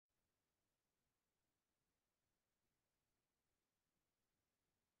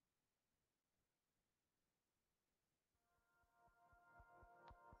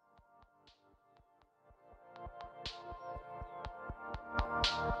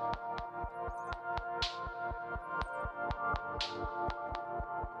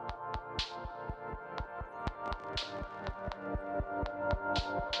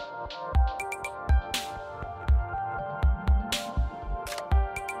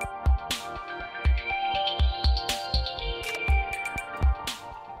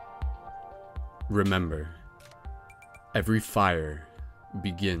Remember, every fire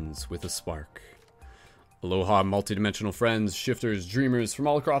begins with a spark. Aloha, multidimensional friends, shifters, dreamers from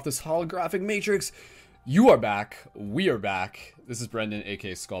all across this holographic matrix. You are back. We are back. This is Brendan,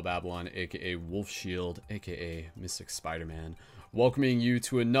 aka Skull Babylon, aka Wolf Shield, aka Mystic Spider-Man, welcoming you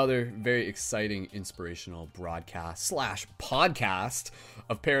to another very exciting, inspirational broadcast slash podcast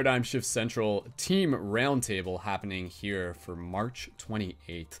of Paradigm Shift Central Team Roundtable happening here for March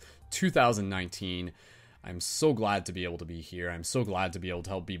 28th, 2019. I'm so glad to be able to be here. I'm so glad to be able to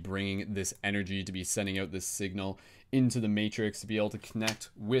help be bringing this energy, to be sending out this signal into the matrix, to be able to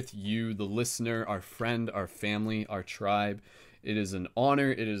connect with you, the listener, our friend, our family, our tribe. It is an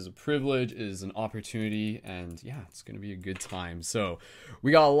honor, it is a privilege, it is an opportunity, and yeah, it's going to be a good time. So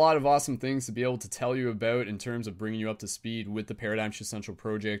we got a lot of awesome things to be able to tell you about in terms of bringing you up to speed with the Paradigm Shift Central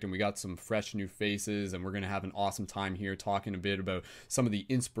project, and we got some fresh new faces, and we're going to have an awesome time here talking a bit about some of the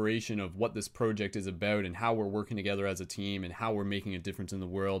inspiration of what this project is about and how we're working together as a team and how we're making a difference in the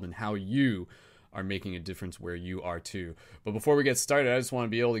world and how you are making a difference where you are too. But before we get started, I just want to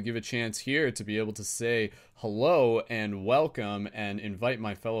be able to give a chance here to be able to say hello and welcome and invite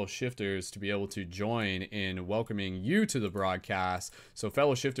my fellow shifters to be able to join in welcoming you to the broadcast. So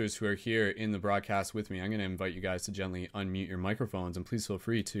fellow shifters who are here in the broadcast with me, I'm going to invite you guys to gently unmute your microphones, and please feel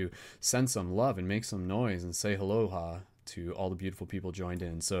free to send some love and make some noise and say aloha to all the beautiful people joined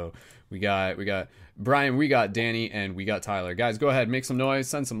in. So we got Brian, we got Danny, and we got Tyler. Guys, go ahead, make some noise,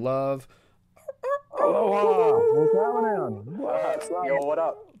 send some love. Aloha! What's going on? Yo, what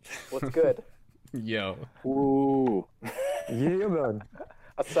up? What's good? Yo. Ooh. Yeah, man.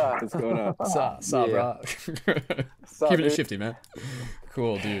 What's up? What's going on? Sup, Yeah. bro. Sup, Keeping it dude? shifty, man.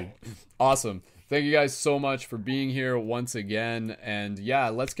 Cool, dude. Awesome. Thank you guys so much for being here once again. And yeah,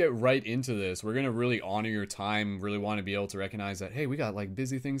 let's get right into this. We're going to really honor your time, really want to be able to recognize that, hey, we got like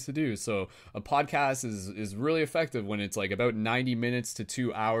busy things to do. So a podcast is really effective when it's like about 90 minutes to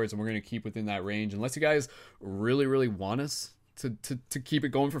 2 hours, and we're going to keep within that range. Unless you guys really, really want us to keep it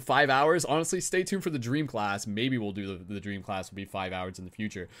going for 5 hours, honestly, stay tuned for the dream class. Maybe we'll do the dream class will be 5 hours in the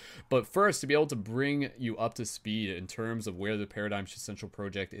future. But first, to be able to bring you up to speed in terms of where the Paradigm Shift Central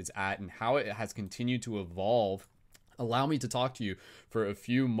project is at and how it has continued to evolve, allow me to talk to you for a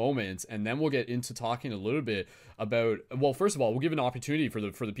few moments, and then we'll get into talking a little bit about, well, first of all, we'll give an opportunity for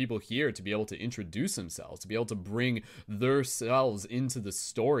the people here to be able to introduce themselves, to be able to bring themselves into the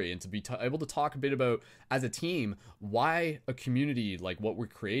story, and to be able to talk a bit about, as a team, why a community like what we're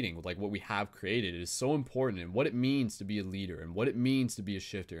creating, like what we have created, is so important, and what it means to be a leader, and what it means to be a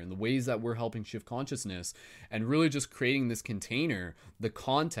shifter, and the ways that we're helping shift consciousness, and really just creating this container, the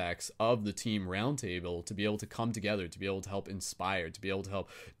context of the team roundtable, to be able to come together, to be able to help inspire, to be able to help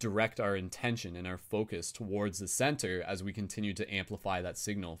direct our intention and our focus towards the center as we continue to amplify that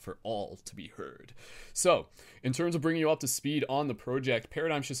signal for all to be heard. So, in terms of bringing you up to speed on the project,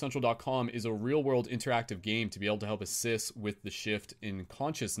 ParadigmShiftCentral.com is a real-world interactive game to be able to help assist with the shift in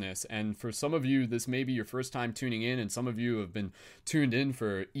consciousness. And for some of you, this may be your first time tuning in, and some of you have been tuned in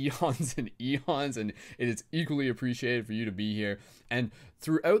for eons and eons, and it is equally appreciated for you to be here. And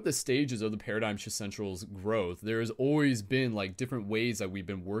throughout the stages of the Paradigm Shift Central's growth, there has always been like different ways that we've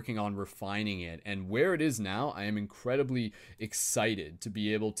been working on refining it. And where it is now, I am incredibly excited to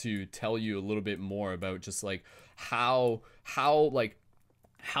be able to tell you a little bit more about just like how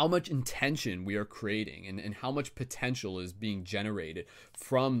much intention we are creating, and how much potential is being generated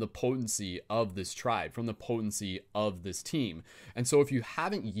from the potency of this tribe, from the potency of this team. And so if you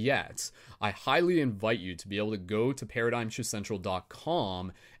haven't yet, I highly invite you to be able to go to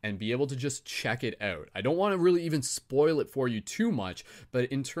ParadigmShiftCentral.com and be able to just check it out. I don't want to really even spoil it for you too much, but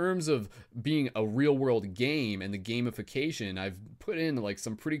in terms of being a real world game and the gamification, I've put in like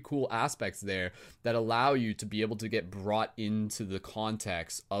some pretty cool aspects there that allow you to be able to get brought into the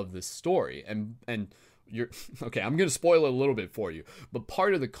context of the story. And you're okay, I'm going to spoil it a little bit for you, but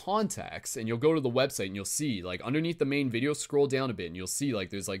part of the context, and you'll go to the website and you'll see like underneath the main video, scroll down a bit and you'll see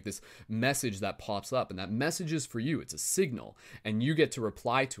like there's like this message that pops up, and that message is for you. It's a signal, and you get to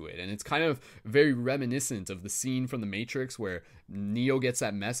reply to it. And it's kind of very reminiscent of the scene from the Matrix where Neo gets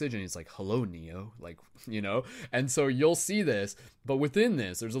that message and he's like, hello Neo, like, you know. And so you'll see this, but within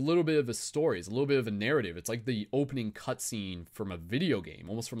this there's a little bit of a story, it's a little bit of a narrative. It's like the opening cutscene from a video game,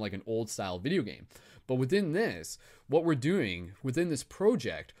 almost from like an old style video game. But within this, what we're doing within this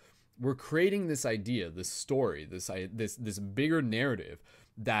project, we're creating this idea, this story, this bigger narrative,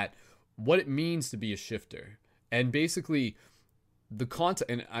 that what it means to be a shifter. And basically the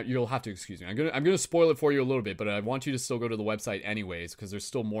content, and you'll have to excuse me. I'm gonna spoil it for you a little bit, but I want you to still go to the website anyways because there's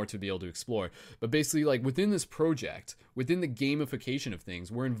still more to be able to explore. But basically, like within this project, within the gamification of things,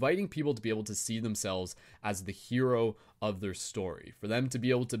 we're inviting people to be able to see themselves as the hero of their story, for them to be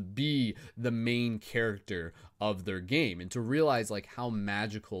able to be the main character of their game and to realize like how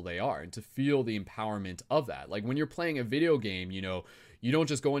magical they are and to feel the empowerment of that. Like when you're playing a video game, you know, you don't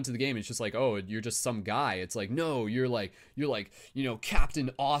just go into the game, it's just like, oh, you're just some guy. It's like, no, you're like, you know, Captain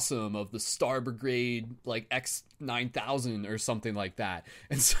Awesome of the Star Brigade, like X9000 or something like that.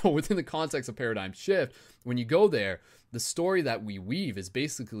 And so within the context of Paradigm Shift, when you go there, the story that we weave is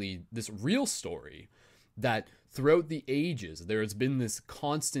basically this real story that throughout the ages, there has been this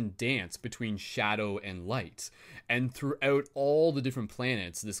constant dance between shadow and light. And throughout all the different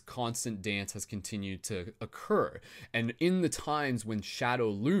planets, this constant dance has continued to occur. And in the times when shadow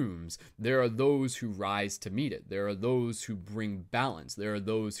looms, there are those who rise to meet it. There are those who bring balance. There are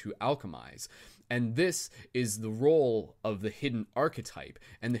those who alchemize. And this is the role of the hidden archetype.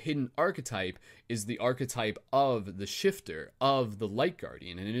 And the hidden archetype is the archetype of the shifter, of the light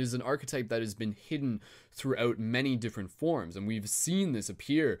guardian. And it is an archetype that has been hidden throughout many different forms. And we've seen this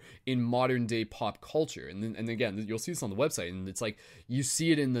appear in modern day pop culture. And again, you'll see this on the website. And it's like, you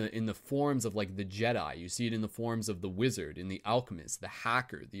see it in the forms of like the Jedi. You see it in the forms of the wizard, in the alchemist, the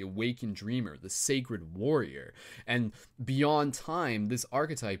hacker, the awakened dreamer, the sacred warrior. And beyond time, this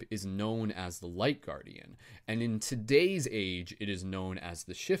archetype is known as the light guardian. And in today's age, it is known as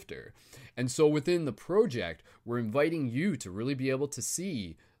the shifter. And so within the project, we're inviting you to really be able to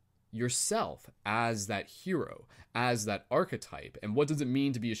see yourself as that hero, as that archetype. And what does it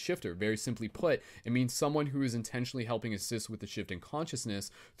mean to be a shifter? Very simply put, it means someone who is intentionally helping assist with the shift in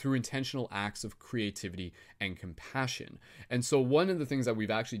consciousness through intentional acts of creativity and compassion. And so one of the things that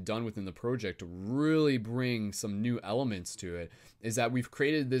we've actually done within the project to really bring some new elements to it is that we've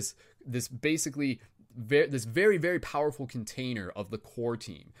created this basically this very, very powerful container of the core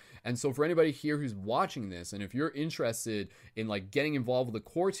team. And so for anybody here who's watching this, and if you're interested in like getting involved with the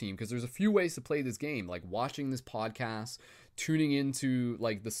core team, because there's a few ways to play this game, like watching this podcast, tuning into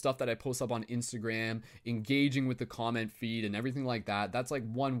like the stuff that I post up on Instagram, engaging with the comment feed and everything like that. That's like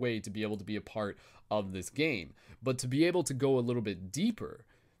one way to be able to be a part of this game. But to be able to go a little bit deeper,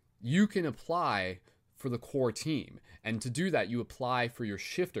 you can apply for the core team. And to do that, you apply for your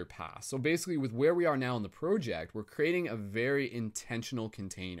shifter pass. So basically with where we are now in the project, we're creating a very intentional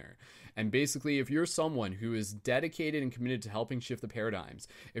container. And basically, if you're someone who is dedicated and committed to helping shift the paradigms,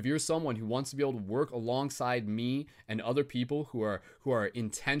 if you're someone who wants to be able to work alongside me and other people who are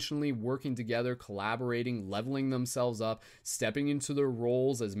intentionally working together, collaborating, leveling themselves up, stepping into their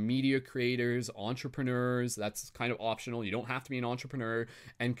roles as media creators, entrepreneurs, that's kind of optional. You don't have to be an entrepreneur,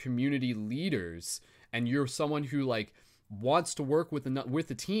 and community leaders, and you're someone who like wants to work with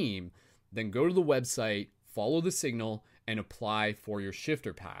the team, then go to the website, follow the signal, and apply for your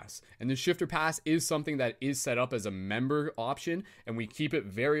shifter pass. And the shifter pass is something that is set up as a member option, and we keep it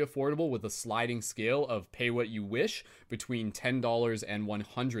very affordable with a sliding scale of pay what you wish between $10 and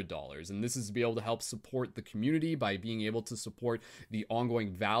 $100. And this is to be able to help support the community by being able to support the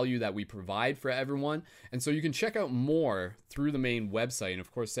ongoing value that we provide for everyone. And so you can check out more through the main website, and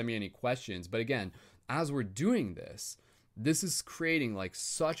of course send me any questions. But again, as we're doing this is creating like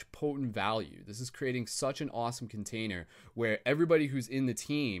such potent value. This is creating such an awesome container where everybody who's in the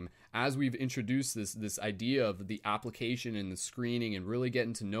team, as we've introduced this idea of the application and the screening and really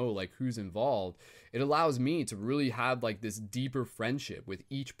getting to know like who's involved, it allows me to really have like this deeper friendship with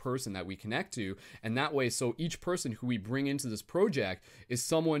each person that we connect to. And that way, so each person who we bring into this project is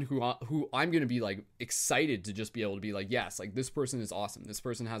someone who I'm going to be like excited to just be able to be like, yes, like this person is awesome. This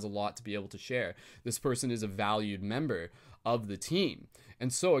person has a lot to be able to share. This person is a valued member of the team.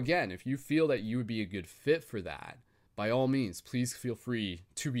 And so again, if you feel that you would be a good fit for that, by all means, please feel free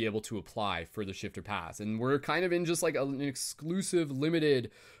to be able to apply for the Shifter Pass. And we're kind of in just like an exclusive,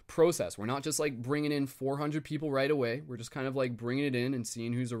 limited process. We're not just like bringing in 400 people right away. We're just kind of like bringing it in and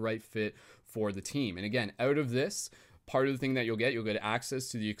seeing who's a right fit for the team. And again, out of this, part of the thing that you'll get access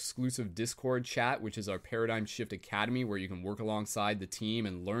to the exclusive Discord chat, which is our Paradigm Shift Academy, where you can work alongside the team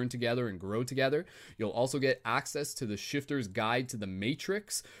and learn together and grow together. You'll also get access to the Shifter's Guide to the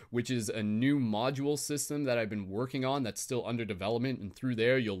Matrix, which is a new module system that I've been working on that's still under development. And through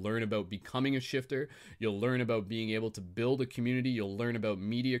there, you'll learn about becoming a shifter. You'll learn about being able to build a community. You'll learn about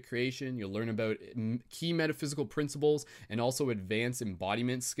media creation. You'll learn about key metaphysical principles and also advanced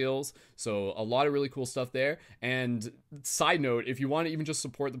embodiment skills. So a lot of really cool stuff there. And side note, if you want to even just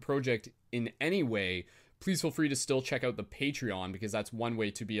support the project in any way, please feel free to still check out the Patreon, because that's one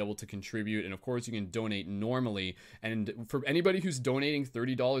way to be able to contribute. And of course, you can donate normally. And for anybody who's donating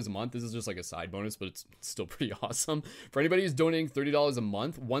 $30 a month, this is just like a side bonus, but it's still pretty awesome. For anybody who's donating $30 a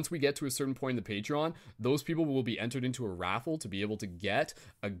month, once we get to a certain point in the Patreon, those people will be entered into a raffle to be able to get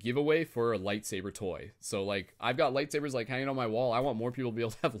a giveaway for a lightsaber toy. So like, I've got lightsabers like hanging on my wall. I want more people to be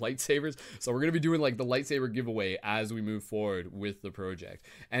able to have lightsabers. So we're going to be doing like the lightsaber giveaway as we move forward with the project.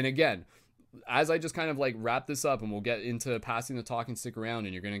 And again, as I just kind of like wrap this up, and we'll get into passing the talk and stick around,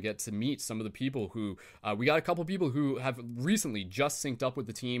 and you're going to get to meet some of the people who, we got a couple people who have recently just synced up with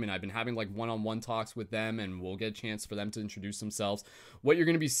the team, and I've been having like one-on-one talks with them, and we'll get a chance for them to introduce themselves. What you're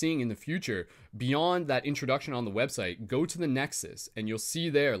going to be seeing in the future, beyond that introduction on the website, go to the Nexus, and you'll see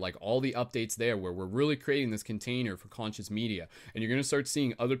there like all the updates there where we're really creating this container for conscious media, and you're going to start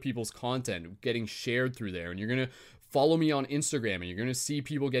seeing other people's content getting shared through there, and you're going to follow me on Instagram, and you're going to see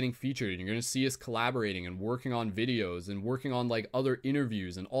people getting featured, and you're going to see us collaborating and working on videos and working on like other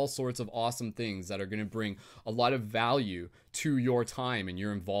interviews and all sorts of awesome things that are going to bring a lot of value to your time and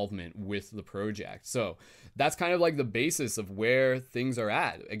your involvement with the project. So that's kind of like the basis of where things are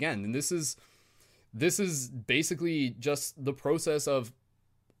at. Again, and this is basically just the process of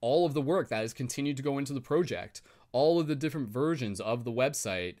all of the work that has continued to go into the project, all of the different versions of the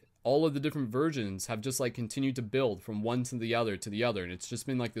website. All of the different versions have just like continued to build from one to the other. And it's just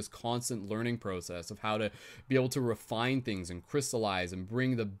been like this constant learning process of how to be able to refine things and crystallize and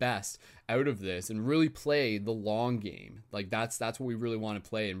bring the best out of this and really play the long game. Like that's what we really want to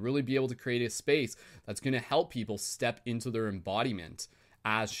play, and really be able to create a space that's going to help people step into their embodiment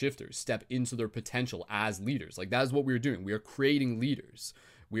as shifters, step into their potential as leaders. Like that is what we're doing. We are creating leaders.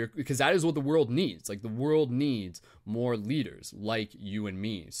 Because that is what the world needs. Like the world needs more leaders like you and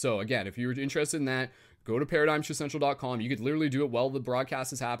me. So again, if you're interested in that, go to paradigmshiftcentral.com. You could literally do it while the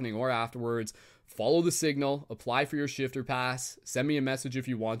broadcast is happening or afterwards. Follow the signal, apply for your shifter pass, send me a message if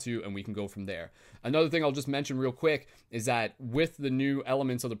you want to, and we can go from there. Another thing I'll just mention real quick is that with the new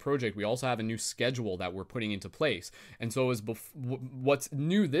elements of the project, we also have a new schedule that we're putting into place. And so what's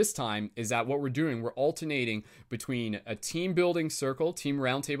new this time is that what we're doing, we're alternating between a team building circle, team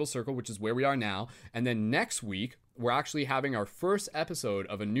roundtable circle, which is where we are now. And then next week, we're actually having our first episode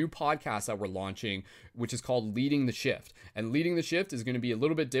of a new podcast that we're launching, which is called Leading the Shift. And Leading the Shift is going to be a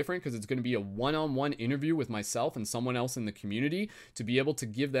little bit different because it's going to be a one-on-one interview with myself and someone else in the community to be able to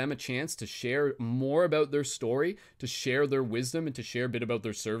give them a chance to share more about their story, to share their wisdom, and to share a bit about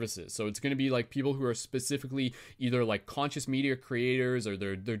their services. So it's going to be like people who are specifically either like conscious media creators, or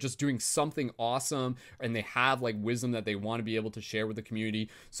they're just doing something awesome and they have like wisdom that they want to be able to share with the community.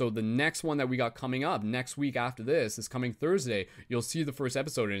 So the next one that we got coming up next week after this is coming Thursday. You'll see the first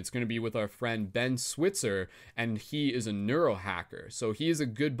episode, and it's going to be with our friend Ben Switzer, and he is a neurohacker. So he is a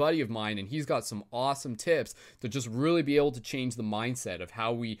good buddy of mine, and he's got some awesome tips to just really be able to change the mindset of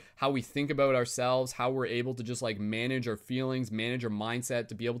how we think about ourselves, how we're able to just like manage our feelings, manage our mindset,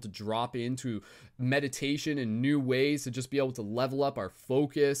 to be able to drop into meditation in new ways, to just be able to level up our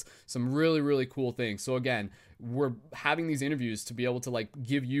focus. Some really, really cool things. So again, we're having these interviews to be able to like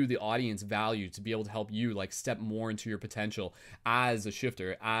give you, the audience, value, to be able to help you like step more into your potential as a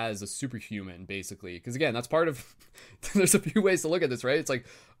shifter, as a superhuman, basically. Because again, that's part of there's a few ways to look at this, right? It's like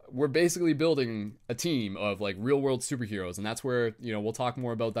we're basically building a team of like real world superheroes, and that's where, you know, we'll talk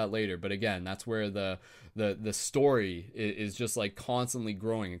more about that later. But again, that's where the story is just like constantly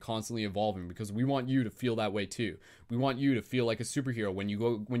growing and constantly evolving, because we want you to feel that way too. We want you to feel like a superhero when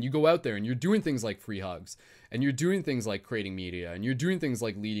you go out there and you're doing things like free hugs, and you're doing things like creating media, and you're doing things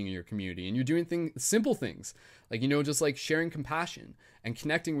like leading in your community, and you're doing simple things like, you know, just like sharing compassion and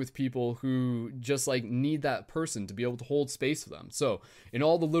connecting with people who just like need that person to be able to hold space for them. So in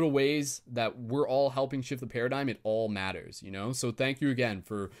all the little ways that we're all helping shift the paradigm, it all matters, you know? So thank you again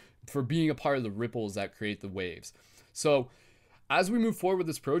for being a part of the ripples that create the waves. So as we move forward with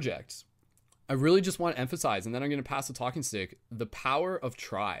this project, I really just want to emphasize, and then I'm going to pass the talking stick, the power of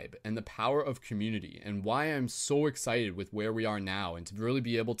tribe and the power of community, and why I'm so excited with where we are now, and to really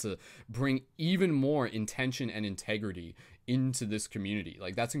be able to bring even more intention and integrity into this community.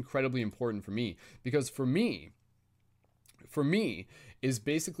 Like that's incredibly important for me, because for me is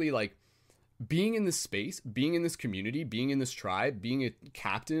basically like being in this space, being in this community, being in this tribe, being a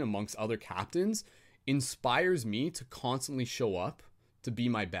captain amongst other captains inspires me to constantly show up to be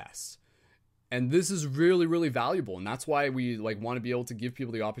my best. And this is really, really valuable. And that's why we like want to be able to give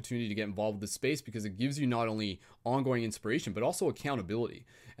people the opportunity to get involved with this space, because it gives you not only ongoing inspiration, but also accountability.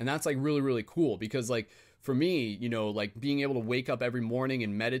 And that's like really, really cool, because like for me, you know, like being able to wake up every morning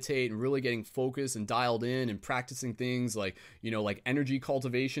and meditate and really getting focused and dialed in and practicing things like, you know, like energy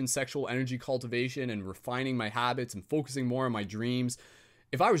cultivation, sexual energy cultivation, and refining my habits and focusing more on my dreams.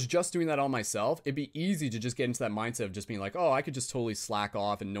 If I was just doing that on myself, it'd be easy to just get into that mindset of just being like, oh, I could just totally slack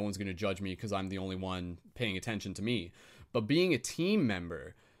off and no one's going to judge me because I'm the only one paying attention to me. But being a team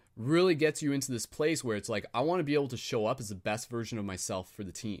member really gets you into this place where it's like, I want to be able to show up as the best version of myself for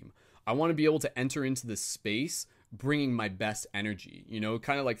the team. I want to be able to enter into this space bringing my best energy, you know,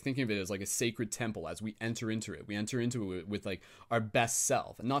 kind of like thinking of it as like a sacred temple. As we enter into it with like our best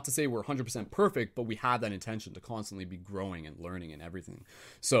self. And not to say we're 100% perfect, but we have that intention to constantly be growing and learning and everything.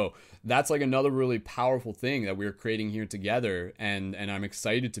 So that's like another really powerful thing that we're creating here together. And I'm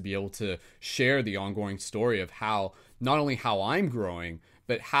excited to be able to share the ongoing story of how, not only how I'm growing,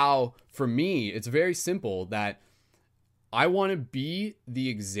 but how for me, it's very simple that I want to be the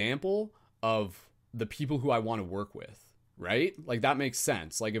example of the people who I want to work with, right? Like that makes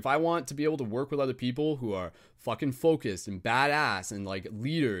sense. Like if I want to be able to work with other people who are fucking focused and badass and like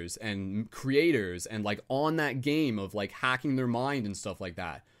leaders and creators and like on that game of like hacking their mind and stuff like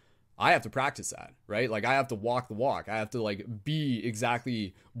that, I have to practice that, right? Like I have to walk the walk. I have to like be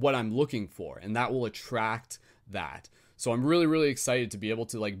exactly what I'm looking for, and that will attract that. So I'm really, really excited to be able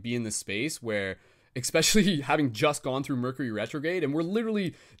to like be in this space where, especially having just gone through Mercury retrograde, and we're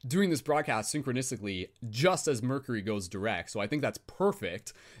literally doing this broadcast synchronistically just as Mercury goes direct. So I think that's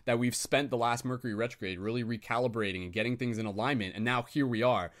perfect that we've spent the last Mercury retrograde really recalibrating and getting things in alignment. And now here we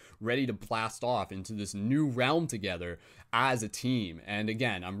are ready to blast off into this new realm together as a team. And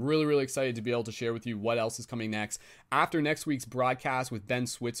again, I'm really, really excited to be able to share with you what else is coming next. After next week's broadcast with Ben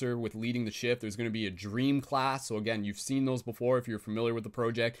Switzer with Leading the Shift, there's going to be a dream class. So again, you've seen those before if you're familiar with the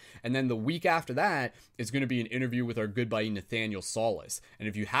project. And then the week after that is going to be an interview with our good buddy Nathaniel Solis. And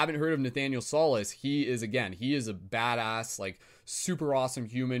if you haven't heard of Nathaniel Solis, he is a badass, like super awesome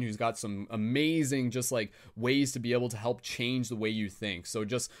human who's got some amazing just like ways to be able to help change the way you think. So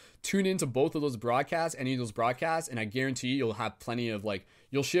just tune into both of those broadcasts, any of those broadcasts, and I guarantee you'll have plenty of like,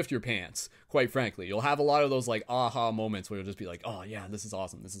 you'll shift your pants, quite frankly. You'll have a lot of those like aha moments where you'll just be like, oh yeah, this is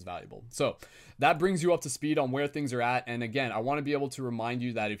awesome, this is valuable. So that brings you up to speed on where things are at. And again, I want to be able to remind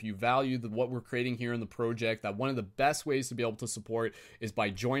you that if you value what we're creating here in the project, that one of the best ways to be able to support is by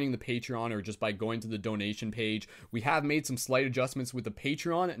joining the Patreon or just by going to the donation page. We have made some slight adjustments with the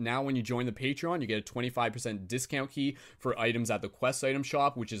Patreon. Now when you join the Patreon, you get a 25% discount key for items at the Quest item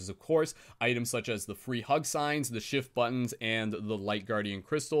shop, which is of course items such as the free hug signs, the shift buttons, and the Light Guardian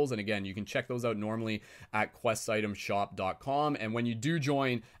crystals. And again, you can check those out normally at questitemshop.com. And when you do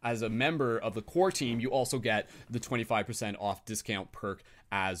join as a member of the core team, you also get the 25% off discount perk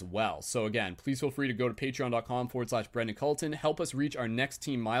as well. So again, please feel free to go to patreon.com/Brendan Culleton. Help us reach our next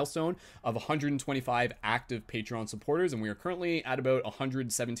team milestone of 125 active Patreon supporters. And we are currently at about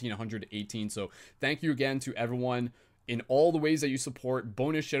 117, 118. So thank you again to everyone in all the ways that you support.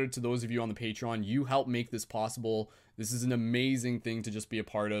 Bonus shout out to those of you on the Patreon. You help make this possible. This is an amazing thing to just be a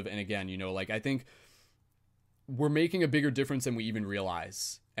part of. And again, you know, like I think we're making a bigger difference than we even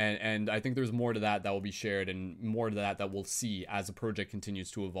realize. And I think there's more to that will be shared, and more to that we'll see as the project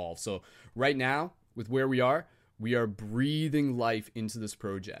continues to evolve. So right now, with where we are breathing life into this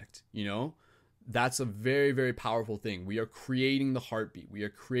project, you know? That's a very, very powerful thing. We are creating the heartbeat. We are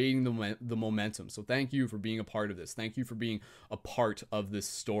creating the momentum. So thank you for being a part of this. Thank you for being a part of this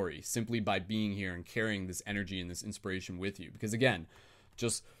story simply by being here and carrying this energy and this inspiration with you. Because again,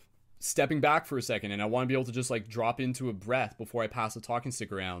 just stepping back for a second, and I want to be able to just like drop into a breath before I pass the talking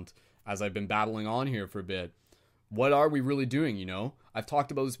stick around as I've been babbling on here for a bit. What are we really doing, you know? I've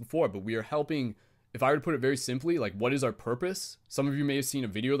talked about this before, but we are helping. If I were to put it very simply, like, what is our purpose? Some of you may have seen a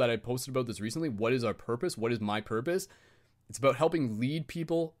video that I posted about this recently. What is our purpose? What is my purpose? It's about helping lead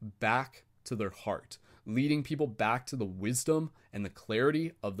people back to their heart, leading people back to the wisdom and the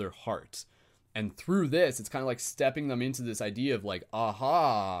clarity of their heart. And through this, it's kind of like stepping them into this idea of like,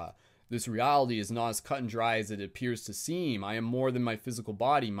 aha, this reality is not as cut and dry as it appears to seem. I am more than my physical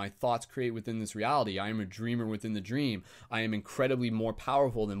body. My thoughts create within this reality. I am a dreamer within the dream. I am incredibly more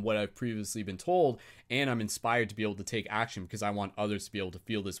powerful than what I've previously been told. And I'm inspired to be able to take action because I want others to be able to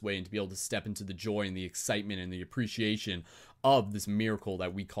feel this way and to be able to step into the joy and the excitement and the appreciation of this miracle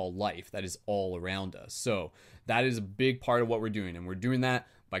that we call life that is all around us. So that is a big part of what we're doing. And we're doing that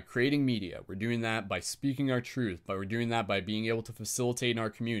by creating media. We're doing that by speaking our truth, but we're doing that by being able to facilitate in our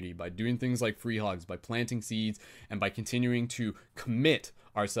community, by doing things like free hugs, by planting seeds, and by continuing to commit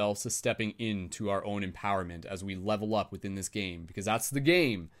ourselves to stepping into our own empowerment as we level up within this game, because that's the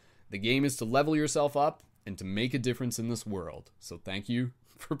game. The game is to level yourself up and to make a difference in this world. So thank you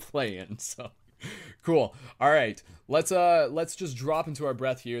for playing. So Cool. All right. Let's just drop into our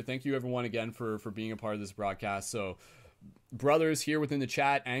breath here. Thank you everyone again for being a part of this broadcast. So brothers here within the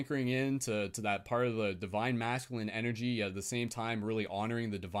chat anchoring in to that part of the divine masculine energy, at the same time really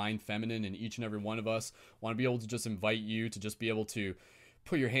honoring the divine feminine in each and every one of us. Want to be able to just invite you to just be able to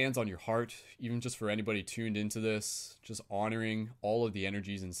put your hands on your heart, even just for anybody tuned into this, just honoring all of the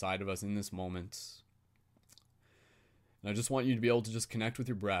energies inside of us in this moment. And I just want you to be able to just connect with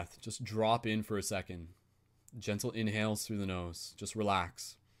your breath. Just drop in for a second. Gentle inhales through the nose. Just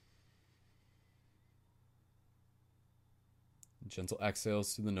relax. Gentle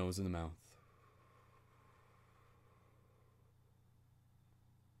exhales through the nose and the mouth.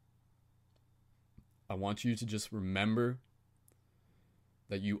 I want you to just remember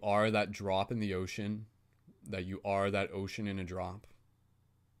that you are that drop in the ocean, that you are that ocean in a drop.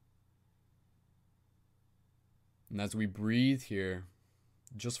 And as we breathe here,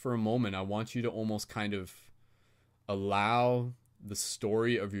 just for a moment, I want you to almost kind of allow the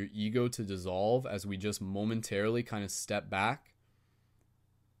story of your ego to dissolve as we just momentarily kind of step back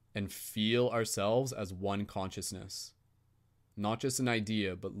and feel ourselves as one consciousness. Not just an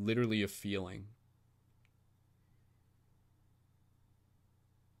idea, but literally a feeling.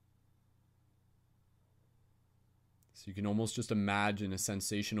 So you can almost just imagine a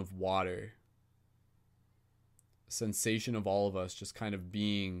sensation of water. A sensation of all of us just kind of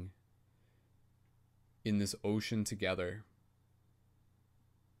being in this ocean together.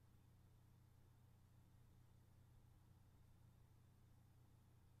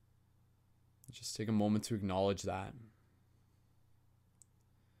 Just take a moment to acknowledge that.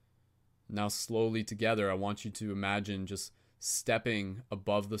 Now slowly together, I want you to imagine just stepping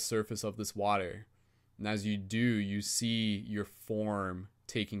above the surface of this water. And as you do, you see your form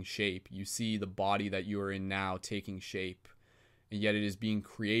taking shape. You see the body that you are in now taking shape. And yet it is being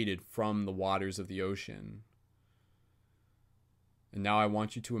created from the waters of the ocean. And now I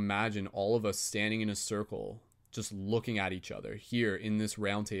want you to imagine all of us standing in a circle, just looking at each other here in this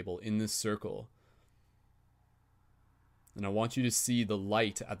round table, in this circle. And I want you to see the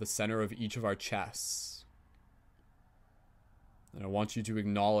light at the center of each of our chests. And I want you to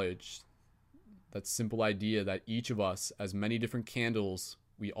acknowledge that simple idea that each of us, as many different candles,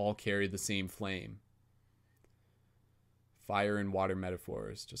 we all carry the same flame. Fire and water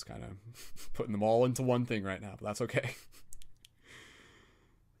metaphors, just kind of putting them all into one thing right now, but that's okay.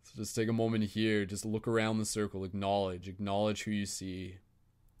 So just take a moment here, just look around the circle, acknowledge who you see,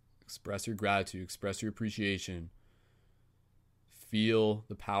 express your gratitude, express your appreciation, feel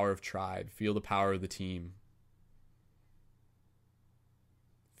the power of tribe, feel the power of the team.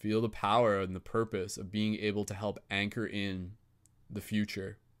 Feel the power and the purpose of being able to help anchor in the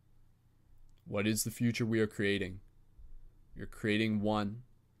future. What is the future we are creating? You're creating one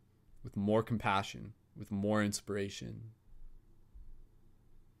with more compassion, with more inspiration.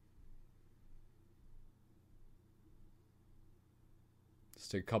 Just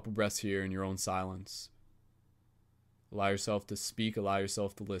take a couple breaths here in your own silence. Allow yourself to speak, allow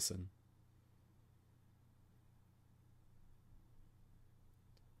yourself to listen.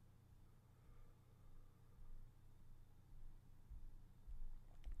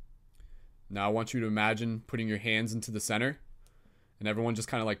 Now I want you to imagine putting your hands into the center and everyone just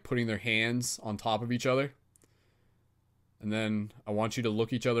kind of like putting their hands on top of each other. And then I want you to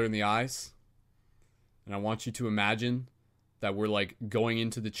look each other in the eyes. And I want you to imagine that we're like going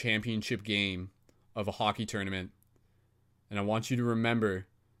into the championship game of a hockey tournament. And I want you to remember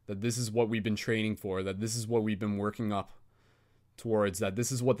that this is what we've been training for, that this is what we've been working up towards, that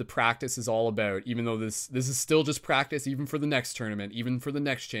this is what the practice is all about, even though this is still just practice, even for the next tournament, even for the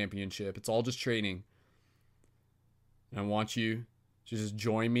next championship. It's all just training. And I want you to just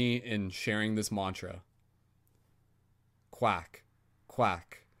join me in sharing this mantra. Quack,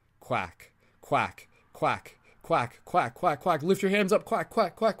 quack, quack, quack, quack, quack, quack, quack, quack. Lift your hands up, quack,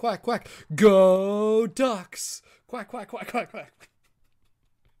 quack, quack, quack, quack. Go Ducks! Quack, quack, quack, quack, quack.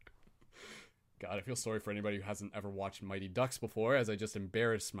 God, I feel sorry for anybody who hasn't ever watched Mighty Ducks before, as I just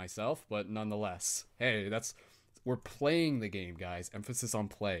embarrassed myself, but nonetheless. Hey, we're playing the game, guys. Emphasis on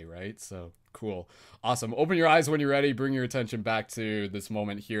play, right? So, cool. Awesome. Open your eyes when you're ready. Bring your attention back to this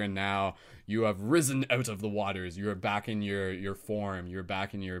moment here and now. You have risen out of the waters. You are back in your form. You're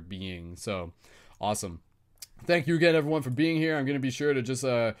back in your being. So, awesome. Thank you again, everyone, for being here. I'm going to be sure to just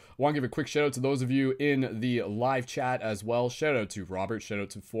want to give a quick shout out to those of you in the live chat as well. Shout out to Robert. Shout out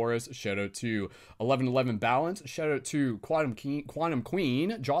to Forrest. Shout out to 1111 Balance. Shout out to Quantum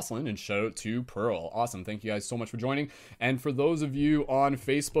Queen, Jocelyn, and shout out to Pearl. Awesome. Thank you guys so much for joining. And for those of you on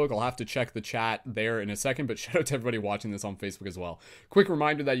Facebook, I'll have to check the chat there in a second, but shout out to everybody watching this on Facebook as well. Quick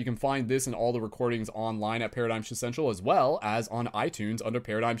reminder that you can find this and all the recordings online at Paradigm Shift Central, as well as on iTunes under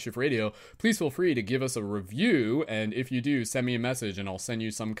Paradigm Shift Radio. Please feel free to give us a review. And if you do, send me a message and I'll send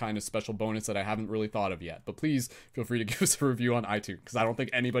you some kind of special bonus that I haven't really thought of yet. But please feel free to give us a review on iTunes, because I don't think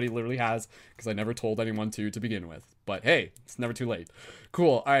anybody literally has, because I never told anyone to begin with. But hey, it's never too late.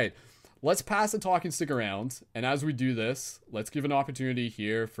 Cool. All right. Let's pass the talking stick around. And as we do this, let's give an opportunity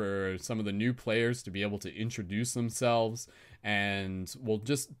here for some of the new players to be able to introduce themselves. And we'll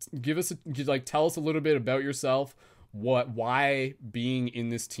just tell us a little bit about yourself, why being in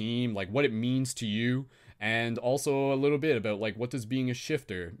this team, like what it means to you. And also a little bit about like what does being a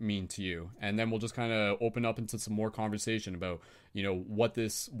shifter mean to you, and then we'll just kind of open up into some more conversation about what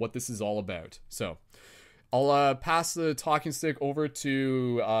this is all about. So I'll pass the talking stick over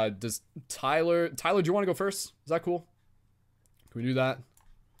to does Tyler. Tyler, do you want to go first? Is that cool? Can we do that?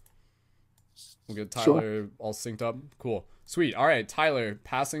 We'll get Tyler all synced up. Cool, sweet. All right, Tyler,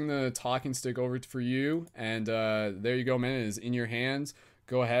 passing the talking stick over for you, and there you go, man. It is in your hands.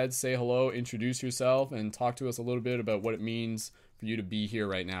 Go ahead, say hello, introduce yourself, and talk to us a little bit about what it means for you to be here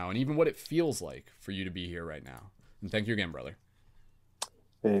right now, and even what it feels like for you to be here right now. And thank you again, brother.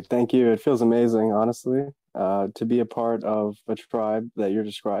 Hey, thank you. It feels amazing, honestly. To be a part of a tribe that you're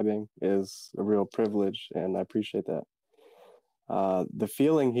describing is a real privilege, and I appreciate that. The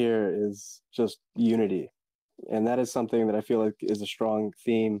feeling here is just unity, and that is something that I feel like is a strong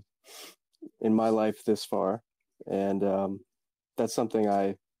theme in my life this far, and that's something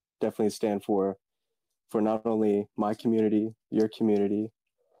I definitely stand for not only my community, your community,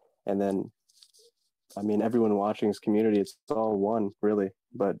 and then, I mean, everyone watching's community. It's all one, really,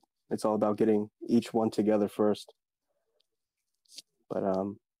 but it's all about getting each one together first. But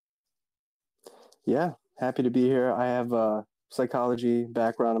yeah, happy to be here. I have a psychology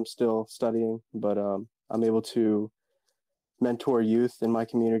background. I'm still studying, but I'm able to mentor youth in my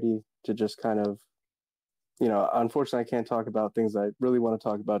community to just kind of, unfortunately, I can't talk about things I really want to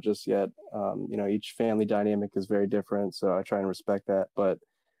talk about just yet. Each family dynamic is very different, so I try and respect that. But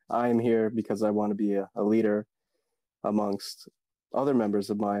I am here because I want to be a leader amongst other members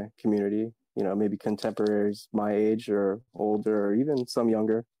of my community, maybe contemporaries my age or older, or even some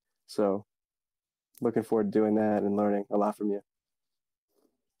younger. So looking forward to doing that and learning a lot from you.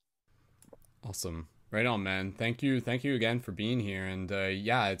 Awesome. Right on, man. Thank you again for being here. And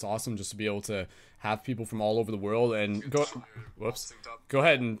yeah, it's awesome just to be able to have people from all over the world. And go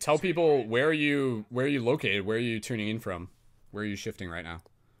ahead and tell people where are you located? Where are you tuning in from? Where are you shifting right now?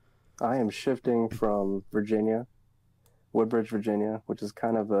 I am shifting from Virginia, Woodbridge, Virginia, which is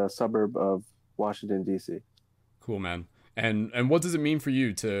kind of a suburb of Washington, D.C. Cool, man. And what does it mean for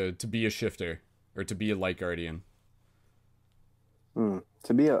you to be a shifter or to be a light guardian?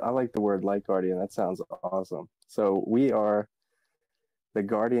 I like the word light guardian. That sounds awesome. So we are the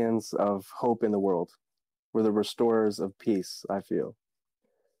guardians of hope in the world. We're the restorers of peace, I feel.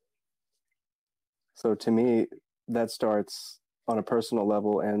 So to me, that starts on a personal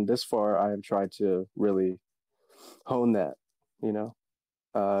level. And this far, I have tried to really hone that,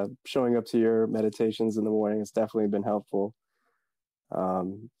 showing up to your meditations in the morning has definitely been helpful.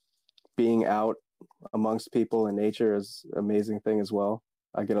 Being out amongst people in nature is an amazing thing as well.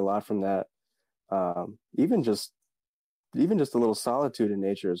 I get a lot from that. Even just a little solitude in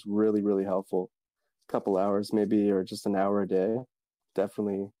nature is really, really helpful. A couple hours maybe, or just an hour a day,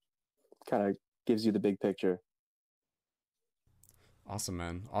 definitely kind of gives you the big picture. Awesome,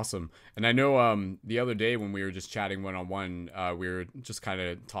 man. Awesome. And I know the other day when we were just chatting one-on-one, we were just kind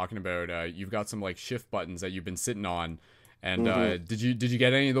of talking about you've got some like shift buttons that you've been sitting on. And did you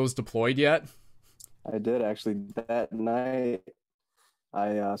get any of those deployed yet? I did, actually. That night,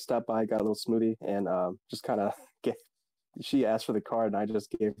 I stopped by, got a little smoothie, and just kind of she asked for the card, and I just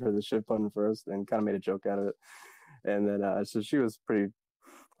gave her the shift button first and kind of made a joke out of it. And then, so she was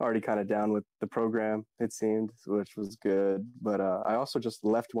already kind of down with the program, it seemed, which was good. But I also just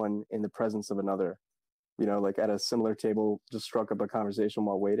left one in the presence of another, like at a similar table, just struck up a conversation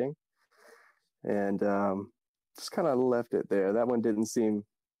while waiting. And just kind of left it there. That one didn't seem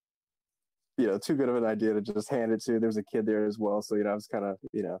too good of an idea to just hand it to. There was a kid there as well. So, I was kind of,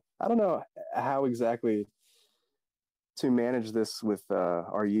 I don't know how exactly to manage this with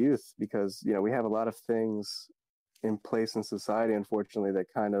our youth, because, we have a lot of things in place in society, unfortunately, that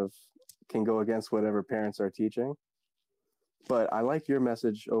kind of can go against whatever parents are teaching. But I like your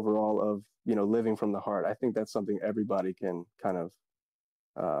message overall of, living from the heart. I think that's something everybody can kind of,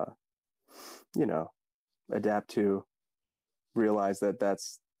 uh, you know, adapt to, realize that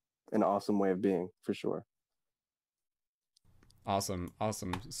that's an awesome way of being for sure. Awesome.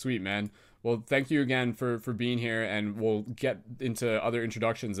 Sweet, man. Well, thank you again for being here, and we'll get into other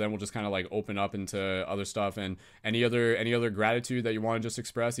introductions, then we'll just kind of like open up into other stuff. And any other gratitude that you want to just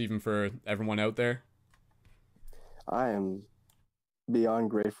express, even for everyone out there? I am beyond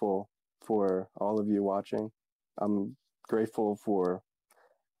grateful for all of you watching. I'm grateful for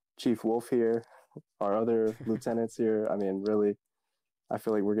Chief Wolf here, our other lieutenants here. I mean, really, I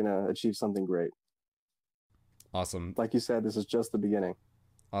feel like we're going to achieve something great. Awesome. Like you said, this is just the beginning.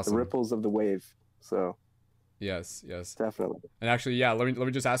 Awesome. The ripples of the wave. So yes, definitely. And actually, yeah, let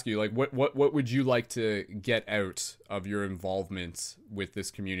me just ask you, like, what would you like to get out of your involvement with this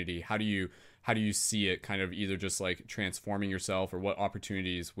community? How do you see it kind of either just like transforming yourself, or what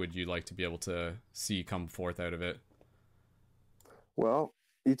opportunities would you like to be able to see come forth out of it? Well,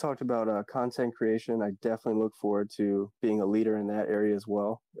 you talked about content creation. I definitely look forward to being a leader in that area as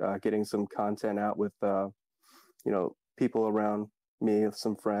well. Getting some content out with, people around me,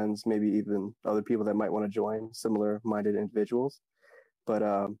 some friends, maybe even other people that might want to join, similar-minded individuals. But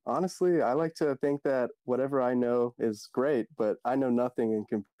honestly, I like to think that whatever I know is great, but I know nothing in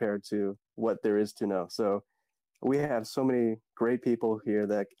compared to what there is to know. So we have so many great people here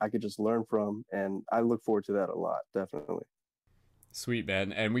that I could just learn from, and I look forward to that a lot, definitely. Sweet,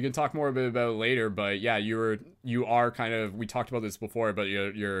 man. And we can talk more a bit about it later, but yeah, you are kind of, we talked about this before, but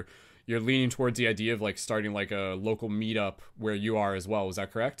you're leaning towards the idea of like starting like a local meetup where you are as well. Is that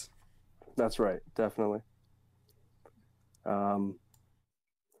correct? That's right, definitely. I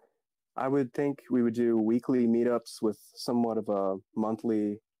would think we would do weekly meetups with somewhat of a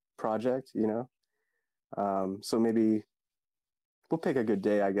monthly project, so maybe we'll pick a good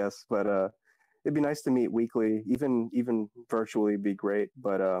day, I guess, but it'd be nice to meet weekly, even virtually be great.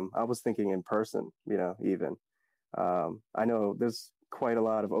 But I was thinking in person, even. I know there's quite a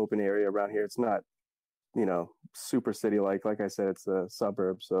lot of open area around here. It's not, super city like I said, it's a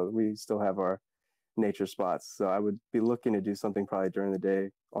suburb, so we still have our nature spots. So I would be looking to do something probably during the day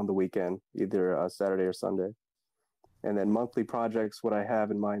on the weekend, either Saturday or Sunday. And then monthly projects, what I have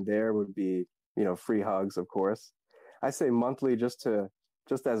in mind there would be, free hugs, of course. I say monthly just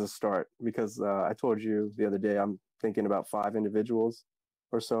as a start, because I told you the other day I'm thinking about 5 individuals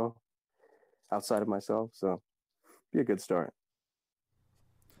or so outside of myself. So be a good start.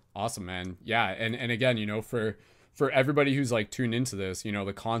 Awesome, man. Yeah, and again, for everybody who's like tuned into this,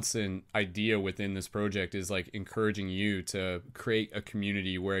 the constant idea within this project is like encouraging you to create a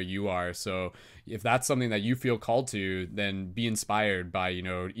community where you are. So if that's something that you feel called to, then be inspired by,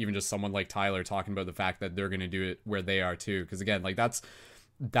 even just someone like Tyler talking about the fact that they're going to do it where they are too. Because again, like that's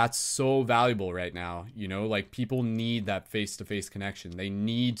so valuable right now. Like people need that face-to-face connection. They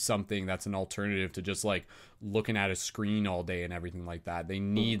need something that's an alternative to just like looking at a screen all day and everything like that. They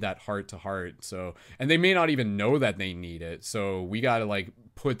need that heart to heart. So, and they may not even know that they need it. So we got to like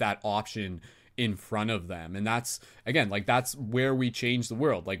put that option in front of them. And that's, again, like that's where we change the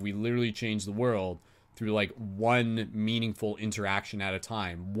world. Like we literally change the world through like one meaningful interaction at a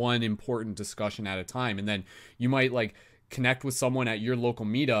time, one important discussion at a time. And then you might like connect with someone at your local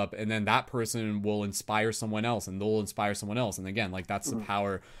meetup, and then that person will inspire someone else, and they'll inspire someone else. And again, like that's the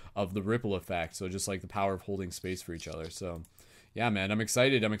power of the ripple effect. So just like the power of holding space for each other. So yeah, man, I'm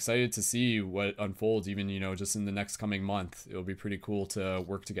excited to see what unfolds, even, just in the next coming month. It'll be pretty cool to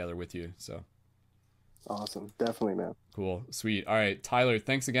work together with you. So awesome. Definitely, man. Cool. Sweet. All right, Tyler,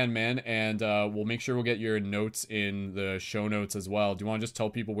 thanks again, man. And we'll make sure we'll get your notes in the show notes as well. Do you want to just tell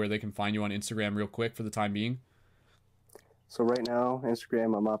people where they can find you on Instagram real quick for the time being? So right now,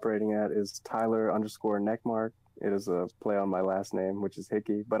 Instagram I'm operating at is Tyler_Neckmark. It is a play on my last name, which is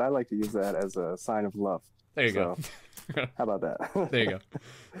Hickey, but I like to use that as a sign of love. There you go. How about that? There you go.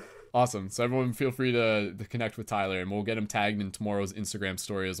 Awesome. So everyone feel free to connect with Tyler, and we'll get him tagged in tomorrow's Instagram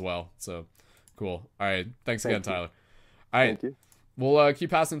story as well. So cool. All right. Thanks again, Tyler. All right. Thank you. We'll keep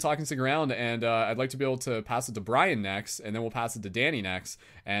passing talking stick around, and I'd like to be able to pass it to Brian next, and then we'll pass it to Danny next,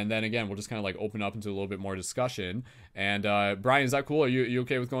 and then again we'll just kind of like open up into a little bit more discussion. And Brian, is that cool? Are you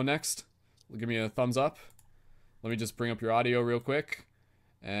okay with going next? Give me a thumbs up. Let me just bring up your audio real quick,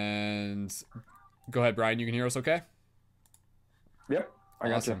 and go ahead, Brian. You can hear us okay? Yep. I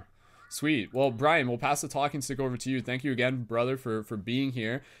got you. Sweet. Well, Brian, we'll pass the talking stick over to you. Thank you again, brother, for being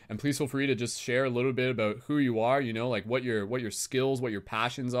here. And please feel free to just share a little bit about who you are, like what your skills, what your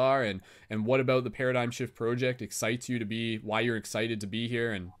passions are, and what about the Paradigm Shift Project excites you to be, why you're excited to be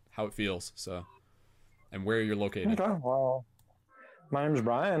here, and how it feels. So, and where you're located. Okay, well, my name is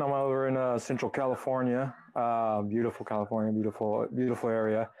Brian. I'm over in Central California. Beautiful California, beautiful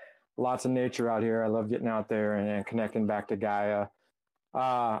area. Lots of nature out here. I love getting out there and connecting back to Gaia.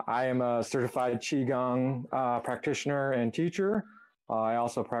 I am a certified Qigong practitioner and teacher. I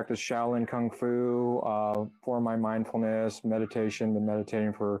also practice Shaolin Kung Fu for my mindfulness, meditation, been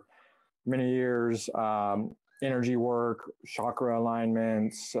meditating for many years, energy work, chakra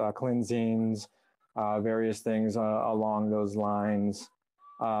alignments, cleansings, various things along those lines.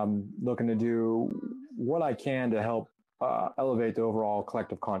 Looking to do what I can to help elevate the overall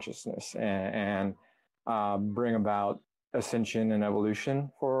collective consciousness and bring about ascension and evolution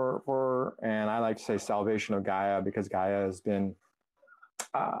and I like to say salvation of Gaia, because Gaia has been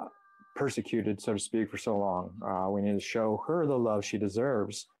persecuted, so to speak, for so long. We need to show her the love she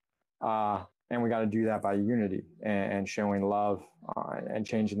deserves. And we got to do that by unity and showing love and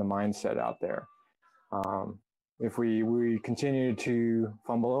changing the mindset out there. If we continue to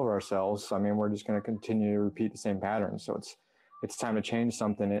fumble over ourselves, I mean, we're just going to continue to repeat the same pattern. So it's time to change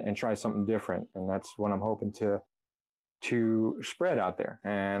something and try something different. And that's what I'm hoping to spread out there.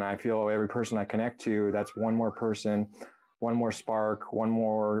 And I feel every person I connect to, that's one more person, one more spark, one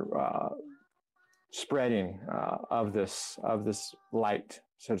more spreading of this light,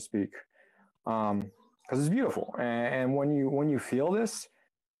 so to speak. Because it's beautiful. And when you feel this,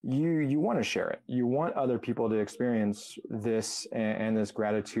 you want to share it. You want other people to experience this and this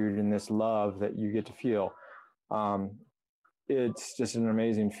gratitude and this love that you get to feel. It's just an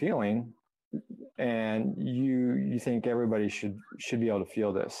amazing feeling, and you think everybody should be able to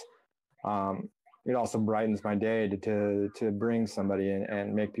feel this. It also brightens my day to bring somebody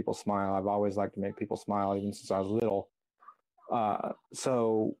and make people smile. I've always liked to make people smile, even since I was little.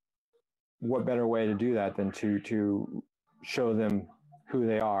 So what better way to do that than to show them who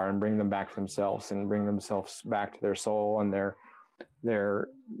they are and bring them back to themselves and bring themselves back to their soul and their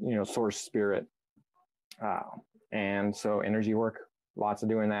source spirit. And so energy work, lots of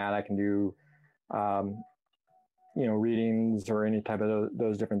doing that. I can do, readings or any type of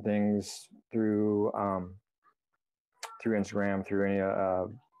those different things through Instagram, through any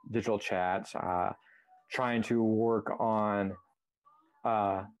digital chats, trying to work on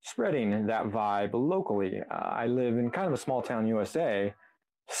spreading that vibe locally. I live in kind of a small town, USA,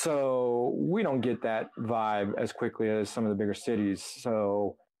 so we don't get that vibe as quickly as some of the bigger cities.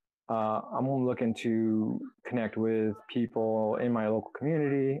 So I'm looking to connect with people in my local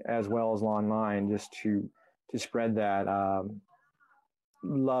community as well as online, just to spread that.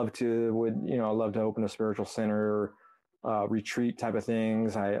 Love to open a spiritual center, retreat type of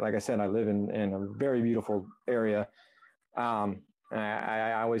things. Like I said, I live in a very beautiful area.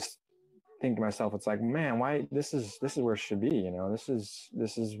 I always think to myself, it's like, man, why this is where it should be, this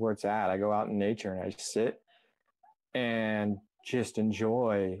is where it's at. I go out in nature and I sit and just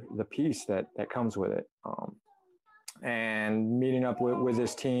enjoy the peace that comes with it. And meeting up with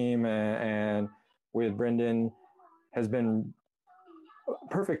this team and with Brendan has been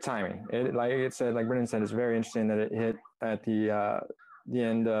perfect timing. Like Brendan said, it's very interesting that it hit at the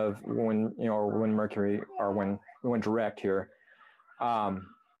end of when Mercury, or when we went direct here.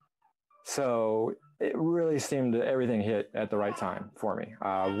 So it really seemed everything hit at the right time for me.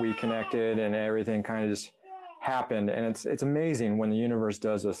 We connected and everything kind of just happened. And it's amazing when the universe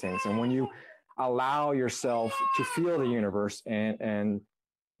does those things. And when you allow yourself to feel the universe and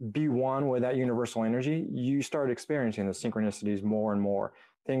be one with that universal energy, you start experiencing the synchronicities more and more.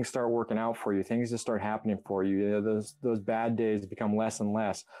 Things start working out for you. Things just start happening for you. Those bad days become less and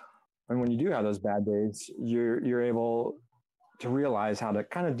less. And when you do have those bad days, you're able to realize how to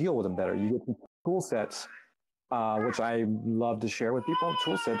kind of deal with them better. You get tool sets, which I love to share with people,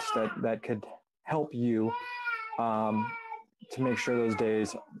 tool sets that could help you to make sure those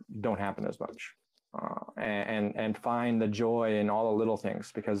days don't happen as much. And find the joy in all the little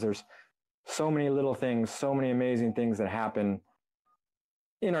things, because there's so many little things, so many amazing things that happen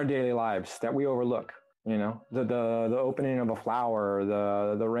in our daily lives that we overlook. The opening of a flower,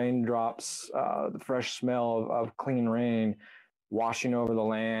 the raindrops, the fresh smell of clean rain washing over the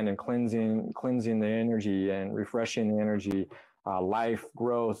land and cleansing the energy and refreshing the energy, life,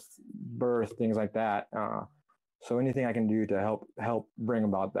 growth, birth, things like that. So anything I can do to help bring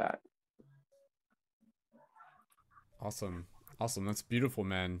about that. Awesome. That's beautiful,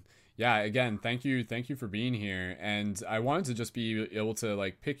 man. Yeah, again, thank you for being here. And I wanted to just be able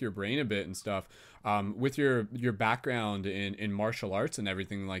to pick your brain a bit and stuff. With your background in martial arts and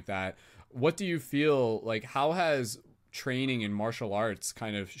everything like that, what do you feel how has training in martial arts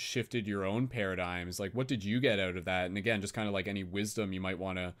kind of shifted your own paradigms? What did you get out of that? And again, just kind of any wisdom you might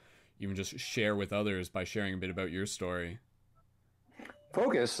want to even just share with others by sharing a bit about your story?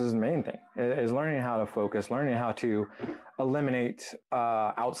 Focus is the main thing, is learning how to focus, learning how to eliminate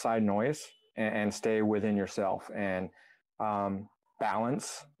outside noise and stay within yourself, and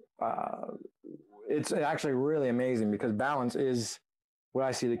balance. It's actually really amazing, because balance is what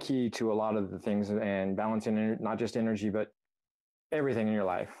I see the key to a lot of the things, and balancing not just energy, but everything in your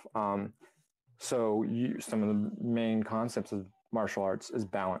life. So some of the main concepts of martial arts is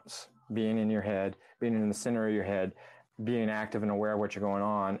balance, being in your head, being in the center of your head, being active and aware of what you're going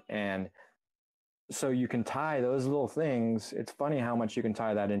on. And so you can tie those little things. It's funny how much you can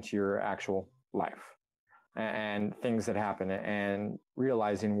tie that into your actual life and things that happen, and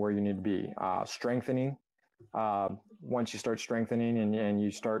realizing where you need to be. Strengthening. Once you start strengthening and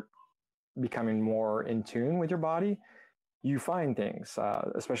you start becoming more in tune with your body, you find things,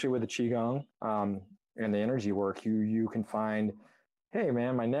 especially with the Qigong and the energy work, you can find, hey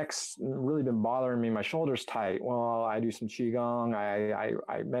man, my neck's really been bothering me. My shoulder's tight. Well, I do some Qigong,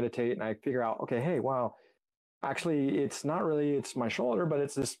 I meditate, and I figure out, okay, hey, wow, actually it's not really, it's my shoulder, but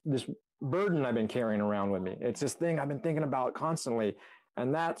it's this burden I've been carrying around with me. It's this thing I've been thinking about constantly.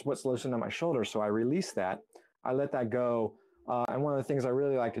 And that's what's loosened on my shoulder. So I release that. I let that go. And one of the things I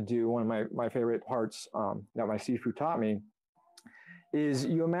really like to do, one of my favorite parts that my Sifu taught me, is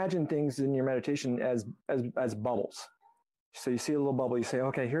you imagine things in your meditation as bubbles. So you see a little bubble, you say,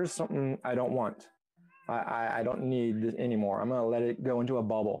 okay, here's something I don't want. I don't need this anymore. I'm going to let it go into a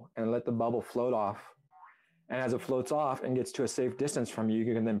bubble and let the bubble float off. And as it floats off and gets to a safe distance from you,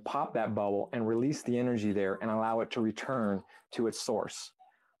 you can then pop that bubble and release the energy there and allow it to return to its source.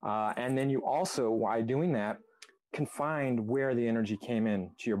 And then you also, by doing that, can find where the energy came in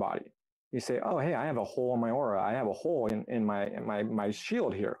to your body. You say, oh, hey, I have a hole in my aura. I have a hole in my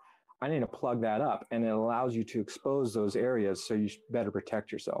shield here. I need to plug that up. And it allows you to expose those areas so you better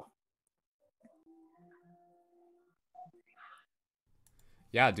protect yourself.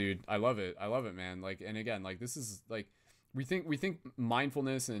 Yeah, dude, I love it. I love it, man. Like, and again, like, this is like, we think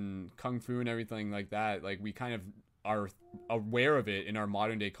mindfulness and kung fu and everything like that, like, we kind of are aware of it in our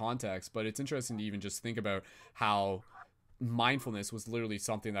modern day context, but it's interesting to even just think about how mindfulness was literally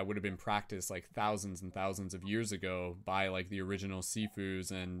something that would have been practiced like thousands and thousands of years ago by like the original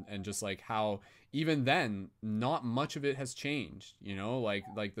Sifus, and just like how even then not much of it has changed, you know,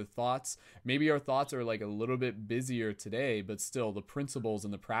 like the thoughts, maybe our thoughts are like a little bit busier today, but still the principles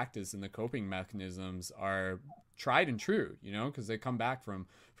and the practice and the coping mechanisms are tried and true, you know, because they come back from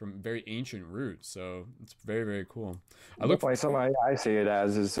very ancient roots. So it's very, very cool. Something I see it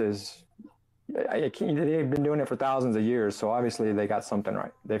as is they've been doing it for thousands of years, so obviously they got something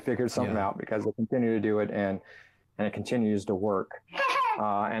right. They figured something out, because they continue to do it, and it continues to work.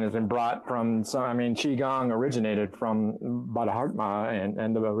 And it's been brought from Qigong originated from Bodhidharma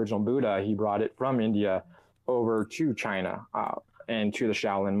and the original Buddha. He brought it from India over to China and to the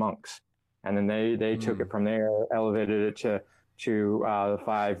Shaolin monks. And then they took it from there, elevated it to the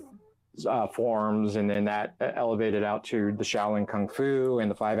 5 forms, and then that elevated out to the Shaolin Kung Fu and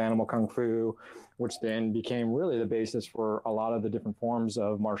the 5 animal Kung Fu, which then became really the basis for a lot of the different forms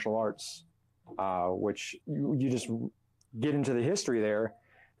of martial arts, which you just get into the history there,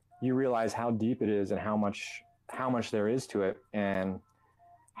 you realize how deep it is and how much there is to it, and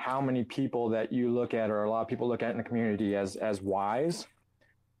how many people that you look at, or a lot of people look at in the community as wise,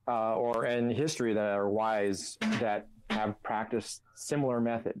 or in history that are wise, that have practiced similar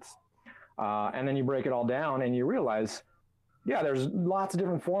methods. And then you break it all down and you realize, yeah, there's lots of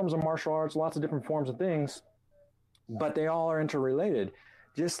different forms of martial arts, lots of different forms of things, but they all are interrelated.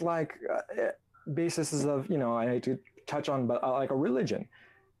 Just like bases of, I hate to touch on, but like a religion.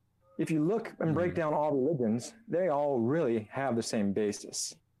 If you look and break down all religions, they all really have the same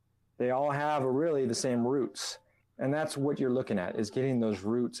basis. They all have really the same roots. And that's what you're looking at, is getting those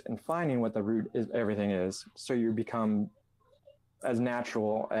roots and finding what the root is, everything is, so you become as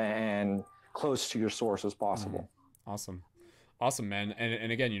natural and close to your source as possible. Awesome, man.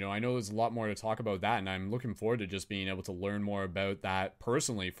 And again, I know there's a lot more to talk about that, and I'm looking forward to just being able to learn more about that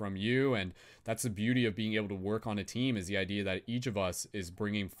personally from you. And that's the beauty of being able to work on a team, is the idea that each of us is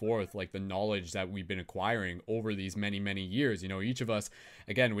bringing forth like the knowledge that we've been acquiring over these many, many years. Each of us,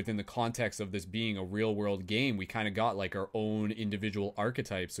 again, within the context of this being a real world game, we kind of got like our own individual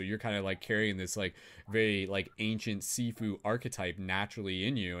archetypes. So you're kind of like carrying this like very like ancient Sifu archetype naturally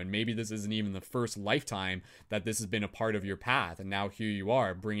in you. And maybe this isn't even the first lifetime that this has been a part of your path. And now here you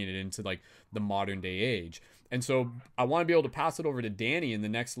are bringing it into like the modern day age. And so I want to be able to pass it over to Danny in the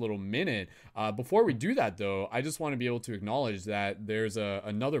next little minute. Before we do that, though, I just want to be able to acknowledge that there's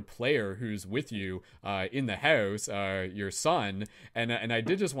another player who's with you in the house, your son. And I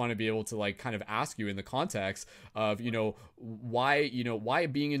did just want to be able to like kind of ask you in the context of, why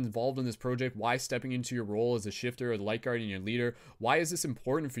being involved in this project, why stepping into your role as a shifter or the light guardian, your leader, why is this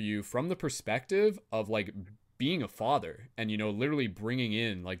important for you from the perspective of like being a father and literally bringing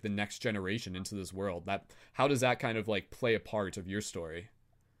in like the next generation into this world? That how does that kind of like play a part of your story?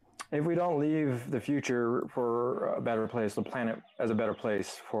 If we don't leave the future for a better place, the planet as a better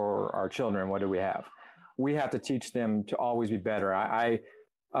place for our children, what do we have? We have to teach them to always be better. I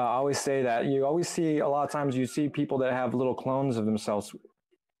always say that you always see, a lot of times you see people that have little clones of themselves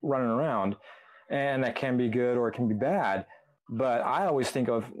running around, and that can be good or it can be bad. But I always think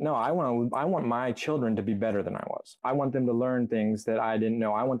of, no, I want my children to be better than I was. I want them to learn things that I didn't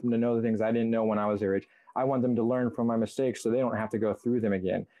know. I want them to know the things I didn't know when I was their age. I want them to learn from my mistakes so they don't have to go through them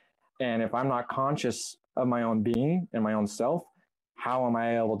again. And if I'm not conscious of my own being and my own self, how am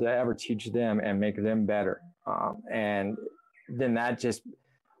I able to ever teach them and make them better? And then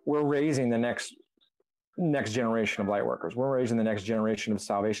we're raising the next generation of light workers. We're raising the next generation of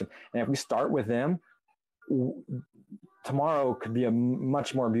salvation. And if we start with them, tomorrow could be a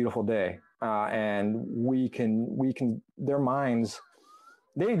much more beautiful day. And we can, their minds,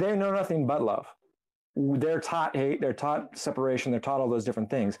 they know nothing but love. They're taught hate, they're taught separation, they're taught all those different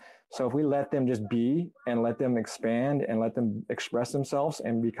things. So if we let them just be and let them expand and let them express themselves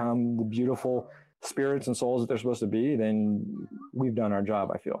and become the beautiful spirits and souls that they're supposed to be, then we've done our job,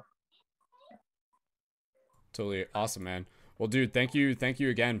 I feel. Totally awesome, man. Well, dude, thank you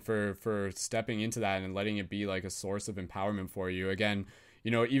again for stepping into that and letting it be like a source of empowerment for you. Again,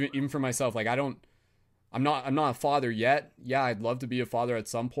 even for myself, like I'm not a father yet. Yeah, I'd love to be a father at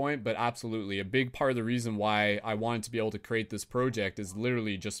some point, but absolutely a big part of the reason why I wanted to be able to create this project is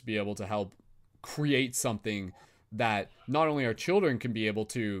literally just to be able to help create something that not only our children can be able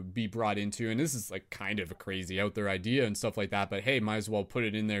to be brought into, and this is like kind of a crazy out there idea and stuff like that, but hey, might as well put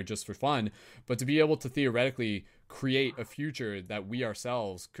it in there just for fun, but to be able to theoretically create a future that we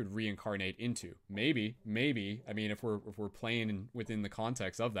ourselves could reincarnate into. Maybe, I mean, if we're playing within the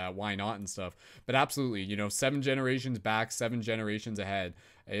context of that, why not and stuff. But absolutely, 7 generations back, 7 generations ahead,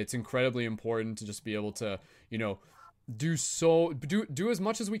 it's incredibly important to just be able to, do as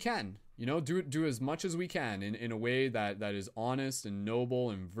much as we can. Do as much as we can in a way that is honest and noble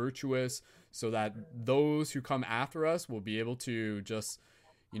and virtuous, so that those who come after us will be able to just,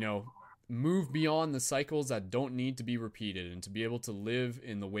 move beyond the cycles that don't need to be repeated and to be able to live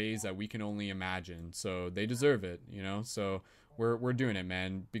in the ways that we can only imagine. So they deserve it, so we're doing it,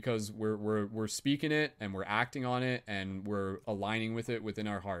 man, because we're speaking it and we're acting on it and we're aligning with it within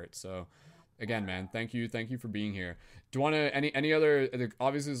our heart. So again, man, thank you for being here. Do you want to any other,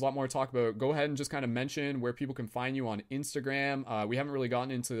 obviously there's a lot more to talk about. Go ahead and just kind of mention where people can find you on Instagram. We haven't really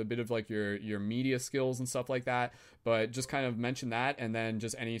gotten into a bit of like your media skills and stuff like that, but just kind of mention that, and then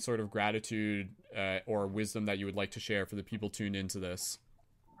just any sort of gratitude or wisdom that you would like to share for the people tuned into this.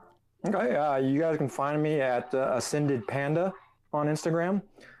 Okay, you guys can find me at Ascended Panda on Instagram,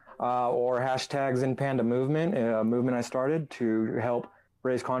 or hashtags in Panda Movement, a movement I started to help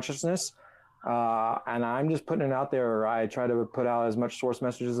raise consciousness. And I'm just putting it out there. I try to put out as much source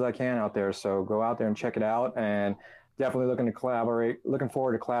messages as I can out there. So go out there and check it out, and definitely looking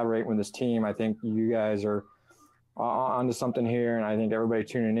forward to collaborating with this team. I think you guys are onto something here, and I think everybody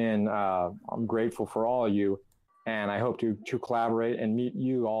tuning in, I'm grateful for all of you, and I hope to collaborate and meet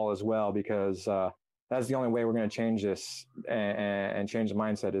you all as well, because that's the only way we're going to change this and change the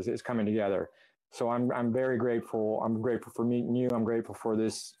mindset is coming together. So I'm very grateful. I'm grateful for meeting you. I'm grateful for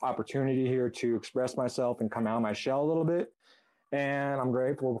this opportunity here to express myself and come out of my shell a little bit. And I'm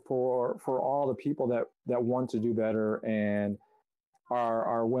grateful for all the people that want to do better and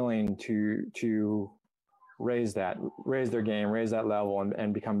are willing to raise their game, raise that level,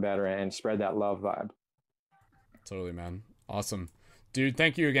 and become better and spread that love vibe. Totally, man. Awesome. Dude,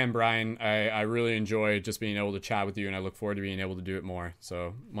 thank you again, Brian. I really enjoy just being able to chat with you, and I look forward to being able to do it more.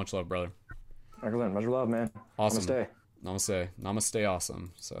 So much love, brother. Excellent. Much love, man. Awesome. Namaste.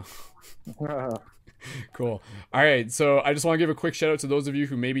 Awesome. So cool. All right. So I just want to give a quick shout out to those of you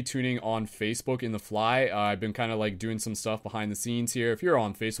who may be tuning on Facebook in the fly. I've been kind of like doing some stuff behind the scenes here. If you're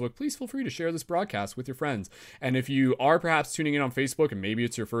on Facebook, please feel free to share this broadcast with your friends. And if you are perhaps tuning in on Facebook and maybe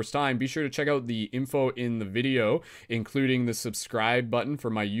it's your first time, be sure to check out the info in the video, including the subscribe button for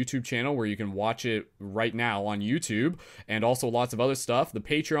my YouTube channel where you can watch it right now on YouTube, and also lots of other stuff. The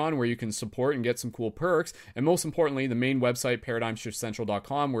Patreon where you can support and get some cool perks. And most importantly, the main website,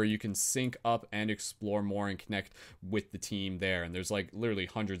 ParadigmShiftCentral.com, where you can sync up and explore explore more and connect with the team there. And there's like literally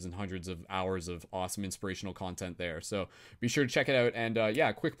hundreds and hundreds of hours of awesome inspirational content there. So be sure to check it out. And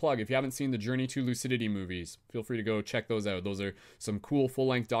yeah, quick plug, if you haven't seen the Journey to Lucidity movies, feel free to go check those out. Those are some cool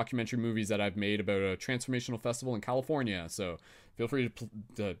full-length documentary movies that I've made about a transformational festival in California. So feel free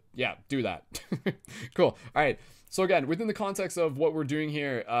to yeah, do that. Cool. All right. So again, within the context of what we're doing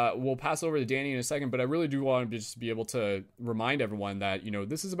here, we'll pass over to Danny in a second, but I really do want to just be able to remind everyone that, you know,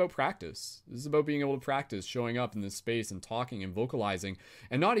 this is about practice. This is about being able to practice showing up in this space and talking and vocalizing,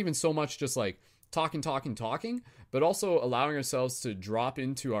 and not even so much just like talking, but also allowing ourselves to drop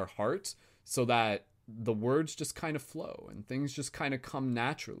into our heart so that the words just kind of flow and things just kind of come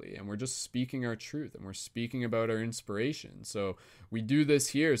naturally, and we're just speaking our truth and we're speaking about our inspiration. So we do this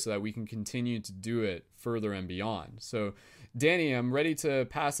here so that we can continue to do it further and beyond. So Danny, I'm ready to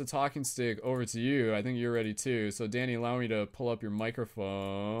pass the talking stick over to you. I think you're ready too. So Danny, allow me to pull up your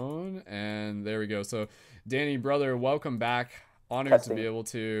microphone, and there we go. So Danny, brother, welcome back. Honored to be able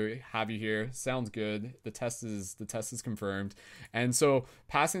to have you here. Sounds good. The test is confirmed. And so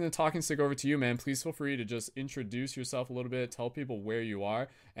passing the talking stick over to you, man, please feel free to just introduce yourself a little bit, tell people where you are,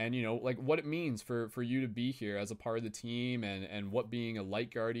 and, you know, like what it means for you to be here as a part of the team, and what being a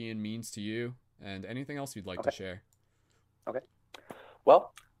light guardian means to you, and anything else you'd like to share. Okay.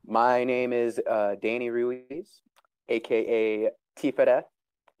 Well, my name is Danny Ruiz, aka Tiferet,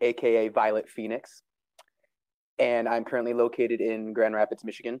 aka Violet Phoenix. And I'm currently located in Grand Rapids,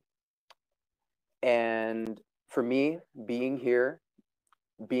 Michigan. And for me, being here,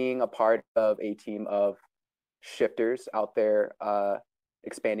 being a part of a team of shifters out there,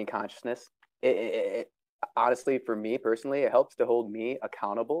 expanding consciousness, it honestly, for me personally, it helps to hold me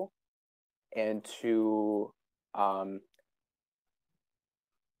accountable and to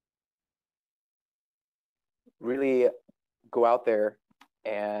really go out there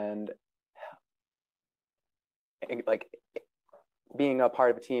and like being a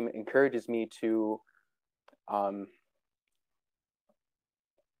part of a team encourages me to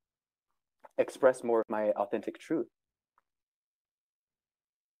express more of my authentic truth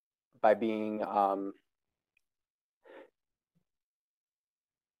by being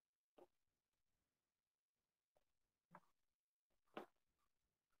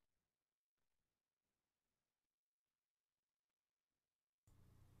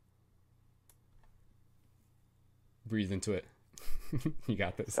Breathe into it. You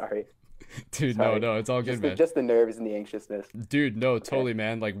got this. Sorry. Dude, no, it's all good, man. Just the nerves and the anxiousness. Dude, no, totally,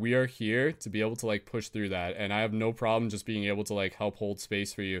 man. Like, we are here to be able to like push through that, and I have no problem just being able to like help hold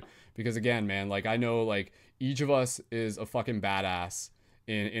space for you, because again, man, like I know like each of us is a fucking badass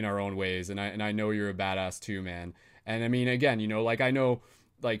in our own ways, and I know you're a badass too, man. And I mean, again, you know, like I know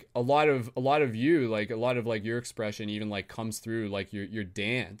like a lot of you, like a lot of like your expression even like comes through like your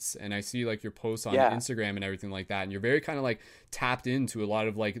dance, and I see like your posts on Instagram and everything like that, and you're very kind of like tapped into a lot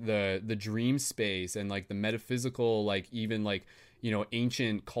of like the dream space and like the metaphysical, like even like, you know,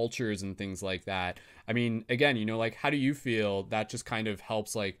 ancient cultures and things like that. I mean, again, you know, like how do you feel that just kind of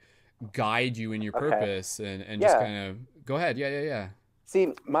helps like guide you in your purpose and just kind of go ahead. Yeah.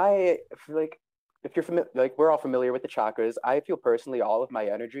 See, if you're familiar, like we're all familiar with the chakras, I feel personally all of my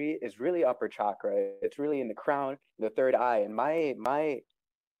energy is really upper chakra. It's really in the crown, the third eye. And my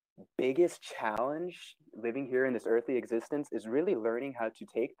biggest challenge living here in this earthly existence is really learning how to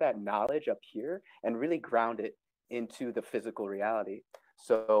take that knowledge up here and really ground it into the physical reality.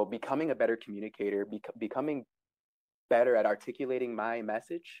 So becoming a better communicator, becoming better at articulating my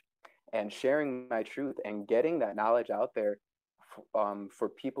message and sharing my truth and getting that knowledge out there for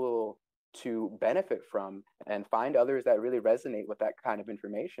people to benefit from, and find others that really resonate with that kind of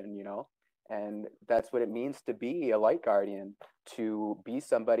information, you know. And that's what it means to be a light guardian, to be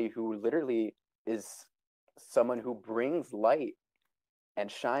somebody who literally is someone who brings light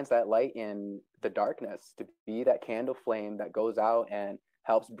and shines that light in the darkness, to be that candle flame that goes out and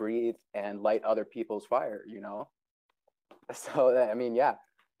helps breathe and light other people's fire, you know. So I mean, yeah.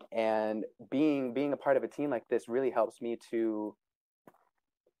 And being a part of a team like this really helps me to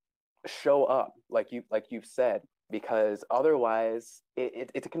show up like you've said, because otherwise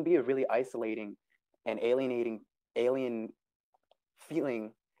it can be a really isolating and alien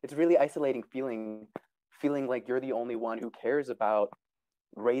feeling. It's really isolating feeling like you're the only one who cares about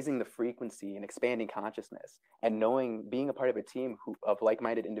raising the frequency and expanding consciousness, and being a part of a team of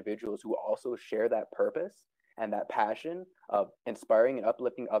like-minded individuals who also share that purpose and that passion of inspiring and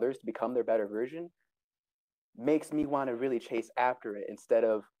uplifting others to become their better version makes me want to really chase after it, instead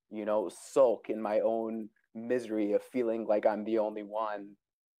of, you know, sulk in my own misery of feeling like I'm the only one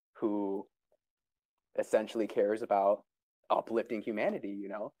who essentially cares about uplifting humanity, you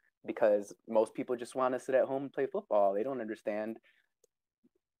know. because most people just want to sit at home and play football. They don't understand,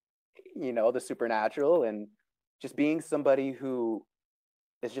 the supernatural, and just being somebody who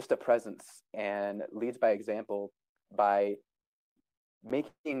is just a presence and leads by example, by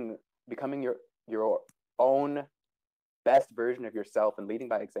becoming your own best version of yourself and leading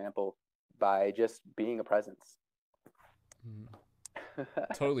by example by just being a presence.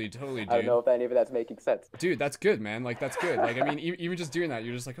 Totally, dude. I don't know if any of that's making sense. Dude, that's good, man. Like, that's good. Like, I mean, even just doing that,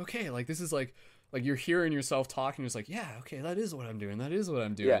 you're just like, okay, like, this is like you're hearing yourself talking. It's like, yeah, okay, that is what I'm doing. That is what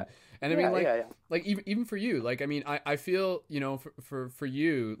I'm doing. Yeah. And I mean, like even for you, like, I mean, I feel, for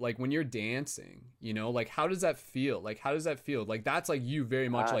you, like, when you're dancing, like, how does that feel? Like, how does that feel? Like, that's like you very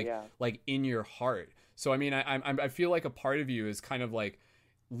much like in your heart. So, I mean, I feel like a part of you is kind of like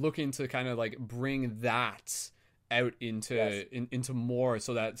looking to kind of like bring that out into more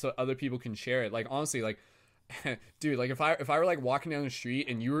so other people can share it. Like, honestly, like, dude, like, if I were like walking down the street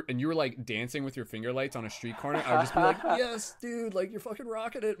and you were like dancing with your finger lights on a street corner, I would just be like, yes, dude, like, you're fucking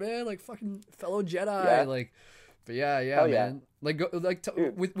rocking it, man, like, fucking fellow Jedi. Like, but yeah, man, like,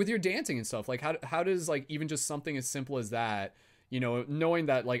 with your dancing and stuff, like, how does, like, even just something as simple as that, knowing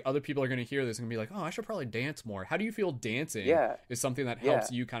that, like, other people are going to hear this and be like, oh, I should probably dance more. How do you feel dancing is something that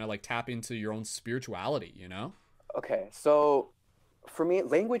helps you kind of like tap into your own spirituality, Okay, so for me,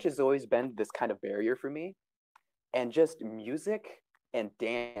 language has always been this kind of barrier for me. And just music and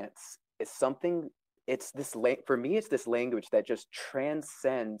dance is something, for me, it's this language that just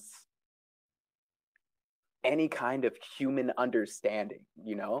transcends any kind of human understanding,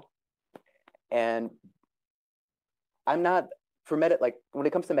 And I'm not, like, when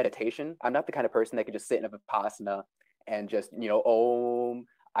it comes to meditation, I'm not the kind of person that could just sit in a Vipassana and just,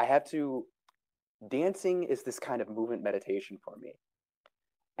 dancing is this kind of movement meditation for me.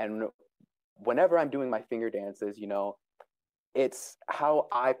 And whenever I'm doing my finger dances, it's how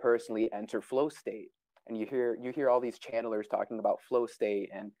I personally enter flow state. And you hear all these channelers talking about flow state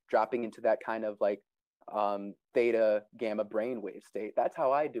and dropping into that kind of like theta gamma brainwave state. That's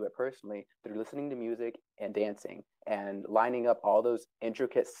how I do it personally, through listening to music and dancing and lining up all those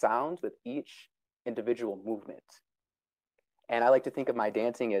intricate sounds with each individual movement. And I like to think of my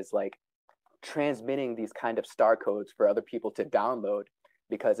dancing as like transmitting these kind of star codes for other people to download,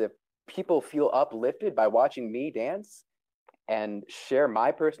 because if people feel uplifted by watching me dance and share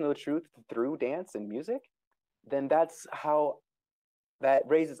my personal truth through dance and music, then that's how that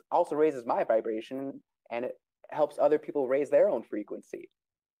also raises my vibration, and it helps other people raise their own frequency.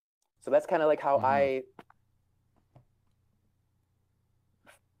 So that's kind of like how I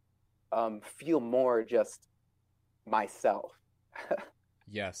feel more just myself.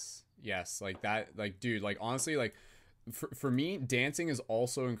 Yes, like that, like, dude, like, honestly, like, for me, dancing is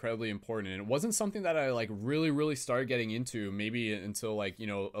also incredibly important, and it wasn't something that I like really started getting into maybe until like,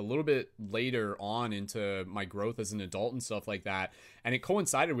 a little bit later on into my growth as an adult and stuff like that. And it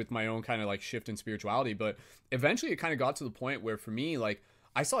coincided with my own kind of like shift in spirituality, but eventually it kind of got to the point where for me, like,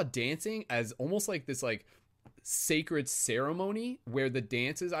 I saw dancing as almost like this like sacred ceremony where the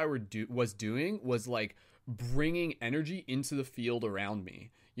dances I was doing was like bringing energy into the field around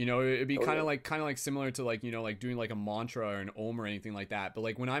me. It'd be kind of like similar to like, like doing like a mantra or an om or anything like that. But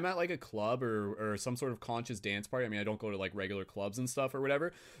like when I'm at like a club or some sort of conscious dance party, I mean, I don't go to like regular clubs and stuff or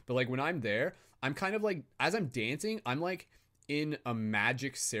whatever, but like when I'm there, I'm kind of like, as I'm dancing, I'm like in a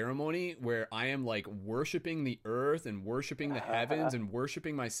magic ceremony where I am like worshiping the earth and worshiping the heavens and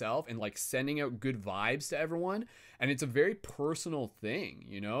worshiping myself and like sending out good vibes to everyone. And it's a very personal thing,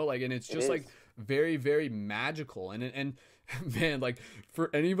 like, and it's just like very, very magical. And man, like, for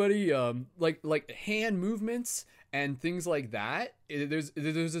anybody, like hand movements and things like that, there's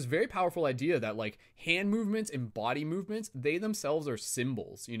this very powerful idea that like hand movements and body movements, they themselves are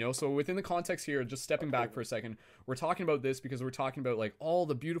symbols, so within the context here, just stepping back for a second, we're talking about this because we're talking about like all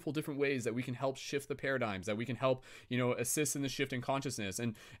the beautiful different ways that we can help shift the paradigms, that we can help, assist in the shift in consciousness.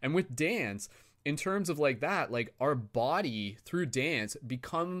 And with dance, in terms of like that, like our body through dance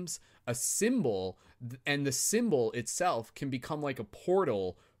becomes a symbol, and the symbol itself can become like a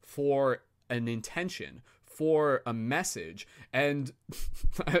portal for an intention, for a message. And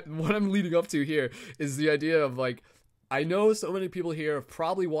what I'm leading up to here is the idea of like, I know so many people here have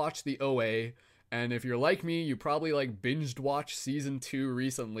probably watched the OA, and if you're like me, you probably like binged watch season 2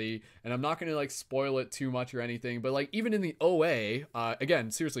 recently, and I'm not gonna like spoil it too much or anything, but like even in the OA,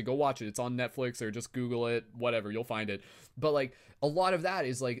 again, seriously, go watch it. It's on Netflix or just Google it, whatever, you'll find it. But like a lot of that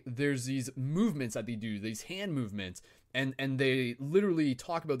is like, there's these movements that they do, these hand movements, and they literally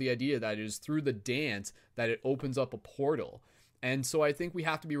talk about the idea that it is through the dance that it opens up a portal. And so I think we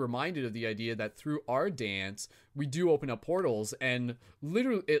have to be reminded of the idea that through our dance, we do open up portals, and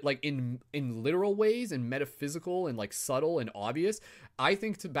literally, like in literal ways and metaphysical and like subtle and obvious. I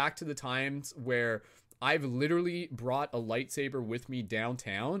think back to the times where I've literally brought a lightsaber with me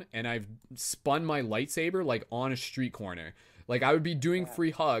downtown, and I've spun my lightsaber like on a street corner. Like I would be doing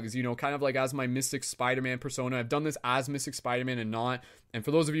free hugs, you know, kind of like as my Mystic Spider-Man persona. I've done this as Mystic Spider-Man and not. And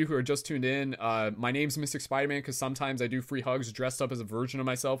for those of you who are just tuned in, my name's Mystic Spider-Man because sometimes I do free hugs dressed up as a version of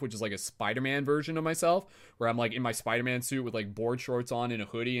myself, which is like a Spider-Man version of myself, where I'm like in my Spider-Man suit with like board shorts on and a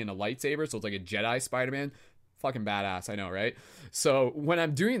hoodie and a lightsaber. So it's like a Jedi Spider-Man. Fucking badass, I know, right? So when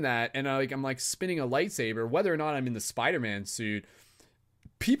I'm doing that and I'm like spinning a lightsaber, whether or not I'm in the Spider-Man suit,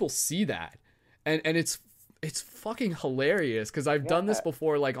 people see that. And it's fucking hilarious because I've done this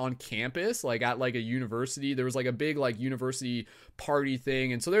before, like on campus, like at like a university. There was like a big like university party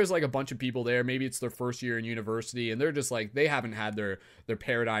thing, and so there's like a bunch of people there. Maybe it's their first year in university, and they're just like, they haven't had their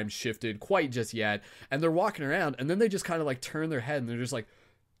paradigm shifted quite just yet, and they're walking around, and then they just kind of like turn their head and they're just like,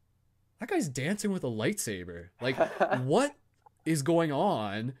 that guy's dancing with a lightsaber. Like, what is going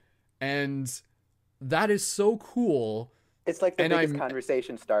on? And that is so cool. It's like the biggest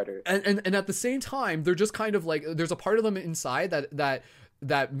conversation starter. And at the same time, they're just kind of like, there's a part of them inside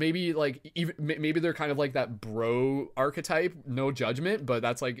that maybe like, even maybe they're kind of like that bro archetype, no judgment, but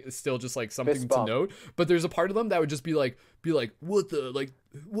that's like still just like something to note. But there's a part of them that would just be like,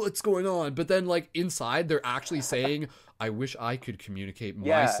 what's going on? But then like inside, they're actually saying, I wish I could communicate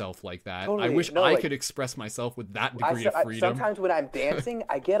myself like that. Totally. I wish I could express myself with that degree of freedom. Sometimes when I'm dancing,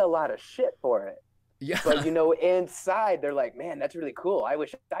 I get a lot of shit for it. Yeah. But, you know, inside, they're like, man, that's really cool. I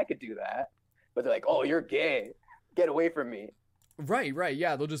wish I could do that. But they're like, oh, you're gay. Get away from me. Right.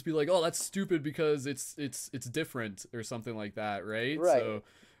 Yeah, they'll just be like, oh, that's stupid because it's different or something like that, right? Right. So,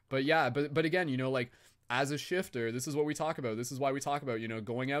 but yeah, but again, you know, like, as a shifter, this is what we talk about. This is why we talk about, you know,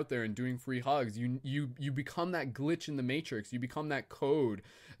 going out there and doing free hugs. You become that glitch in the matrix. You become that code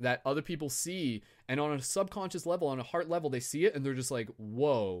that other people see. And on a subconscious level, on a heart level, they see it and they're just like,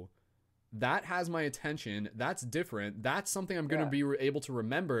 whoa, that has my attention. That's different. That's something I'm going to be able to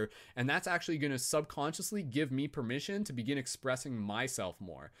remember. And that's actually going to subconsciously give me permission to begin expressing myself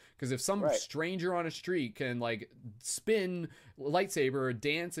more. Because if some stranger on a street can like spin lightsaber or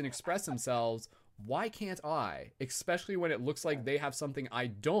dance and express themselves, why can't I? Especially when it looks like they have something I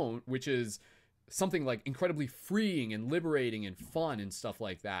don't, which is something like incredibly freeing and liberating and fun and stuff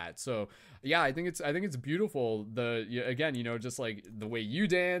like that. So yeah, I think it's beautiful. Again, you know, just like the way you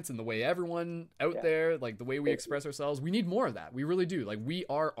dance and the way everyone out there, like the way we express ourselves, we need more of that. We really do. Like, we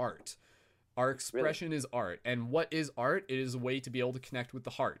are art. Our expression is art. And what is art? It is a way to be able to connect with the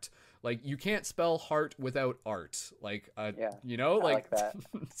heart. Like, you can't spell heart without art. Like, you know, like that.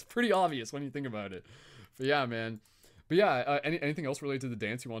 It's pretty obvious when you think about it. But yeah, man. But yeah, anything else related to the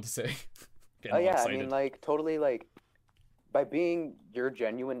dance you want to say? Oh yeah, I mean, like, totally, like, by being your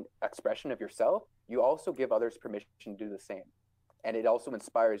genuine expression of yourself, you also give others permission to do the same. And it also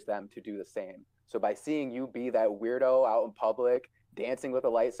inspires them to do the same. So by seeing you be that weirdo out in public, dancing with a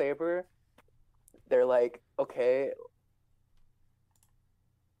lightsaber, they're like, okay,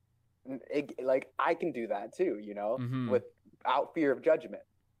 like, I can do that too, you know, without fear of judgment.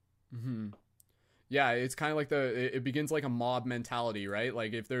 Mm-hmm. Yeah, it's kind of like it begins like a mob mentality, right?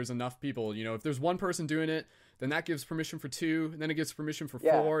 Like, if there's enough people, you know, if there's one person doing it, then that gives permission for 2, and then it gives permission for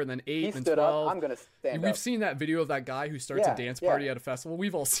 4, and then 8, and 12. Up, I'm gonna stand We've up. seen that video of that guy who starts a dance party at a festival.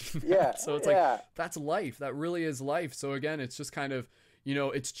 We've all seen that. So it's like, that's life. That really is life. So again, it's just kind of, you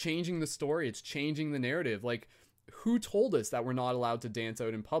know, it's changing the story. It's changing the narrative. Like, who told us that we're not allowed to dance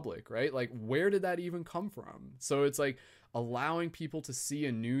out in public, right? Like, where did that even come from? So it's like allowing people to see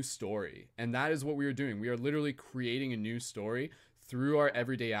a new story. And that is what we are doing. We are literally creating a new story through our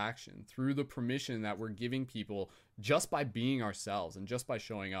everyday action, through the permission that we're giving people just by being ourselves and just by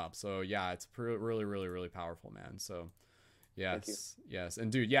showing up. So yeah, it's really, really, really powerful, man. So yes.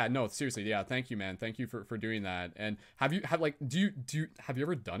 And dude, yeah, no, seriously. Yeah. Thank you, man. Thank you for doing that. And have you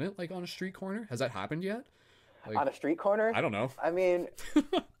ever done it like on a street corner? Has that happened yet? Like, on a street corner? I don't know. I mean,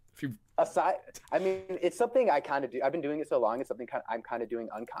 it's something I kind of do. I've been doing it so long. It's something I'm kind of doing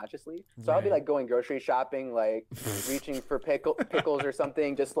unconsciously. So I'll be like going grocery shopping, like reaching for pickles or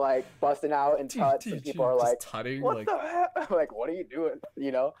something, just like busting out and tuts. And people are like, tutting, what the heck? I'm like, what are you doing?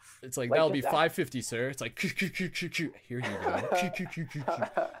 You know? It's like that'll be $5.50, sir. It's like, here you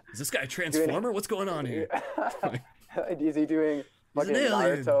go. Is this guy a transformer? What's going on here? Is he doing fucking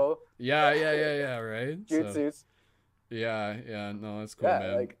Naruto? Yeah, right? Jutsus. So, yeah, no, that's cool,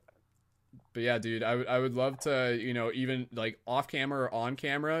 man. But yeah, dude, I would love to, you know, even like off camera or on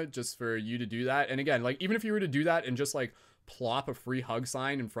camera, just for you to do that. And again, like, even if you were to do that and just like plop a free hug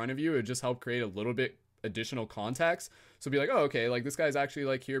sign in front of you, it would just help create a little bit additional context. So be like, oh, okay, like this guy's actually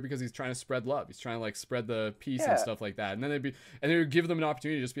like here because he's trying to spread love. He's trying to like spread the peace and stuff like that. And then they would give them an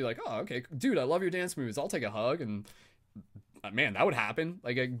opportunity to just be like, oh, okay, dude, I love your dance moves. I'll take a hug. And man, that would happen.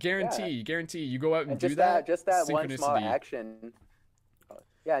 Like I guarantee you go out and do that. Just that one small action.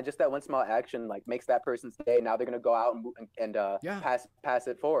 Yeah, just that one small action like makes that person's day. Now they're gonna go out and pass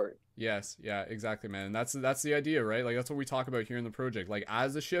it forward. Yes, yeah, exactly, man. And that's the idea, right? Like that's what we talk about here in the project. Like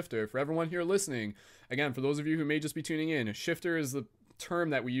as a shifter, for everyone here listening, again, for those of you who may just be tuning in, a shifter is the term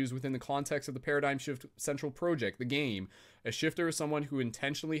that we use within the context of the Paradigm Shift Central project, the game. A shifter is someone who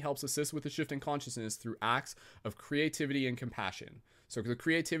intentionally helps assist with the shift in consciousness through acts of creativity and compassion. So the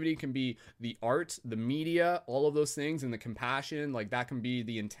creativity can be the art, the media, all of those things, and the compassion, like that can be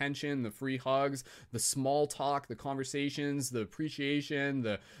the intention, the free hugs, the small talk, the conversations, the appreciation,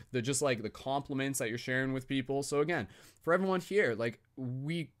 the just like the compliments that you're sharing with people. So again, for everyone here, like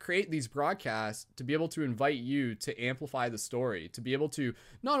we create these broadcasts to be able to invite you to amplify the story, to be able to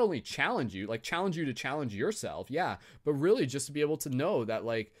not only challenge you to challenge yourself, yeah, but really just to be able to know that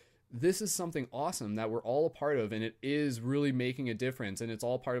like, this is something awesome that we're all a part of, and it is really making a difference, and it's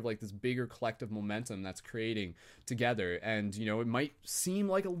all part of like this bigger collective momentum that's creating together. And you know, it might seem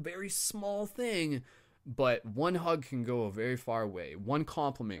like a very small thing, but one hug can go a very far way. One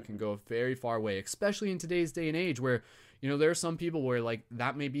compliment can go a very far way, especially in today's day and age where, you know, there are some people where like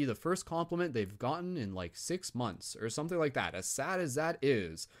that may be the first compliment they've gotten in like 6 months or something like that. As sad as that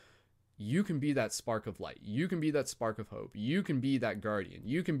is, you can be that spark of light. You can be that spark of hope. You can be that guardian.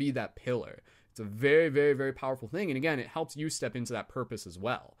 You can be that pillar. It's a very, very, very powerful thing. And again, it helps you step into that purpose as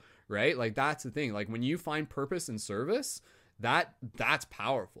well, right? Like that's the thing. Like when you find purpose in service, that's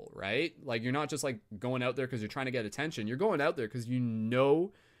powerful, right? Like you're not just like going out there because you're trying to get attention. You're going out there because you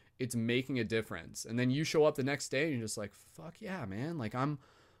know it's making a difference. And then you show up the next day and you're just like, fuck yeah, man. Like I'm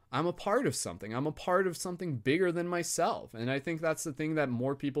a part of something. I'm a part of something bigger than myself. And I think that's the thing that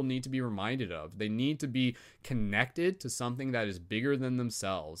more people need to be reminded of. They need to be connected to something that is bigger than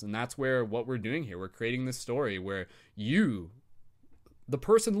themselves. And that's where what we're doing here. We're creating this story where you, the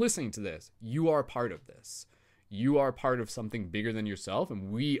person listening to this, you are part of this. You are part of something bigger than yourself,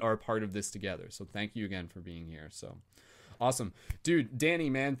 and we are part of this together. So thank you again for being here. So awesome. Dude, Danny,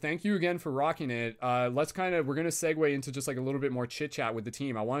 man, thank you again for rocking it. We're going to segue into just like a little bit more chit chat with the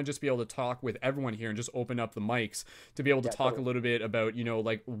team. I want to just be able to talk with everyone here and just open up the mics to be able to talk a little bit about, you know,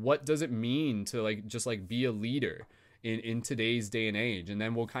 like what does it mean to like, just like be a leader in today's day and age. And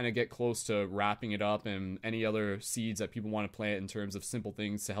then we'll kind of get close to wrapping it up and any other seeds that people want to plant in terms of simple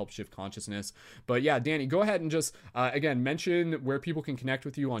things to help shift consciousness. But yeah, Danny, go ahead and just, again, mention where people can connect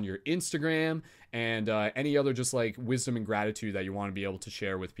with you on your Instagram and any other just like wisdom and gratitude that you want to be able to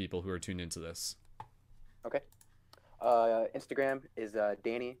share with people who are tuned into this. Okay. Instagram is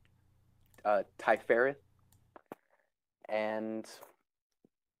Danny Tyfereth. And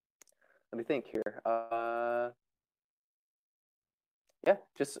let me think here. Yeah,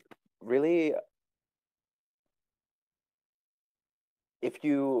 just really,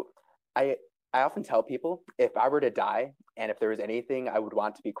 I often tell people if I were to die and if there was anything I would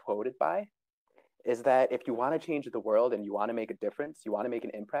want to be quoted by, is that if you want to change the world and you want to make a difference, you want to make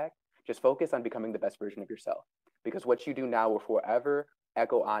an impact, just focus on becoming the best version of yourself. Because what you do now will forever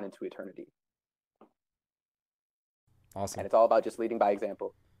echo on into eternity. Awesome. And it's all about just leading by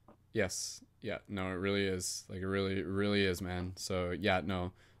example. Yes. Yeah. No, it really is. Like it really, really is, man. So yeah,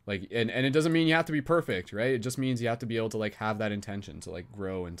 no, like, and it doesn't mean you have to be perfect, right? It just means you have to be able to like have that intention to like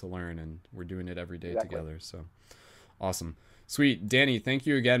grow and to learn, and we're doing it every day together. So awesome. Sweet. Danny, thank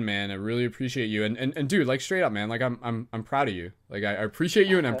you again, man. I really appreciate you. And dude, like straight up, man, like I'm proud of you. Like I appreciate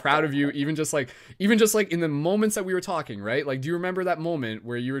you and I'm proud of you. Even just like in the moments that we were talking, right? Like, do you remember that moment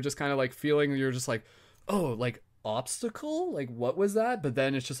where you were just kind of like feeling, you're just like, oh, like obstacle? Like what was that? But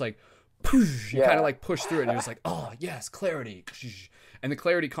then it's just like, you kind of like push through it and you're just like, oh yes, clarity. And the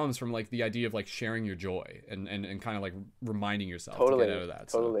clarity comes from like the idea of like sharing your joy and kind of like reminding yourself to get out of that.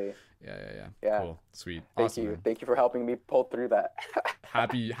 Totally. So, yeah. Cool. Sweet. Awesome, man. Thank you for helping me pull through that.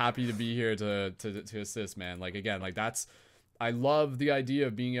 happy to be here to assist, man. Like again, like I love the idea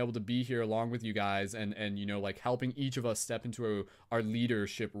of being able to be here along with you guys and you know, like helping each of us step into our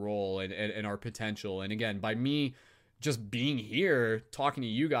leadership role and our potential. And again, by me just being here, talking to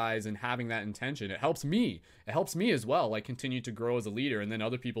you guys and having that intention, it helps me as well, like continue to grow as a leader. And then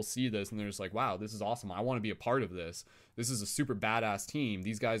other people see this and they're just like, wow, this is awesome. I want to be a part of this. This is a super badass team.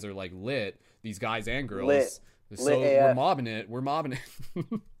 These guys are like lit, these guys and girls. Lit. So we're mobbing it. We're mobbing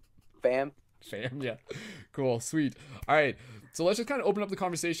it. Fam. Yeah. Cool. Sweet. All right. So let's just kind of open up the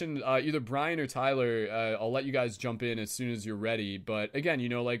conversation. Either Brian or Tyler, I'll let you guys jump in as soon as you're ready. But again, you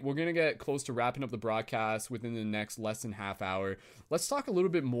know, like we're going to get close to wrapping up the broadcast within the next less than half hour. Let's talk a little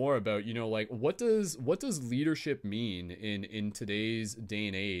bit more about, you know, like what does leadership mean in today's day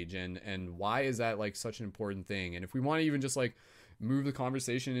and age, and why is that like such an important thing? And if we want to even just like move the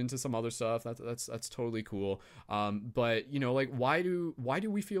conversation into some other stuff, that's totally cool. But you know, like why do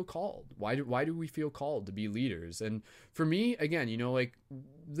we feel called? Why do we feel called to be leaders? And for me, again, you know, like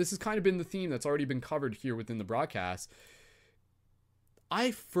this has kind of been the theme that's already been covered here within the broadcast.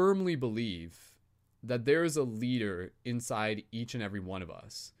 I firmly believe that there is a leader inside each and every one of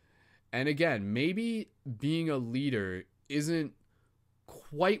us. And again, maybe being a leader isn't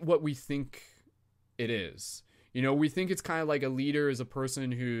quite what we think it is. You know, we think it's kind of like a leader is a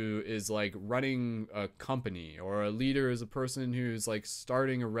person who is like running a company, or a leader is a person who's like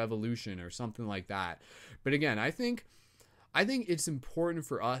starting a revolution or something like that. But again, I think it's important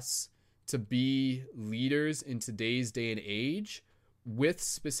for us to be leaders in today's day and age with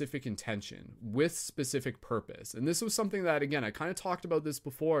specific intention, with specific purpose. And this was something that, again, I kind of talked about this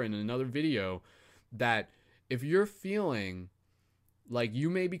before in another video, that if you're feeling like you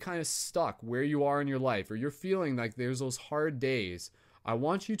may be kind of stuck where you are in your life, or you're feeling like there's those hard days, I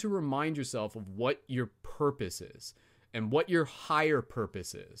want you to remind yourself of what your purpose is and what your higher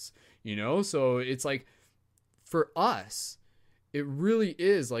purpose is, you know? So it's like, for us, it really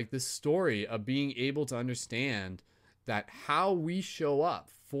is like this story of being able to understand that how we show up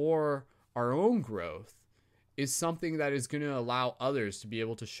for our own growth is something that is going to allow others to be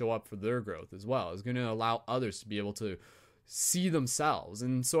able to show up for their growth as well. It's going to allow others to be able to see themselves.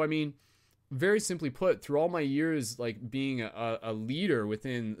 And so, I mean, very simply put, through all my years like being a leader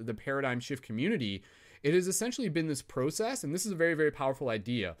within the Paradigm Shift community, it has essentially been this process, and this is a very, very powerful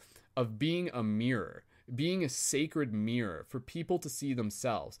idea, of being a mirror, being a sacred mirror for people to see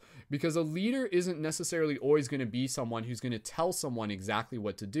themselves. Because a leader isn't necessarily always going to be someone who's going to tell someone exactly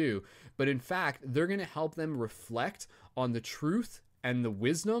what to do, but in fact, they're going to help them reflect on the truth and the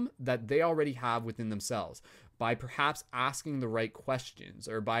wisdom that they already have within themselves, by perhaps asking the right questions,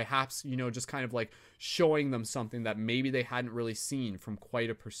 or by perhaps, you know, just kind of like showing them something that maybe they hadn't really seen from quite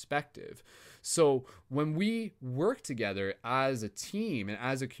a perspective. So when we work together as a team and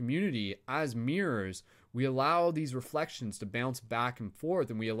as a community, as mirrors, we allow these reflections to bounce back and forth,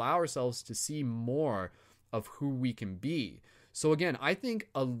 and we allow ourselves to see more of who we can be. So again, I think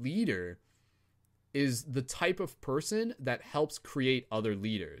a leader is the type of person that helps create other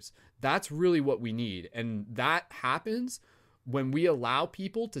leaders. That's really what we need. And that happens when we allow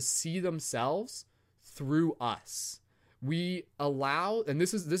people to see themselves through us. We allow, and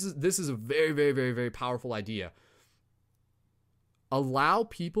this is a very, very, very, very powerful idea. Allow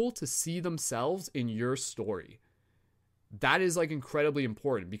people to see themselves in your story. That is like incredibly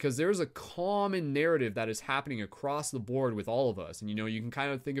important, because there's a common narrative that is happening across the board with all of us. And, you know, you can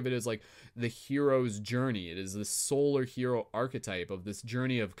kind of think of it as like the hero's journey. It is the solar hero archetype of this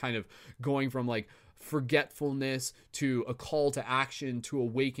journey of kind of going from like forgetfulness to a call to action to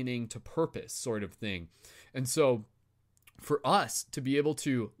awakening to purpose sort of thing. And so for us to be able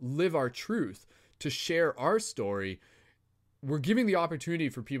to live our truth, to share our story, we're giving the opportunity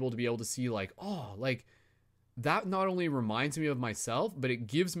for people to be able to see like, oh, like, that not only reminds me of myself, but it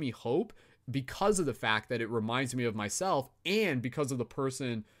gives me hope because of the fact that it reminds me of myself, and because of the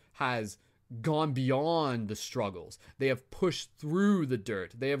person has gone beyond the struggles. They have pushed through the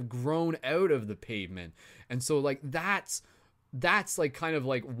dirt. They have grown out of the pavement. And so like that's like kind of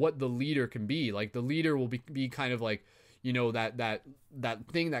like what the leader can be. Like the leader will be kind of like, you know, that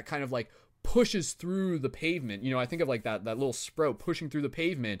thing that kind of like pushes through the pavement. You know, I think of like that little sprout pushing through the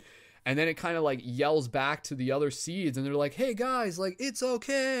pavement. And then it kind of like yells back to the other seeds, and they're like, hey guys, like, it's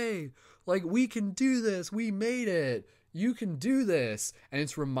okay. Like, we can do this. We made it. You can do this. And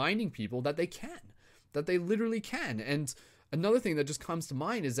it's reminding people that they can, that they literally can. And another thing that just comes to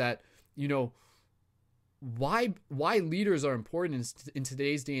mind is that, you know, why leaders are important in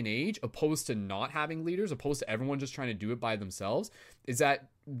today's day and age, opposed to not having leaders, opposed to everyone just trying to do it by themselves, is that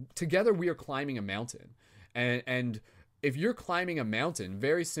together we are climbing a mountain. And if you're climbing a mountain,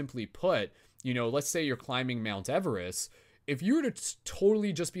 very simply put, you know, let's say you're climbing Mount Everest. If you were to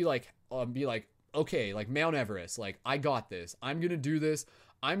totally just be like, okay, like Mount Everest, like I got this. I'm going to do this.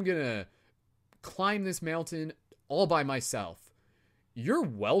 I'm going to climb this mountain all by myself. You're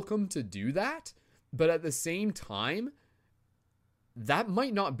welcome to do that. But at the same time, that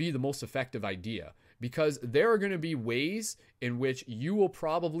might not be the most effective idea, because there are going to be ways in which you will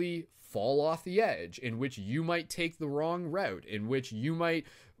probably fall off the edge, in which you might take the wrong route, in which you might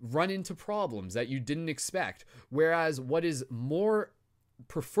run into problems that you didn't expect. Whereas what is more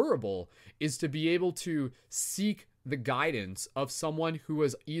preferable is to be able to seek the guidance of someone who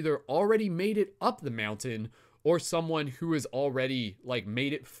has either already made it up the mountain or someone who has already like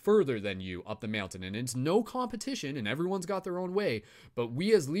made it further than you up the mountain. And it's no competition and everyone's got their own way, but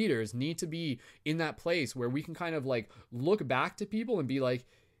we as leaders need to be in that place where we can kind of like look back to people and be like,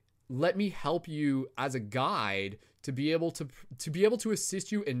 let me help you as a guide to be able to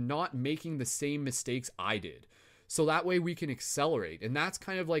assist you in not making the same mistakes I did. So that way we can accelerate. And that's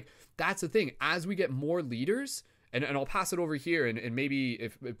kind of like, that's the thing. As we get more leaders, and I'll pass it over here, and maybe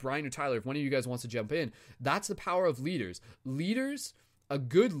if Brian or Tyler, if one of you guys wants to jump in, that's the power of leaders. Leaders, a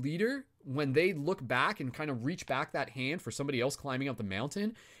good leader, when they look back and kind of reach back that hand for somebody else climbing up the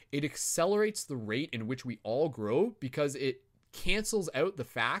mountain, it accelerates the rate in which we all grow because it cancels out the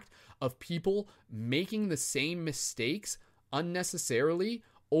fact of people making the same mistakes unnecessarily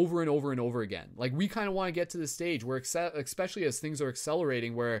over and over and over again. Like, we kind of want to get to the stage where, especially as things are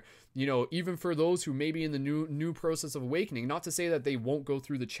accelerating, where, you know, even for those who may be in the new process of awakening, not to say that they won't go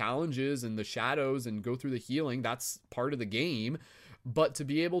through the challenges and the shadows and go through the healing, that's part of the game, but to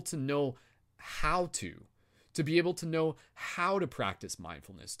be able to know how to be able to know how to practice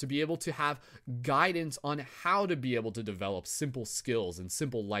mindfulness, to be able to have guidance on how to be able to develop simple skills and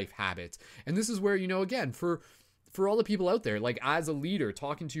simple life habits. And this is where, you know, again, for all the people out there, like as a leader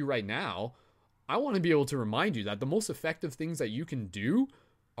talking to you right now, I want to be able to remind you that the most effective things that you can do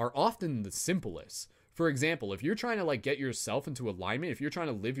are often the simplest. For example, if you're trying to like get yourself into alignment, if you're trying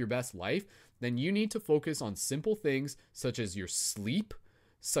to live your best life, then you need to focus on simple things such as your sleep,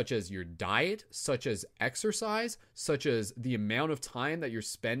 such as your diet, such as exercise, such as the amount of time that you're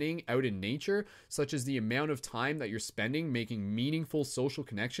spending out in nature, such as the amount of time that you're spending making meaningful social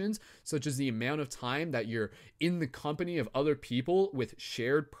connections, such as the amount of time that you're in the company of other people with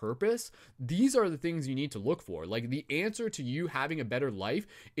shared purpose. These are the things you need to look for. Like, the answer to you having a better life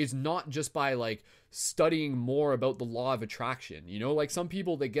is not just by like studying more about the law of attraction. You know, like some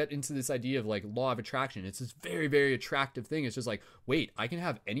people, they get into this idea of like law of attraction. It's this very, very attractive thing. It's just like, wait, I can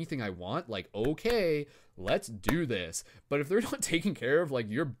have anything I want. Like, okay, let's do this. But if they're not taking care of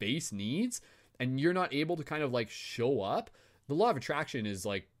like your base needs and you're not able to kind of like show up, the law of attraction is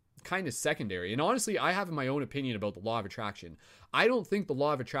like kind of secondary. And honestly, I have my own opinion about the law of attraction. I don't think the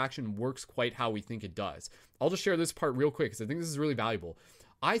law of attraction works quite how we think it does. I'll just share this part real quick because I think this is really valuable.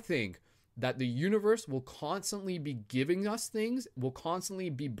 I think that the universe will constantly be giving us things, will constantly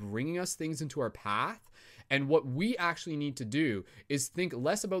be bringing us things into our path. And what we actually need to do is think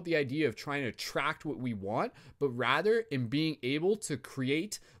less about the idea of trying to attract what we want, but rather in being able to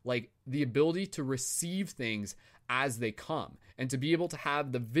create like the ability to receive things as they come, and to be able to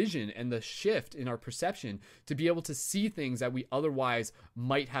have the vision and the shift in our perception to be able to see things that we otherwise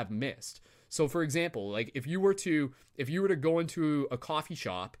might have missed. So for example, like if you were to go into a coffee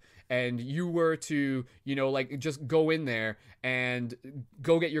shop and you were to, you know, like just go in there and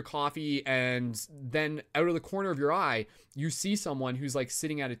go get your coffee, and then out of the corner of your eye, you see someone who's like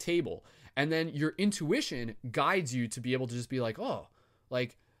sitting at a table, and then your intuition guides you to be able to just be like, oh,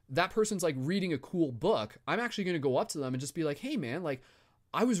 like that person's like reading a cool book. I'm actually going to go up to them and just be like, hey man, like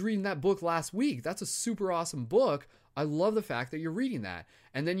I was reading that book last week. That's a super awesome book. I love the fact that you're reading that.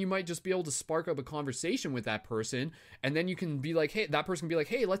 And then you might just be able to spark up a conversation with that person. And then you can be like, hey, that person can be like,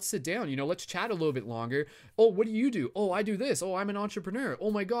 hey, let's sit down, you know, let's chat a little bit longer. Oh, what do you do? Oh, I do this. Oh, I'm an entrepreneur.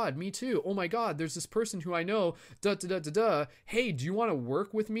 Oh my God, me too. Oh my God, there's this person who I know. Hey, do you want to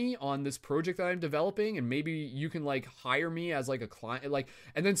work with me on this project that I'm developing? And maybe you can like hire me as like a client. Like,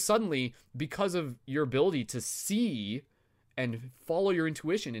 and then suddenly, because of your ability to see and follow your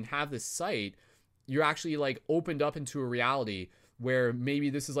intuition and have this sight, you're actually like opened up into a reality where maybe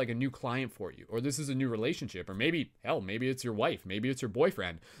this is like a new client for you, or this is a new relationship, or maybe, hell, maybe it's your wife, maybe it's your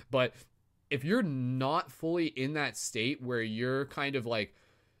boyfriend. But if you're not fully in that state where you're kind of like,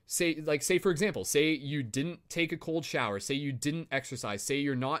 say for example, say you didn't take a cold shower, say you didn't exercise, say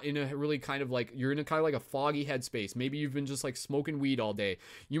you're not in a really kind of like, you're in a kind of like a foggy headspace, maybe you've been just like smoking weed all day,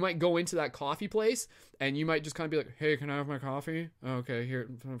 you might go into that coffee place and you might just kind of be like, hey, can I have my coffee? Okay, here,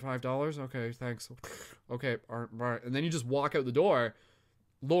 $5. Okay, thanks. Okay, all right. And then you just walk out the door.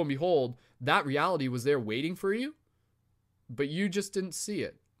 Lo and behold, that reality was there waiting for you, but you just didn't see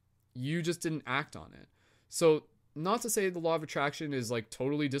it. You just didn't act on it. So not to say the law of attraction is like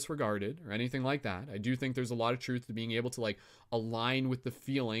totally disregarded or anything like that. I do think there's a lot of truth to being able to like align with the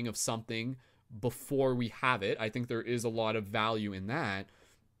feeling of something before we have it. I think there is a lot of value in that,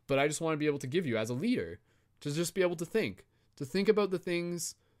 but I just want to be able to give you as a leader to just be able to think about the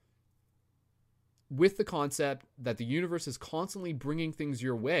things with the concept that the universe is constantly bringing things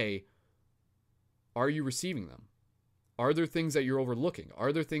your way, are you receiving them? Are there things that you're overlooking?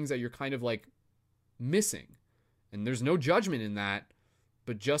 Are there things that you're kind of like missing? And there's no judgment in that,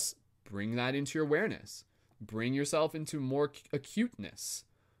 but just bring that into your awareness. Bring yourself into more acuteness.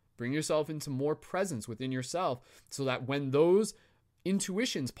 Bring yourself into more presence within yourself, so that when those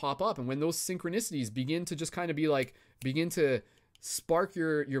intuitions pop up and when those synchronicities begin to just kind of be like, begin to spark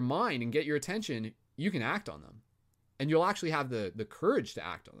your mind and get your attention, you can act on them. And you'll actually have the courage to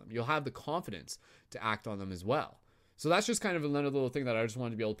act on them. You'll have the confidence to act on them as well. So that's just kind of another little thing that I just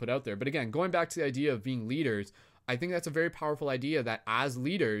wanted to be able to put out there. But again, going back to the idea of being leaders, I think that's a very powerful idea, that as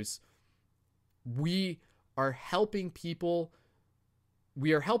leaders, we are helping people,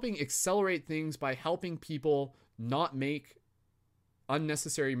 we are helping accelerate things by helping people not make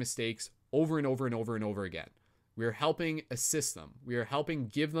unnecessary mistakes over and over and over and over again. We are helping assist them. We are helping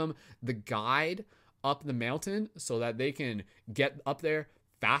give them the guide up the mountain so that they can get up there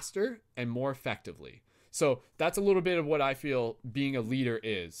faster and more effectively. So that's a little bit of what I feel being a leader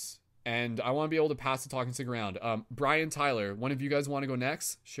is. And I want to be able to pass the talking stick around. Brian, Tyler, one of you guys want to go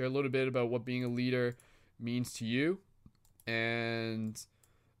next? Share a little bit about what being a leader means to you. And,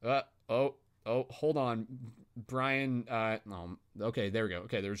 hold on. Brian, no, okay, there we go.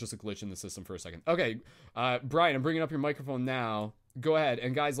 Okay, there was just a glitch in the system for a second. Okay, Brian, I'm bringing up your microphone now. Go ahead.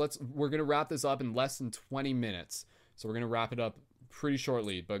 And guys, we're going to wrap this up in less than 20 minutes. So we're going to wrap it up pretty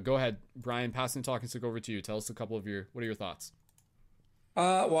shortly, but go ahead, Brian, passing the talking stick over to you. Tell us a couple of what are your thoughts?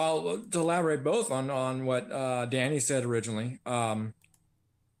 Well, to elaborate both on what Danny said originally,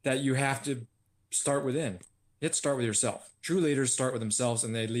 that you have to start within. You have to start with yourself. True leaders start with themselves,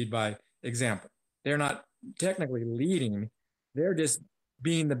 and they lead by example. They're not technically leading. They're just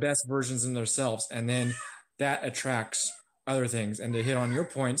being the best versions of themselves, and then that attracts other things. And to hit on your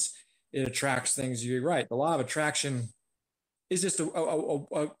points, it attracts things. You're right. The law of attraction is just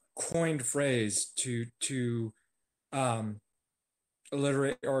a coined phrase to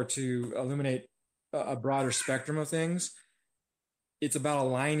alliterate or to illuminate a broader spectrum of things. It's about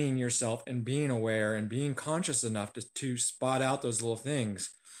aligning yourself and being aware and being conscious enough to spot out those little things.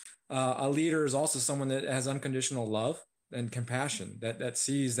 A leader is also someone that has unconditional love and compassion, that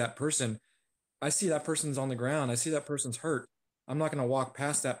sees that person. I see that person's on the ground. I see that person's hurt. I'm not going to walk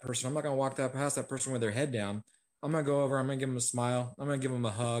past that person. I'm not going to walk past that person with their head down. I'm going to go over. I'm going to give them a smile. I'm going to give them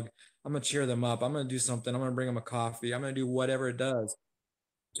a hug. I'm going to cheer them up. I'm going to do something. I'm going to bring them a coffee. I'm going to do whatever it does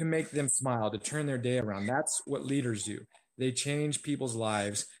to make them smile, to turn their day around. That's what leaders do. They change people's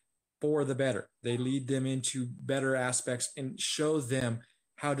lives for the better. They lead them into better aspects and show them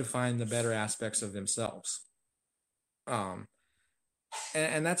how to find the better aspects of themselves.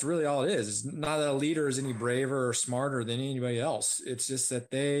 And that's really all it is. It's not that a leader is any braver or smarter than anybody else. It's just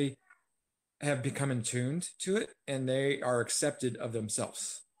that they have become attuned to it and they are accepted of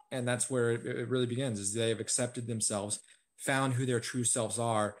themselves. And that's where it really begins, is they have accepted themselves, found who their true selves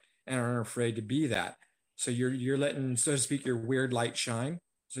are, and aren't afraid to be that. So you're letting, so to speak, your weird light shine.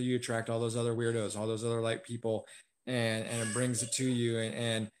 So you attract all those other weirdos, all those other light people, and it brings it to you.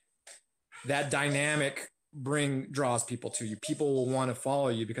 And that dynamic draws people to you. People will want to follow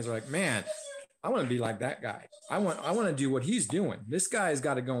you because they're like, man, I want to be like that guy. I want to do what he's doing. This guy's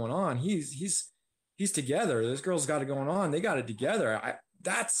got it going on. He's together. This girl's got it going on. They got it together.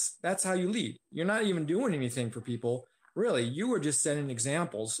 That's how you lead. You're not even doing anything for people. Really, you are just setting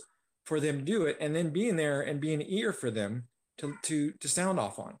examples for them to do it, and then being there and being an ear for them to sound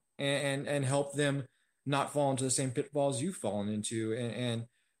off on and help them not fall into the same pitfalls you've fallen into, and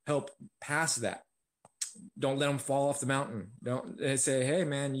help pass that. Don't let them fall off the mountain. Don't say, hey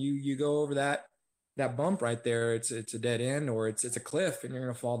man, you go over that bump right there. It's a dead end, or it's a cliff, and you're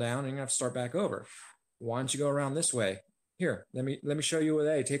going to fall down and you're going to have to start back over. Why don't you go around this way? Here, let me show you a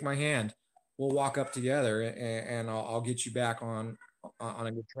way. Take my hand. We'll walk up together, and I'll get you back on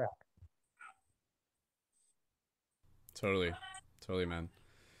a good track. Totally, man.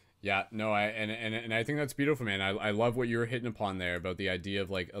 Yeah, no, I think that's beautiful, man. I love what you were hitting upon there about the idea of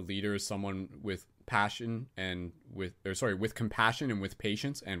like a leader is someone with passion and with compassion and with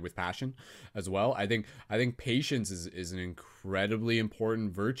patience and with passion as well. I think patience is an incredibly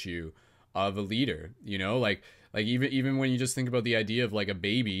important virtue of a leader. You know, like even when you just think about the idea of like a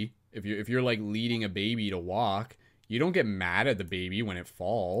baby, if you're like leading a baby to walk, you don't get mad at the baby when it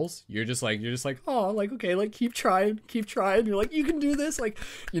falls. You're just like, oh, like, okay, like keep trying. You're like, you can do this. Like,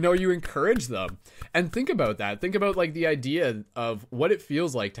 you know, you encourage them. And think about that. Think about like the idea of what it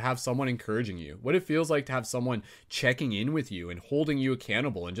feels like to have someone encouraging you, what it feels like to have someone checking in with you and holding you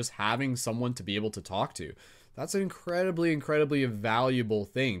accountable and just having someone to be able to talk to. That's an incredibly, incredibly valuable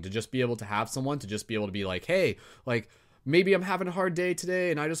thing, to just be able to have someone to just be able to be like, hey, like, maybe I'm having a hard day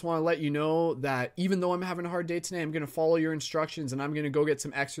today, and I just want to let you know that even though I'm having a hard day today, I'm going to follow your instructions, and I'm going to go get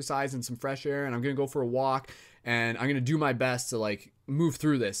some exercise and some fresh air, and I'm going to go for a walk, and I'm going to do my best to like move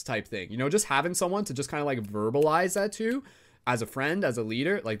through this type thing. You know, just having someone to just kind of like verbalize that to, as a friend, as a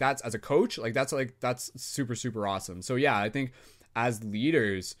leader, like that's, as a coach, that's super, super awesome. So yeah, I think as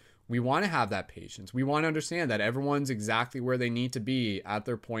leaders, we want to have that patience. We want to understand that everyone's exactly where they need to be at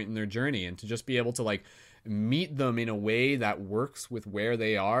their point in their journey, and to just be able to like meet them in a way that works with where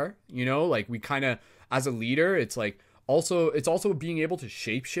they are. You know, like we kind of, as a leader, it's also being able to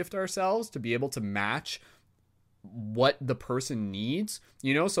shapeshift ourselves to be able to match what the person needs,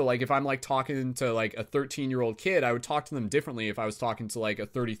 you know? So like if I'm like talking to like a 13-year-old kid, I would talk to them differently if I was talking to like a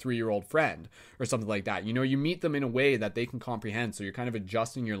 33-year-old friend or something like that. You know, you meet them in a way that they can comprehend, so you're kind of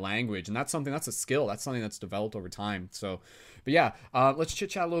adjusting your language, and that's a skill, that's something that's developed over time. So but yeah, let's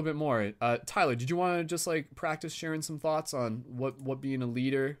chit chat a little bit more. Tyler, did you want to just like practice sharing some thoughts on what being a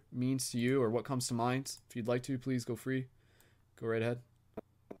leader means to you, or what comes to mind? If you'd like to, please go right ahead.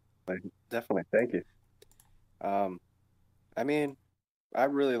 Definitely, thank you. I mean, I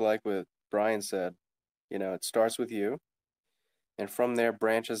really like what Brian said. You know, it starts with you, and from there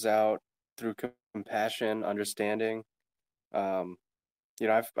branches out through compassion, understanding. You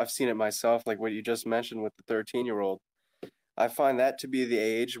know, I've seen it myself, like what you just mentioned with the 13-year-old. I find that to be the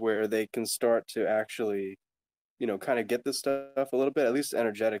age where they can start to actually, you know, kind of get this stuff a little bit, at least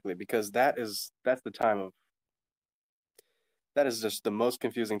energetically, because that's the time of, that is just the most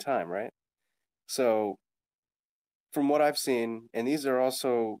confusing time, right? So from what I've seen, and these are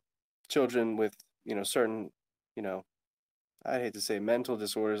also children with, you know, certain, you know, I hate to say mental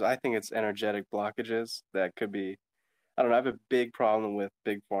disorders. I think it's energetic blockages that could be, I don't know, I have a big problem with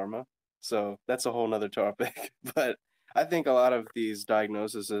big pharma. So that's a whole nother topic. But I think a lot of these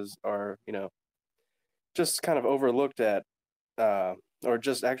diagnoses are, you know, just kind of overlooked at, or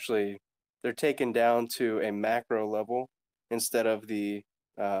just actually they're taken down to a macro level instead of the,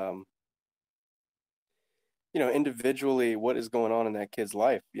 you know, individually what is going on in that kid's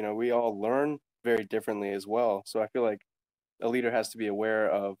life. You know, we all learn very differently as well. So I feel like a leader has to be aware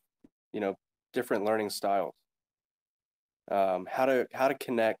of, you know, different learning styles, how to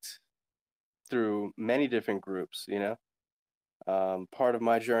connect through many different groups. You know, part of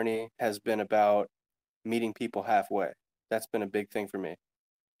my journey has been about meeting people halfway. That's been a big thing for me.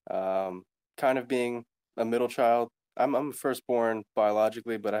 Kind of being a middle child. I'm a firstborn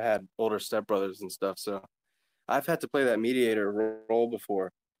biologically, but I had older stepbrothers and stuff. So I've had to play that mediator role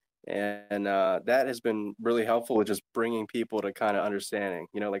before. And that has been really helpful with just bringing people to kind of understanding,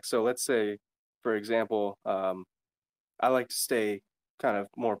 you know, like, so let's say, for example, I like to stay kind of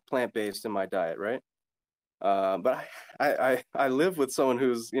more plant-based in my diet, right? But I live with someone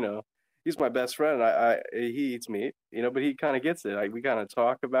who's, you know, he's my best friend. He eats meat, you know, but he kind of gets it. Like we kind of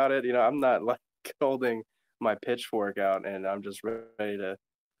talk about it. You know, I'm not like holding my pitchfork out and I'm just ready to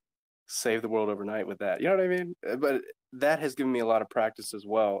save the world overnight with that. You know what I mean? But that has given me a lot of practice as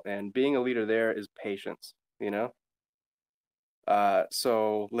well. And being a leader there is patience, you know?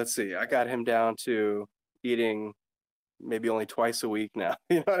 So let's see, I got him down to eating maybe only twice a week now.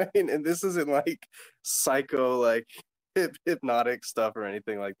 You know what I mean? And this isn't like psycho, like hypnotic stuff or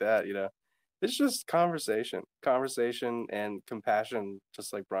anything like that, you know? It's just conversation and compassion,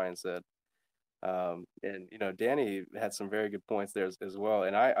 just like Brian said. And you know, Danny had some very good points there as well.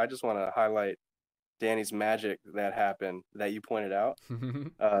 And I just want to highlight Danny's magic that happened that you pointed out,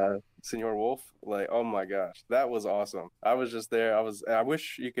 Senor Wolf. Like, oh my gosh, that was awesome. I was just there. I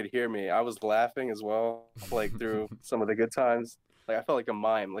wish you could hear me. I was laughing as well, like through some of the good times. Like I felt like a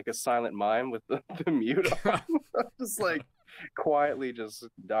mime, like a silent mime with the mute on. Just like quietly just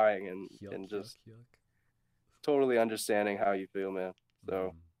dying and just totally understanding how you feel, man.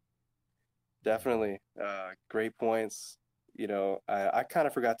 So definitely great points. You know, I kind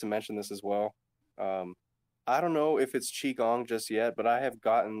of forgot to mention this as well. I don't know if it's Qigong just yet, but I have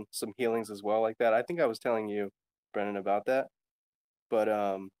gotten some healings as well like that. I think I was telling you, Brennan, about that. But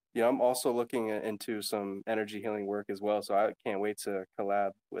you know, I'm also looking into some energy healing work as well. So I can't wait to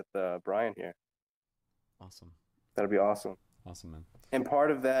collab with Brian here. Awesome. That'll be awesome. Awesome, man. And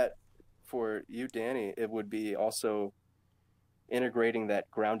part of that for you, Danny, it would be also integrating that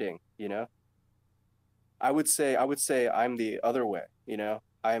grounding, you know? I would say I'm the other way, you know.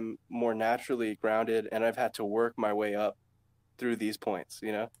 I'm more naturally grounded and I've had to work my way up through these points,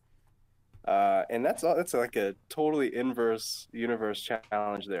 you know. And that's like a totally inverse universe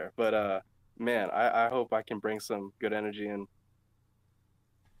challenge there. But man, I hope I can bring some good energy and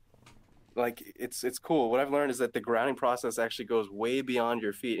like it's cool. What I've learned is that the grounding process actually goes way beyond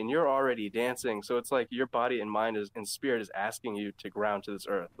your feet and you're already dancing. So it's like your body and mind is and spirit is asking you to ground to this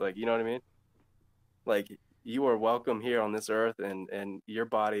earth. Like, you know what I mean? Like you are welcome here on this earth and your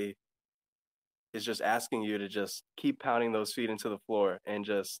body is just asking you to just keep pounding those feet into the floor and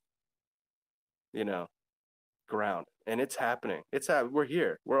just, you know, ground. And it's happening. We're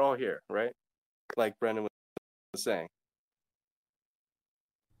here. We're all here, right? Like Brendan was saying.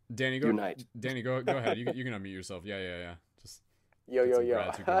 Danny, go. Unite. Danny, go ahead. You can unmute yourself. Yeah. Just Yo, get yo, some yo.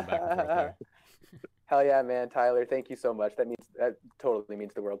 gratitude going back and forth there. Hell yeah, man, Tyler. Thank you so much. That totally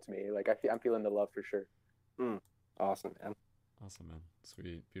means the world to me. Like I'm feeling the love for sure. Awesome, man. Awesome, man.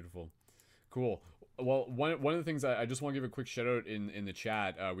 Sweet, beautiful, cool. Well, one of the things I just want to give a quick shout out in the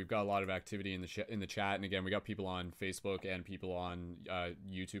chat. We've got a lot of activity in the chat, and again, we got people on Facebook and people on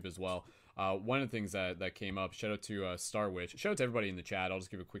YouTube as well. One of the things that came up, shout out to Star Witch, shout out to everybody in the chat. I'll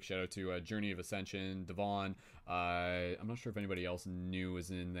just give a quick shout out to Journey of Ascension, Devon. I'm not sure if anybody else new is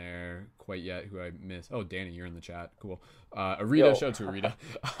in there quite yet who I missed. Oh, Danny, you're in the chat. Cool. Arita, Yo. shout out to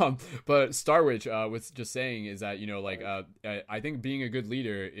Arita. But Star Witch was just saying is that, you know, like I think being a good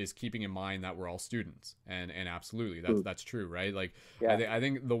leader is keeping in mind that we're all students, and absolutely that's true, right? Like Yeah. I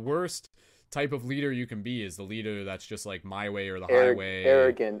think the worst type of leader you can be is the leader that's just like my way or the highway,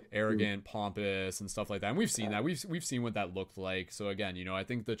 arrogant, pompous, and stuff like that. And we've seen that. We've seen what that looked like. So again, you know, I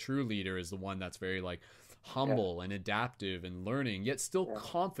think the true leader is the one that's very like humble and adaptive and learning, yet still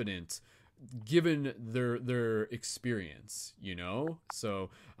confident given their experience, you know. So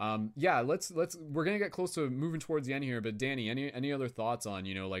let's we're gonna get close to moving towards the end here, but Danny, any other thoughts on,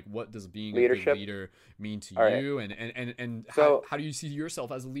 you know, like what does being Leadership? a good leader mean to you, and So- how do you see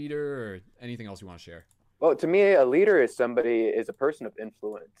yourself as a leader, or anything else you want to share? Well, to me, a leader is a person of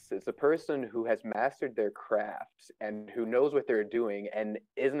influence. It's a person who has mastered their craft and who knows what they're doing and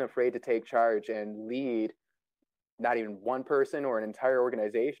isn't afraid to take charge and lead not even one person or an entire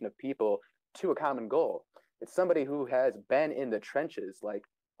organization of people to a common goal. It's somebody who has been in the trenches, like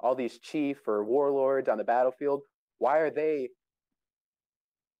all these chief or warlords on the battlefield. Why are they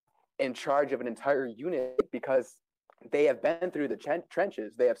in charge of an entire unit? Because they have been through the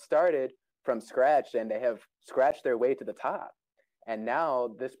trenches. They have started from scratch and they have scratched their way to the top. And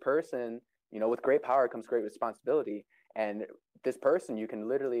now this person, you know, with great power comes great responsibility. And this person,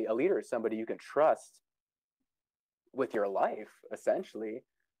 a leader is somebody you can trust with your life, essentially.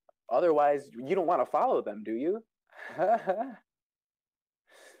 Otherwise, you don't want to follow them, do you?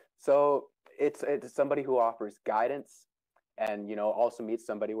 So it's somebody who offers guidance and, you know, also meets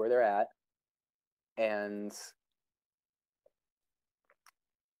somebody where they're at. And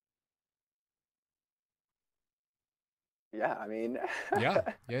yeah, I mean, Yeah,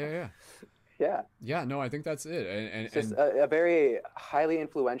 no, I think that's it. And it's just a very highly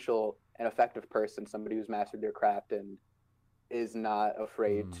influential and effective person, somebody who's mastered their craft and is not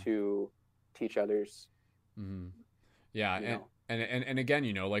afraid to teach others. Yeah, you know. and again,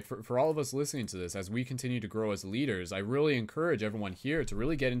 you know, like for all of us listening to this, as we continue to grow as leaders, I really encourage everyone here to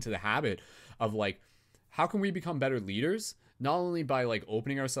really get into the habit of like, how can we become better leaders? Not only by like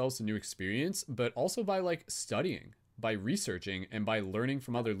opening ourselves to new experience, but also by like studying, by researching, and by learning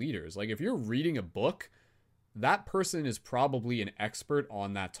from other leaders. Like if you're reading a book, that person is probably an expert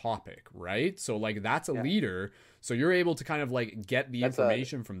on that topic, right? So like that's a leader. So you're able to kind of like get the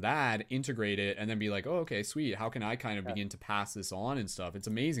information from that, integrate it, and then be like, oh, okay, sweet. How can I kind of begin to pass this on and stuff? It's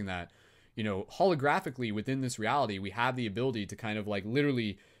amazing that, you know, holographically within this reality, we have the ability to kind of like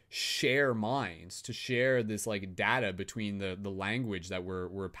literally share minds, to share this like data between the language that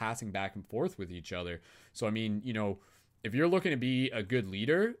we're passing back and forth with each other. So, I mean, you know, if you're looking to be a good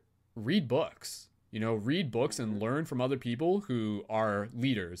leader, read books. You know, read books and learn from other people who are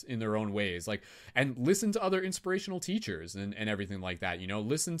leaders in their own ways. Like, and listen to other inspirational teachers and everything like that. You know,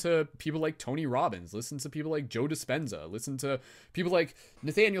 listen to people like Tony Robbins, listen to people like Joe Dispenza, listen to people like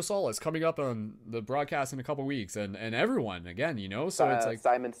Nathaniel Solis coming up on the broadcast in a couple weeks, and everyone again, you know, so it's like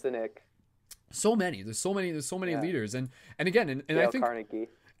Simon Sinek. There's so many leaders. And again, and Dale I think Carnegie.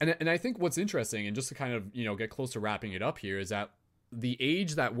 And I think what's interesting, and just to kind of, you know, get close to wrapping it up here, is that the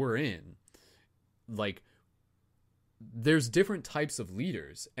age that we're in, like, there's different types of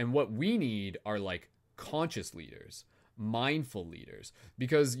leaders, and what we need are like conscious leaders, mindful leaders,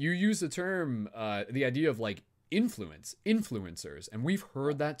 because you use the term, the idea of like influencers, and we've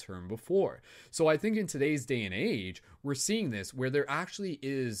heard that term before. So I think in today's day and age, we're seeing this where there actually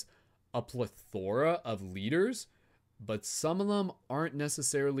is a plethora of leaders, but some of them aren't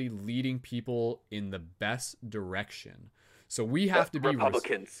necessarily leading people in the best direction. So we have to be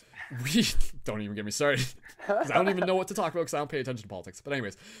Republicans. We don't even get me started, because I don't even know what to talk about because I don't pay attention to politics. But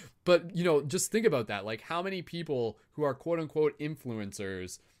anyways, just think about that. Like, how many people who are quote unquote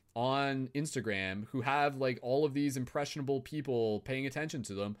influencers on Instagram who have like all of these impressionable people paying attention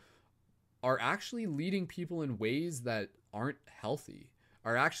to them are actually leading people in ways that aren't healthy,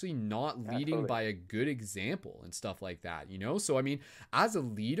 are actually not leading by a good example and stuff like that, you know? So I mean, as a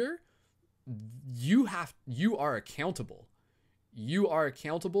leader, you are accountable. You are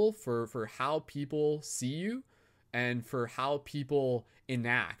accountable for how people see you and for how people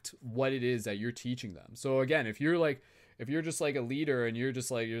enact what it is that you're teaching them. So again, if you're just like a leader and you're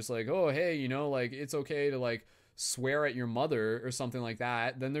just like, oh, hey, you know, like it's okay to like swear at your mother or something like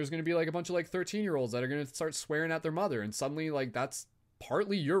that, then there's going to be like a bunch of like 13-year-olds that are going to start swearing at their mother. And suddenly like that's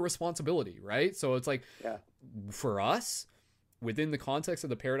partly your responsibility, right? So it's like, for us, within the context of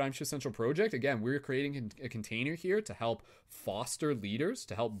the Paradigm Shift Central project, again, we're creating a container here to help foster leaders,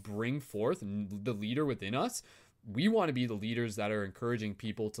 to help bring forth the leader within us. We want to be the leaders that are encouraging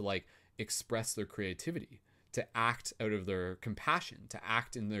people to like express their creativity, to act out of their compassion, to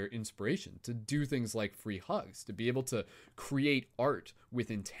act in their inspiration, to do things like free hugs, to be able to create art with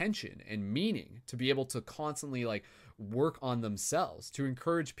intention and meaning, to be able to constantly like work on themselves, to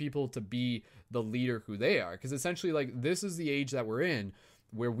encourage people to be the leader who they are. Because essentially, like, this is the age that we're in,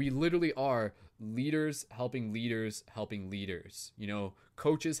 where we literally are leaders helping leaders helping leaders, you know,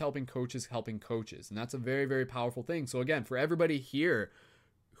 coaches helping coaches helping coaches. And that's a very, very powerful thing. So again, for everybody here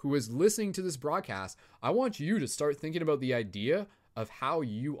who is listening to this broadcast, I want you to start thinking about the idea of how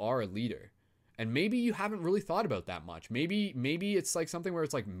you are a leader. And maybe you haven't really thought about that much. Maybe it's like something where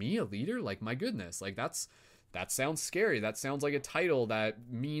it's like, me a leader? Like, my goodness, like that sounds scary. That sounds like a title that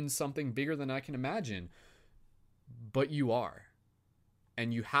means something bigger than I can imagine. But you are.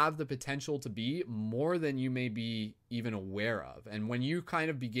 And you have the potential to be more than you may be even aware of. And when you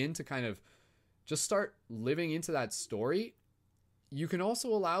kind of begin to kind of just start living into that story, you can also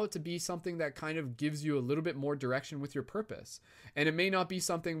allow it to be something that kind of gives you a little bit more direction with your purpose. And it may not be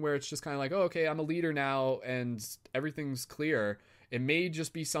something where it's just kind of like, oh, okay, I'm a leader now and everything's clear. It may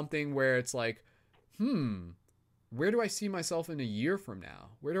just be something where it's like, where do I see myself in a year from now?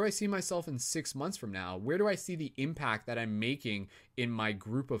 Where do I see myself in 6 months from now? Where do I see the impact that I'm making in my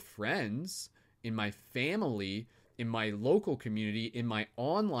group of friends, in my family, in my local community, in my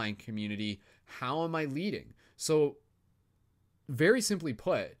online community? How am I leading? So very simply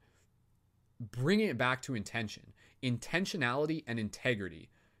put, bringing it back to intention. Intentionality and integrity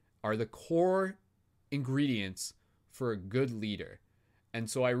are the core ingredients for a good leader. And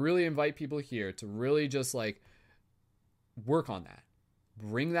so I really invite people here to really just like work on that.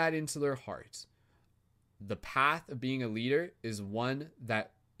 Bring that into their hearts. The path of being a leader is one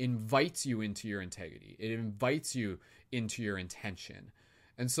that invites you into your integrity. It invites you into your intention.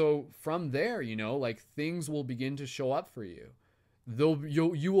 And so from there, you know, like things will begin to show up for you.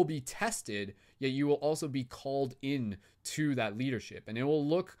 You will be tested, yet you will also be called in to that leadership. And it will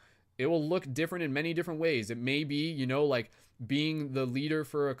look different in many different ways. It may be, you know, like being the leader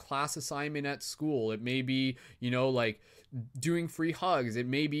for a class assignment at school. It may be, you know, like doing free hugs. It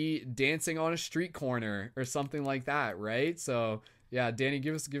may be dancing on a street corner or something like that, right? So yeah, Danny,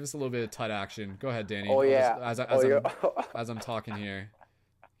 give us a little bit of tut action. Go ahead, Danny. Oh yeah. As I'm talking here.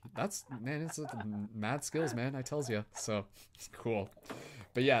 That's, man, it's mad skills, man. I tells you. So cool.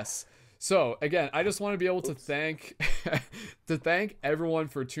 But yes. So again, I just want to be able to thank everyone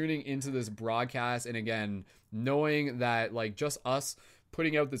for tuning into this broadcast. And again, knowing that like just us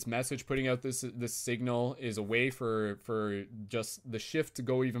putting out this message, putting out this signal is a way for just the shift to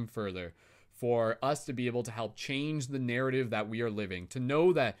go even further, for us to be able to help change the narrative that we are living, to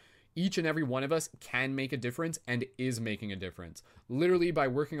know that each and every one of us can make a difference and is making a difference, literally by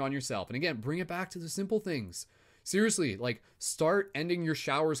working on yourself. And again, bring it back to the simple things. Seriously, like start ending your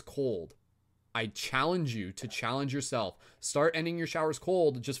showers cold. I challenge you to challenge yourself. Start ending your showers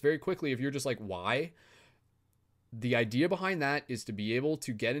cold just very quickly. If you're just like, why? The idea behind that is to be able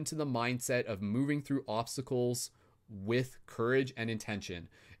to get into the mindset of moving through obstacles with courage and intention.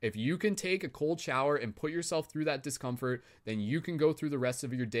 If you can take a cold shower and put yourself through that discomfort, then you can go through the rest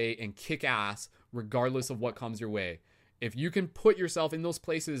of your day and kick ass regardless of what comes your way. If you can put yourself in those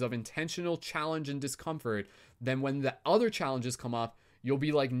places of intentional challenge and discomfort, then when the other challenges come up, you'll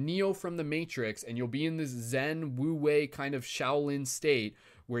be like Neo from the Matrix, and you'll be in this Zen Wu Wei kind of Shaolin state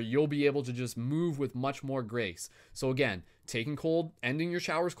where you'll be able to just move with much more grace. So again, taking cold, ending your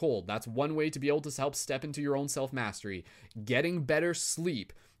showers cold, that's one way to be able to help step into your own self-mastery. Getting better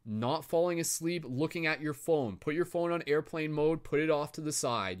sleep, not falling asleep looking at your phone. Put your phone on airplane mode, put it off to the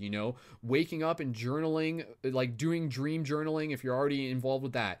side, waking up and journaling, like doing dream journaling if you're already involved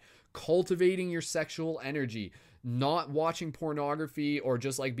with that. Cultivating your sexual energy, not watching pornography, or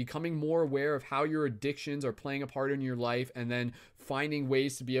just like becoming more aware of how your addictions are playing a part in your life, and then finding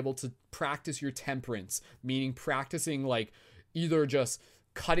ways to be able to practice your temperance, meaning practicing like either just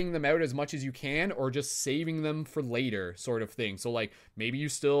cutting them out as much as you can or just saving them for later sort of thing. So like maybe you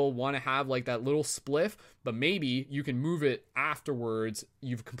still want to have like that little spliff, but maybe you can move it afterwards.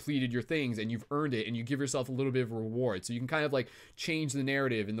 You've completed your things and you've earned it, and you give yourself a little bit of a reward. So you can kind of like change the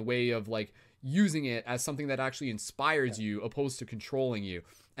narrative in the way of like using it as something that actually inspires you opposed to controlling you.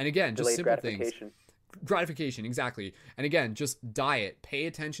 And again, just simple things. Gratification, exactly. And again, just diet. Pay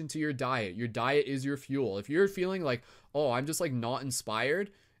attention to your diet. Your diet is your fuel. If you're feeling like, oh, I'm just like not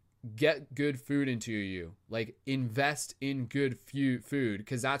inspired, get good food into you. Like invest in good food,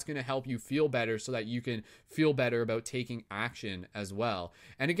 because that's going to help you feel better so that you can feel better about taking action as well.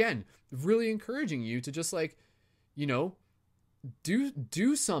 And again, really encouraging you to just like,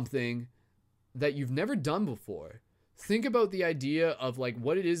 do something that you've never done before. Think about the idea of like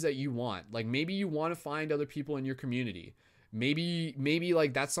what it is that you want. Like maybe you want to find other people in your community. Maybe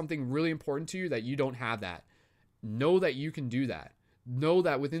like that's something really important to you that you don't have that. Know that you can do that. Know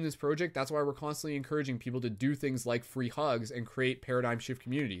that within this project, that's why we're constantly encouraging people to do things like free hugs and create paradigm shift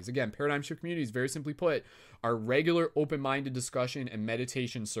communities. Again, paradigm shift communities, very simply put, are regular open-minded discussion and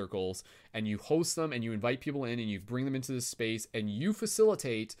meditation circles, and you host them and you invite people in and you bring them into this space and you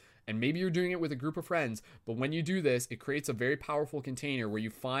facilitate. And maybe you're doing it with a group of friends, but when you do this, it creates a very powerful container where you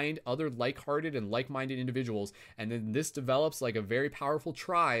find other like-hearted and like-minded individuals, and then this develops like a very powerful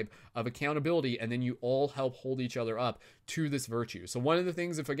tribe of accountability, and then you all help hold each other up to this virtue. So one of the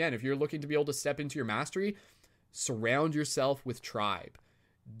things, if you're looking to be able to step into your mastery, surround yourself with tribe.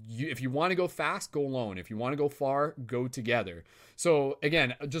 If you want to go fast, go alone. If you want to go far, go together. So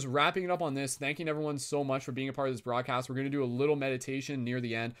again, just wrapping it up on this, thanking everyone so much for being a part of this broadcast. We're going to do a little meditation near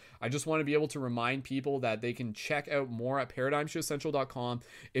the end. I just want to be able to remind people that they can check out more at paradigmshiftcentral.com.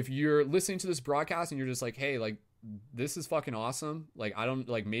 If you're listening to this broadcast and you're just like, hey, like, this is fucking awesome. Like, I don't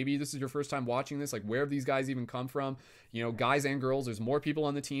like, maybe this is your first time watching this. Like, where have these guys even come from? Guys and girls, there's more people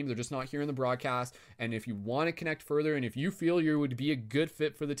on the team. They're just not here in the broadcast. And if you want to connect further, and if you feel you would be a good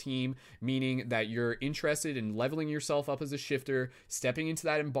fit for the team, meaning that you're interested in leveling yourself up as a shifter, stepping into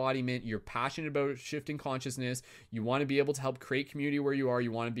that embodiment, you're passionate about shifting consciousness, you want to be able to help create community where you are,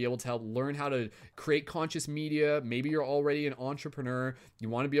 you want to be able to help learn how to create conscious media, maybe you're already an entrepreneur, you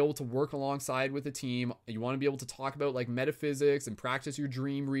want to be able to work alongside with a team, you want to be able to talk about like metaphysics and practice your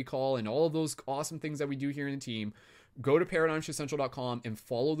dream recall and all of those awesome things that we do here in the team, go to paradigmshiftcentral.com and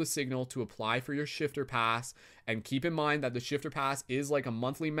follow the signal to apply for your shifter pass. And keep in mind that the shifter pass is like a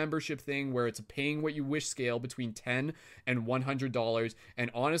monthly membership thing where it's a paying what you wish scale between $10 and $100.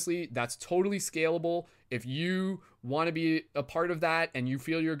 And honestly, that's totally scalable. If you want to be a part of that and you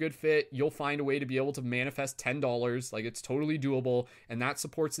feel you're a good fit, you'll find a way to be able to manifest $10. Like, it's totally doable, and that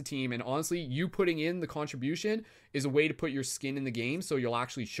supports the team. And honestly, you putting in the contribution is a way to put your skin in the game so you'll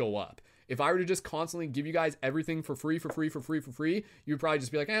actually show up. If I were to just constantly give you guys everything for free, you'd probably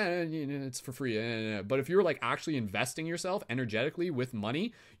just be like, it's for free. But if you're like actually investing yourself energetically with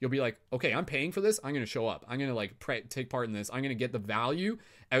money, you'll be like, okay, I'm paying for this. I'm going to show up. I'm going to like take part in this. I'm going to get the value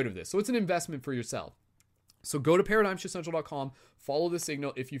out of this. So it's an investment for yourself. So go to paradigmshiftcentral.com, follow the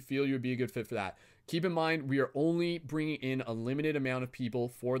signal if you feel you would be a good fit for that. Keep in mind, we are only bringing in a limited amount of people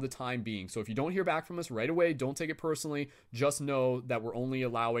for the time being. So if you don't hear back from us right away, don't take it personally. Just know that we're only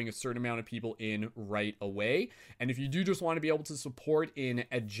allowing a certain amount of people in right away. And if you do just want to be able to support in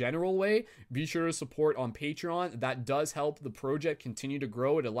a general way, be sure to support on Patreon. That does help the project continue to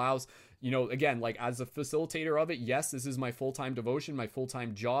grow. It allows, again, like as a facilitator of it, yes, this is my full-time devotion, my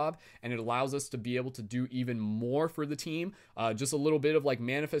full-time job, and it allows us to be able to do even more for the team. Just a little bit of like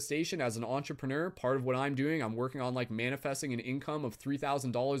manifestation as an entrepreneur. Part of what I'm doing, I'm working on like manifesting an income of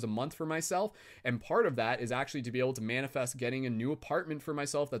 $3,000 a month for myself. And part of that is actually to be able to manifest getting a new apartment for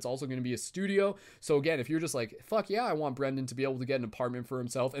myself that's also going to be a studio. So again, if you're just like, fuck yeah, I want Brendan to be able to get an apartment for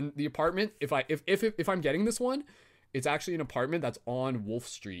himself. And the apartment, if I'm getting this one, it's actually an apartment that's on Wolf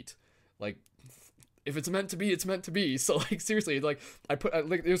Street. Like, if it's meant to be, it's meant to be. So like, seriously, like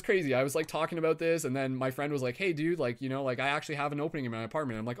it was crazy. I was like talking about this, and then my friend was like, hey dude, like, like I actually have an opening in my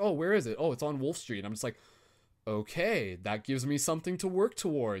apartment. I'm like, oh, where is it? Oh, it's on Wolf Street. I'm just like, okay, that gives me something to work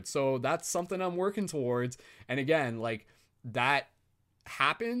towards. So that's something I'm working towards. And again, like that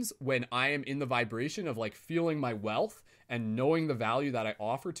happens when I am in the vibration of like feeling my wealth and knowing the value that I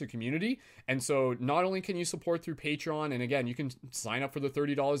offer to community. And so not only can you support through Patreon, and again, you can sign up for the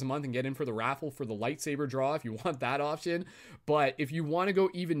 $30 a month and get in for the raffle for the lightsaber draw if you want that option. But if you want to go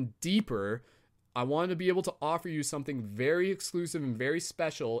even deeper, I want to be able to offer you something very exclusive and very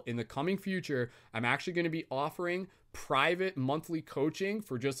special in the coming future. I'm actually going to be offering private monthly coaching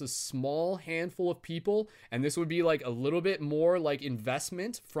for just a small handful of people, and this would be like a little bit more like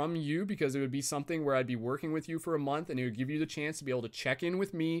investment from you, because it would be something where I'd be working with you for a month, and it would give you the chance to be able to check in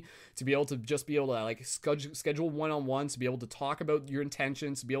with me, to be able to just be able to like schedule one-on-ones, to be able to talk about your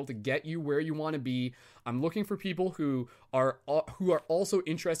intentions, to be able to get you where you want to be. I'm looking for people who are also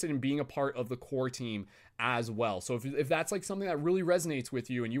interested in being a part of the core team as well. So if that's like something that really resonates with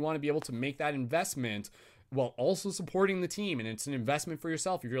you and you want to be able to make that investment while also supporting the team, and it's an investment for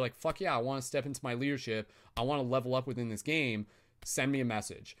yourself, if you're like, fuck yeah, I want to step into my leadership, I want to level up within this game, send me a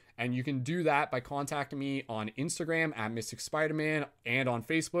message. And you can do that by contacting me on Instagram at Mystic Spider-Man and on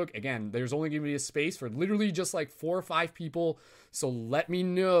Facebook. Again, there's only going to be a space for literally just like 4 or 5 people. So let me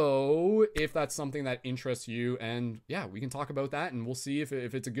know if that's something that interests you. And yeah, we can talk about that and we'll see if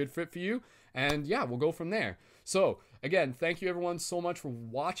it's a good fit for you. And yeah, we'll go from there. So again, thank you everyone so much for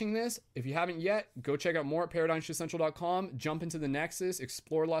watching this. If you haven't yet, go check out more at ParadigmShiftCentral.com. Jump into the Nexus,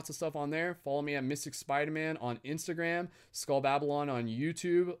 explore lots of stuff on there. Follow me at Mystic Spider-Man on Instagram, Skull Babylon on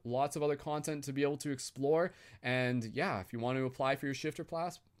YouTube. Lots of other content to be able to explore. And yeah, if you want to apply for your shifter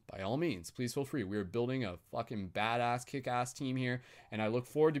class, by all means, please feel free. We're building a fucking badass, kick-ass team here, and I look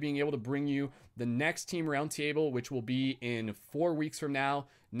forward to being able to bring you the next team roundtable, which will be in 4 weeks from now.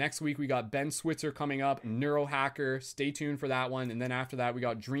 Next week, we got Ben Switzer coming up, Neurohacker. Stay tuned for that one. And then after that, we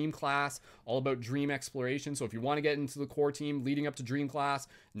got Dream Class, all about dream exploration. So if you want to get into the core team leading up to Dream Class,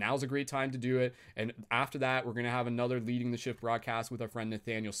 now's a great time to do it. And after that, we're going to have another Leading the Shift broadcast with our friend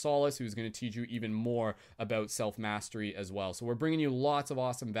Nathaniel Solis, who's going to teach you even more about self-mastery as well. So we're bringing you lots of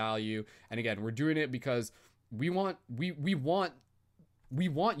awesome value. And again, we're doing it because we want you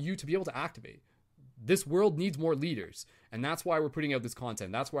to be able to activate. This world needs more leaders, and that's why we're putting out this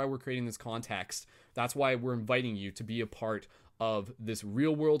content. That's why we're creating this context. That's why we're inviting you to be a part of this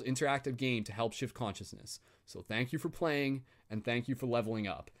real world interactive game to help shift consciousness. So thank you for playing, and thank you for leveling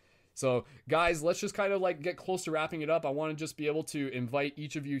up. So guys, let's just kind of like get close to wrapping it up. I want to just be able to invite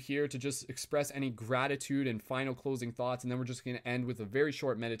each of you here to just express any gratitude and final closing thoughts, and then we're just going to end with a very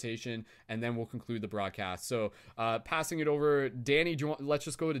short meditation, and then we'll conclude the broadcast. So passing it over, Danny, let's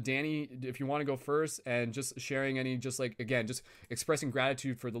just go to Danny if you want to go first, and just sharing any, just like, again, just expressing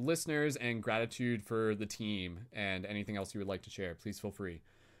gratitude for the listeners and gratitude for the team, and anything else you would like to share. Please feel free.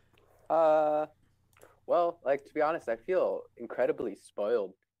 Well, like, to be honest, I feel incredibly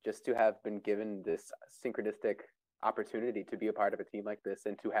spoiled just to have been given this synchronistic opportunity to be a part of a team like this,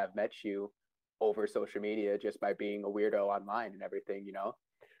 and to have met you over social media just by being a weirdo online and everything, you know?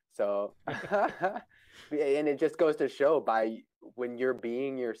 So, and it just goes to show, by when you're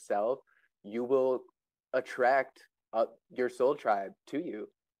being yourself, you will attract your soul tribe to you.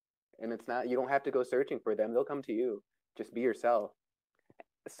 And it's not, you don't have to go searching for them. They'll come to you. Just be yourself.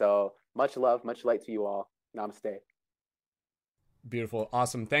 So much love, much light to you all. Namaste. Beautiful.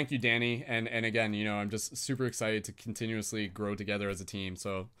 Awesome. Thank you, Danny. And again, you know, I'm just super excited to continuously grow together as a team.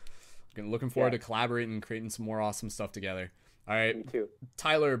 So looking forward to collaborating and creating some more awesome stuff together. All right. Me too.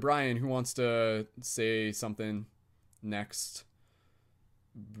 Tyler, Brian, who wants to say something next?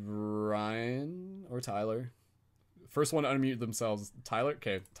 Brian or Tyler? First one to unmute themselves. Tyler?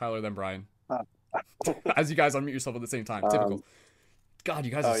 Okay. Tyler, then Brian. As you guys unmute yourself at the same time. Typical. God,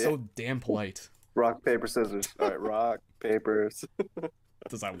 you guys are so damn polite. Rock, paper, scissors. All right, rock, papers.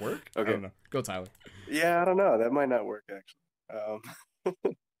 Does that work? Okay. I don't know. Go, Tyler. Yeah, I don't know. That might not work,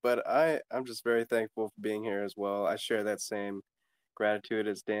 actually. But I'm just very thankful for being here as well. I share that same gratitude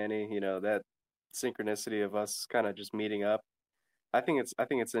as Danny. You know, that synchronicity of us kind of just meeting up. I think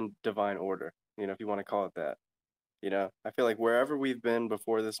it's in divine order, you know, if you want to call it that. You know, I feel like wherever we've been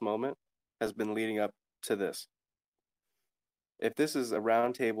before this moment has been leading up to this. If this is a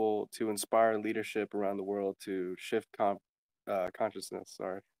roundtable to inspire leadership around the world to shift consciousness,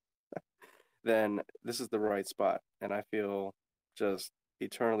 then this is the right spot. And I feel just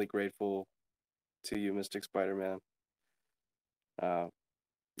eternally grateful to you, Mystic Spider-Man.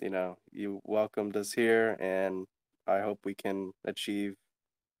 You know, you welcomed us here, and I hope we can achieve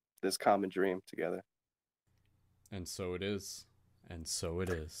this common dream together. And so it is. And so it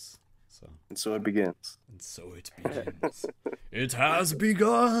is. And so it begins. And so it begins. It has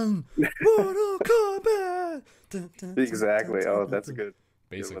begun. Mortal Kombat. Dun, dun, dun, Exactly. dun, dun, Oh, dun, that's dun. good.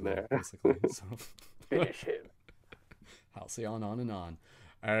 Basically, there. basically. So. Finish him. Halcyon on and on.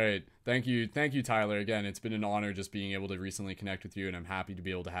 All right. Thank you, Tyler. Again, it's been an honor just being able to recently connect with you, and I'm happy to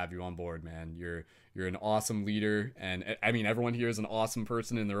be able to have you on board, man. You're an awesome leader, and I mean, everyone here is an awesome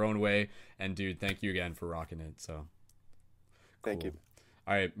person in their own way. And dude, thank you again for rocking it. So, Thank you.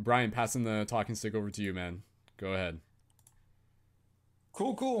 All right, Brian, passing the talking stick over to you, man. Go ahead.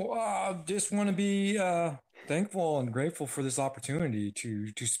 Cool. Just want to be thankful and grateful for this opportunity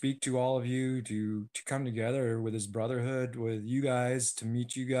to speak to all of you, to come together with this brotherhood, with you guys, to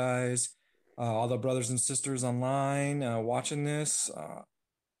meet you guys, all the brothers and sisters online watching this.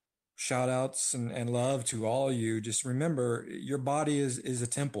 Shout outs and love to all of you. Just remember, your body is a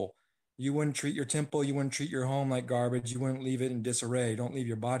temple. You wouldn't treat your temple, you wouldn't treat your home like garbage, you wouldn't leave it in disarray. Don't leave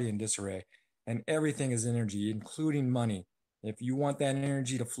your body in disarray. And everything is energy, including money. If you want that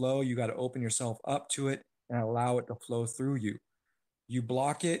energy to flow, you got to open yourself up to it and allow it to flow through you. You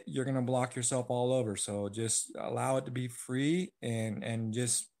block it, you're going to block yourself all over. So just allow it to be free and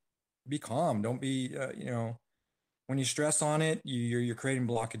just be calm. Don't be, when you stress on it, you're creating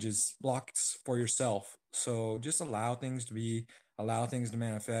blocks for yourself. So just allow things to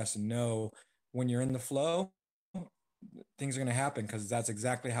manifest, and know when you're in the flow, things are going to happen, because that's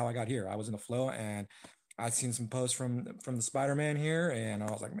exactly how I got here. I was in the flow, and I'd seen some posts from the Spider-Man here, and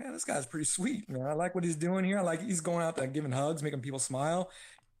I was like, man, this guy's pretty sweet, man. I like what he's doing here. I like he's going out there giving hugs, making people smile.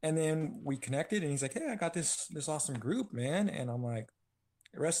 And then we connected, and he's like, hey, I got this awesome group, man. And I'm like,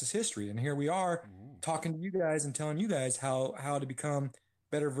 the rest is history. And here we are talking to you guys and telling you guys how to become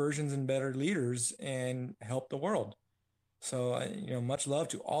better versions and better leaders and help the world. So, much love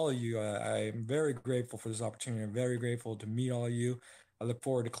to all of you. I'm very grateful for this opportunity. I'm very grateful to meet all of you. I look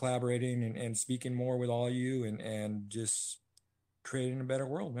forward to collaborating and speaking more with all of you and just creating a better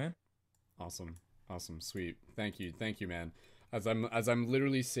world, man. Awesome. Sweet. Thank you, man. As I'm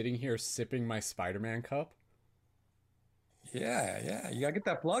literally sitting here sipping my Spider-Man cup. Yeah. You gotta get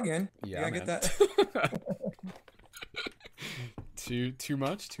that plug in. Yeah, you gotta man. get that. Too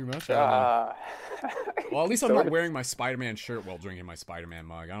much. I don't know. Well, at least I'm not wearing my Spider-Man shirt while drinking my Spider-Man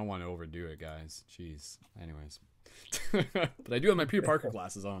mug. I don't want to overdo it, guys. Jeez. Anyways. But I do have my Peter Parker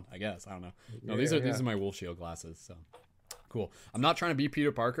glasses on, I guess. I don't know. No, these are my Wolf Shield glasses, so cool. I'm not trying to be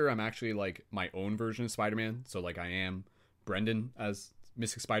Peter Parker. I'm actually like my own version of Spider-Man. So like I am Brendan as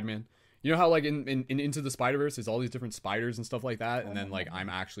Mystic Spider-Man. You know how like in Into the Spider-Verse there's all these different spiders and stuff like that, and then like I'm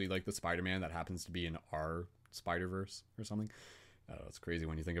actually like the Spider-Man that happens to be in our Spider-Verse or something. It's crazy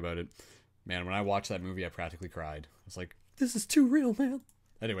when you think about it. Man, when I watched that movie, I practically cried. I was like, this is too real, man.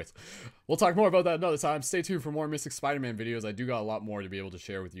 Anyways, we'll talk more about that another time. Stay tuned for more Mystic Spider-Man videos. I do got a lot more to be able to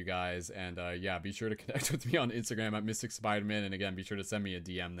share with you guys. And yeah, be sure to connect with me on Instagram at Mystic Spider-Man. And again, be sure to send me a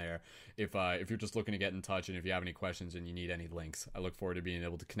DM there if you're just looking to get in touch and if you have any questions and you need any links. I look forward to being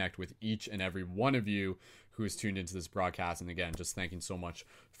able to connect with each and every one of you who is tuned into this broadcast. And again, just thanking so much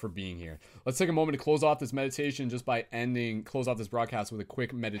for being here. Let's take a moment to close off this meditation just by close off this broadcast with a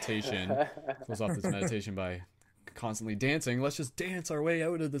quick meditation. Close off this meditation by constantly dancing. Let's just dance our way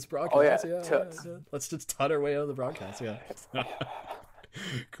out of this broadcast. Yeah. Let's just tut our way out of the broadcast. Yeah.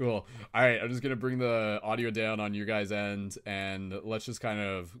 Cool. All right, I'm just gonna bring the audio down on your guys' end, and let's just kind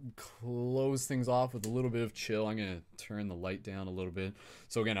of close things off with a little bit of chill. I'm gonna turn the light down a little bit.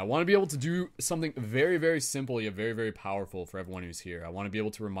 So again, I want to be able to do something very, very simple yet very, very powerful for everyone who's here. I want to be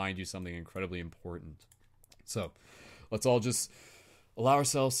able to remind you something incredibly important. So let's all just allow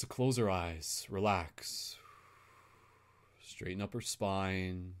ourselves to close our eyes, relax, straighten up our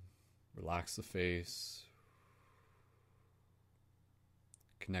spine, relax the face.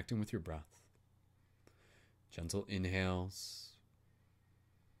 Connecting with your breath. Gentle inhales.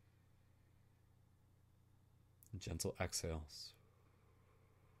 And gentle exhales.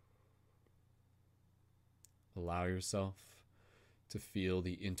 Allow yourself to feel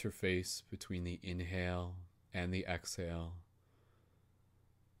the interface between the inhale and the exhale,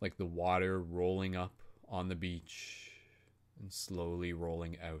 like the water rolling up on the beach and slowly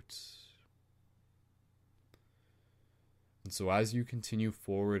rolling out. And so as you continue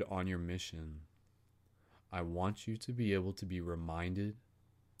forward on your mission, I want you to be able to be reminded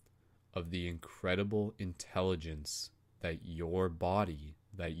of the incredible intelligence that your body,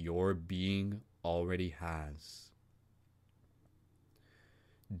 that your being already has.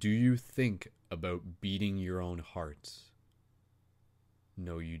 Do you think about beating your own heart?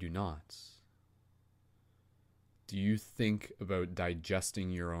 No, you do not. Do you think about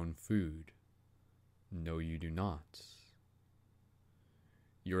digesting your own food? No, you do not.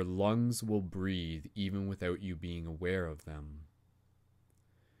 Your lungs will breathe even without you being aware of them.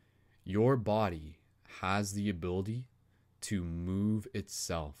 Your body has the ability to move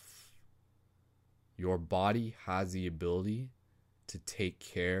itself. Your body has the ability to take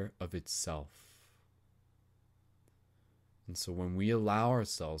care of itself. And so when we allow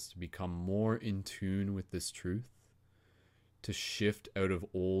ourselves to become more in tune with this truth, to shift out of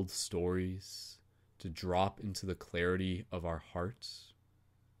old stories, to drop into the clarity of our hearts,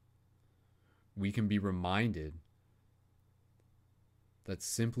 we can be reminded that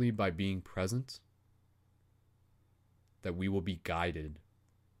simply by being present, that we will be guided,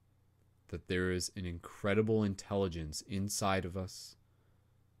 that there is an incredible intelligence inside of us.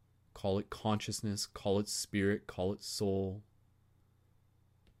 Call it consciousness, call it spirit, call it soul.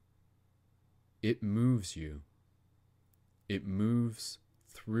 It moves you. It moves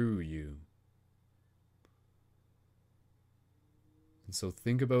through you. And so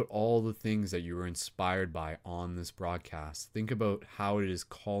think about all the things that you were inspired by on this broadcast. Think about how it is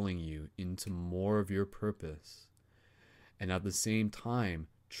calling you into more of your purpose. And at the same time,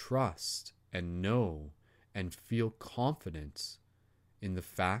 trust and know and feel confident in the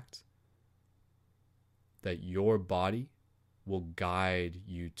fact that your body will guide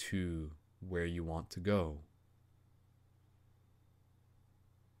you to where you want to go.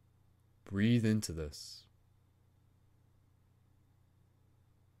 Breathe into this.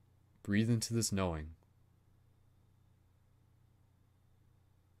 Breathe into this knowing.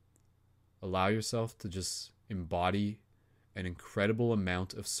 Allow yourself to just embody an incredible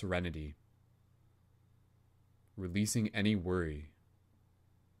amount of serenity, releasing any worry,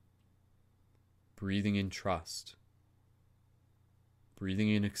 breathing in trust, breathing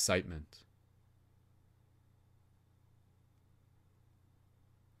in excitement.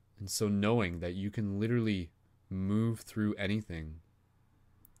 And so knowing that you can literally move through anything,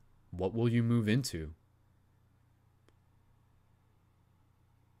 what will you move into?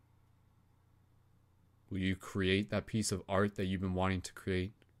 Will you create that piece of art that you've been wanting to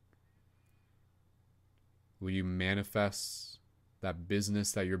create? Will you manifest that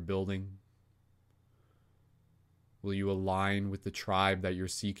business that you're building? Will you align with the tribe that you're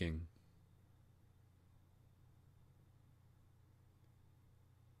seeking?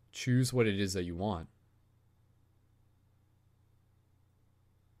 Choose what it is that you want.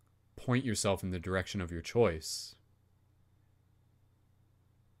 Point yourself in the direction of your choice.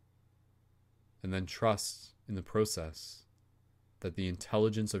 And then trust in the process that the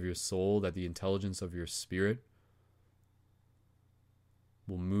intelligence of your soul, that the intelligence of your spirit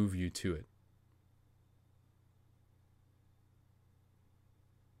will move you to it.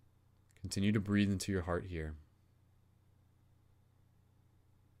 Continue to breathe into your heart here.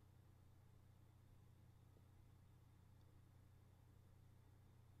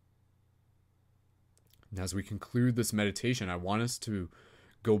 And as we conclude this meditation, I want us to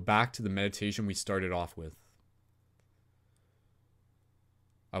go back to the meditation we started off with.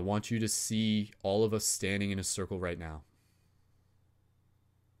 I want you to see all of us standing in a circle right now.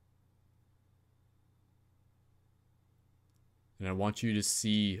 And I want you to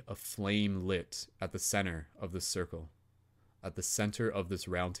see a flame lit at the center of the circle, at the center of this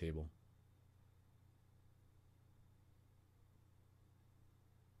round table.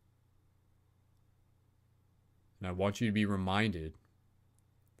 And I want you to be reminded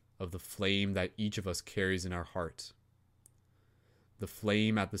of the flame that each of us carries in our heart. The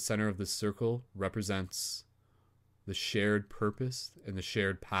flame at the center of this circle represents the shared purpose and the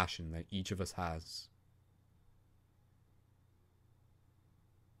shared passion that each of us has.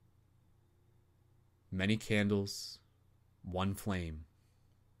 Many candles, one flame.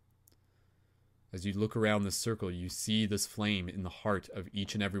 As you look around this circle, you see this flame in the heart of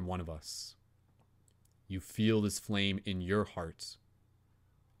each and every one of us. You feel this flame in your heart,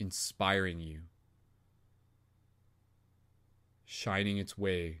 inspiring you, shining its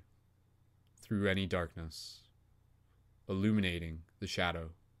way through any darkness, illuminating the shadow,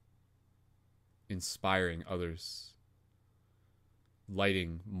 inspiring others,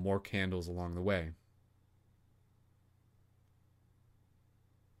 lighting more candles along the way.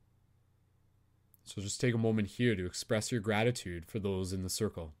 So just take a moment here to express your gratitude for those in the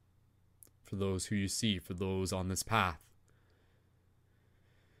circle, for those who you see, for those on this path.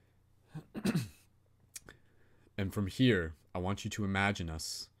 And from here, I want you to imagine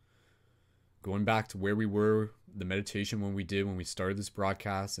us going back to where we were, the meditation when we started this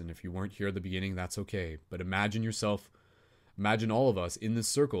broadcast. And if you weren't here at the beginning, that's okay. But imagine all of us in this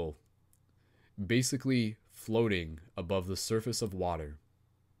circle, basically floating above the surface of water.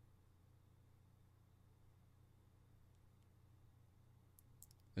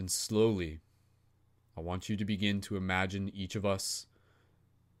 And slowly, I want you to begin to imagine each of us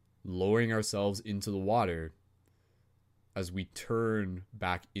lowering ourselves into the water as we turn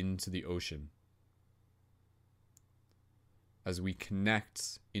back into the ocean. As we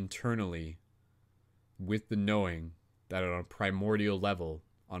connect internally with the knowing that on a primordial level,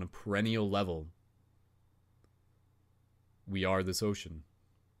 on a perennial level, we are this ocean.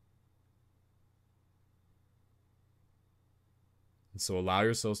 And so allow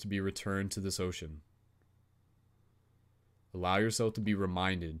yourselves to be returned to this ocean. Allow yourself to be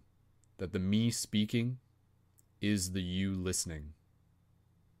reminded that the me speaking is the you listening.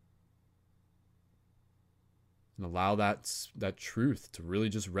 And allow that truth to really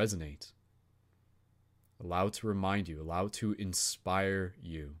just resonate. Allow it to remind you. Allow it to inspire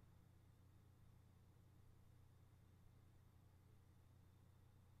you.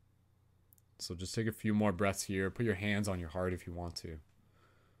 So just take a few more breaths here. Put your hands on your heart if you want to.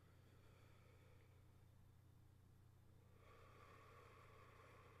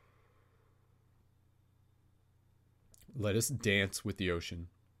 Let us dance with the ocean.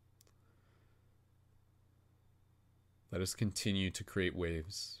 Let us continue to create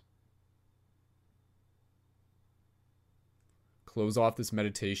waves. Close off this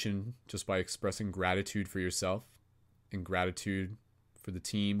meditation just by expressing gratitude for yourself and gratitude for the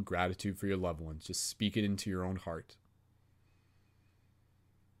team, gratitude for your loved ones. Just speak it into your own heart.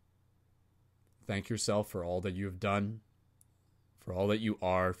 Thank yourself for all that you have done, for all that you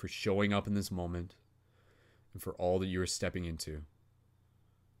are, for showing up in this moment, and for all that you are stepping into.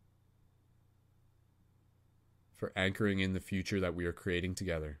 For anchoring in the future that we are creating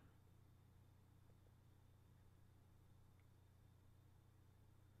together.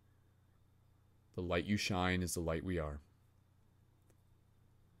 The light you shine is the light we are.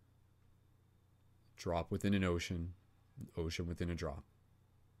 Drop within an ocean, ocean within a drop.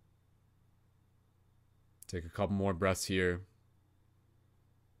 Take a couple more breaths here.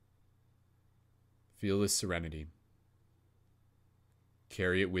 Feel this serenity.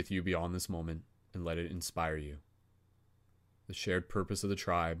 Carry it with you beyond this moment and let it inspire you. The shared purpose of the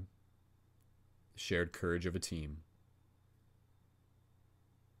tribe, the shared courage of a team.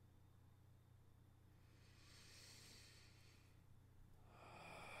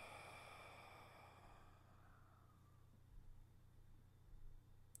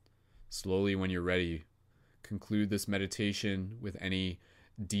 Slowly, when you're ready, conclude this meditation with any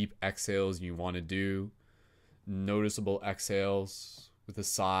deep exhales you want to do. Noticeable exhales with a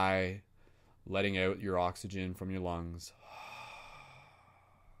sigh, letting out your oxygen from your lungs.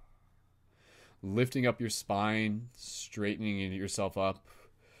 Lifting up your spine, straightening yourself up,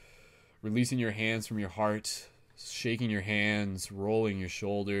 releasing your hands from your heart, shaking your hands, rolling your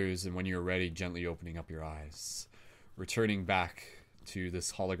shoulders, and when you're ready, gently opening up your eyes. Returning back to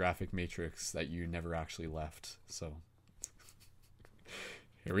this holographic matrix that you never actually left. So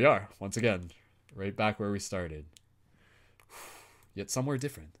here we are, once again, right back where we started. Yet somewhere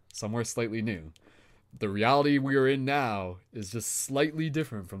different, somewhere slightly new. The reality we are in now is just slightly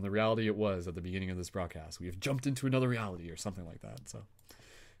different from the reality it was at the beginning of this broadcast. We have jumped into another reality or something like that. So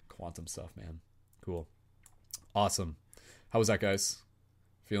quantum stuff, man. Cool. Awesome. How was that, guys?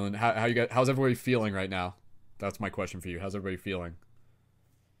 Feeling, how you guys, how's everybody feeling right now? That's my question for you. How's everybody feeling?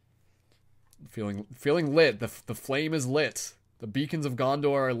 Feeling lit. The flame is lit. The beacons of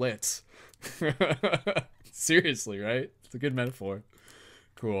Gondor are lit. Seriously, right? It's a good metaphor.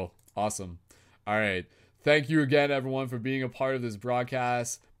 Cool. Awesome. All right. Thank you again, everyone, for being a part of this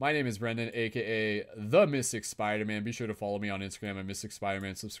broadcast. My name is Brendan, a.k.a. The Mystic Spider-Man. Be sure to follow me on Instagram at Mystic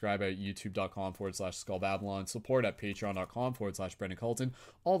Spider-Man. Subscribe at youtube.com/SkullBabylon. Support at patreon.com/Brendan Colton.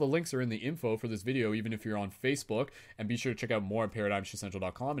 All the links are in the info for this video, even if you're on Facebook. And be sure to check out more at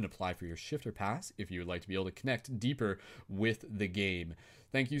ParadigmShiftCentral.com and apply for your Shifter Pass if you would like to be able to connect deeper with the game.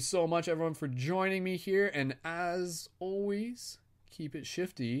 Thank you so much, everyone, for joining me here. And as always, keep it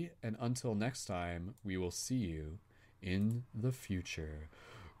shifty, and until next time, we will see you in the future.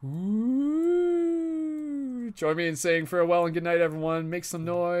 Ooh. Join me in saying farewell and good night, everyone. Make some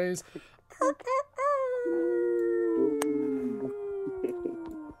noise.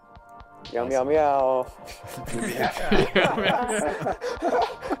 Meow, meow, meow.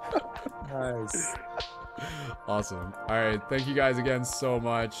 Nice. Awesome. All right. Thank you guys again so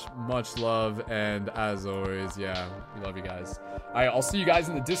much. Much love. And as always, yeah, we love you guys. All right. I'll see you guys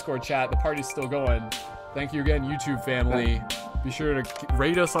in the Discord chat. The party's still going. Thank you again, YouTube family. Be sure to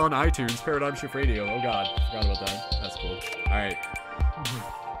rate us on iTunes, Paradigm Shift Radio. Oh, God. Forgot about that. That's cool. All right.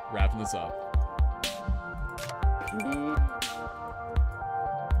 Wrapping this up.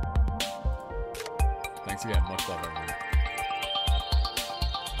 Thanks again. Much love, everyone.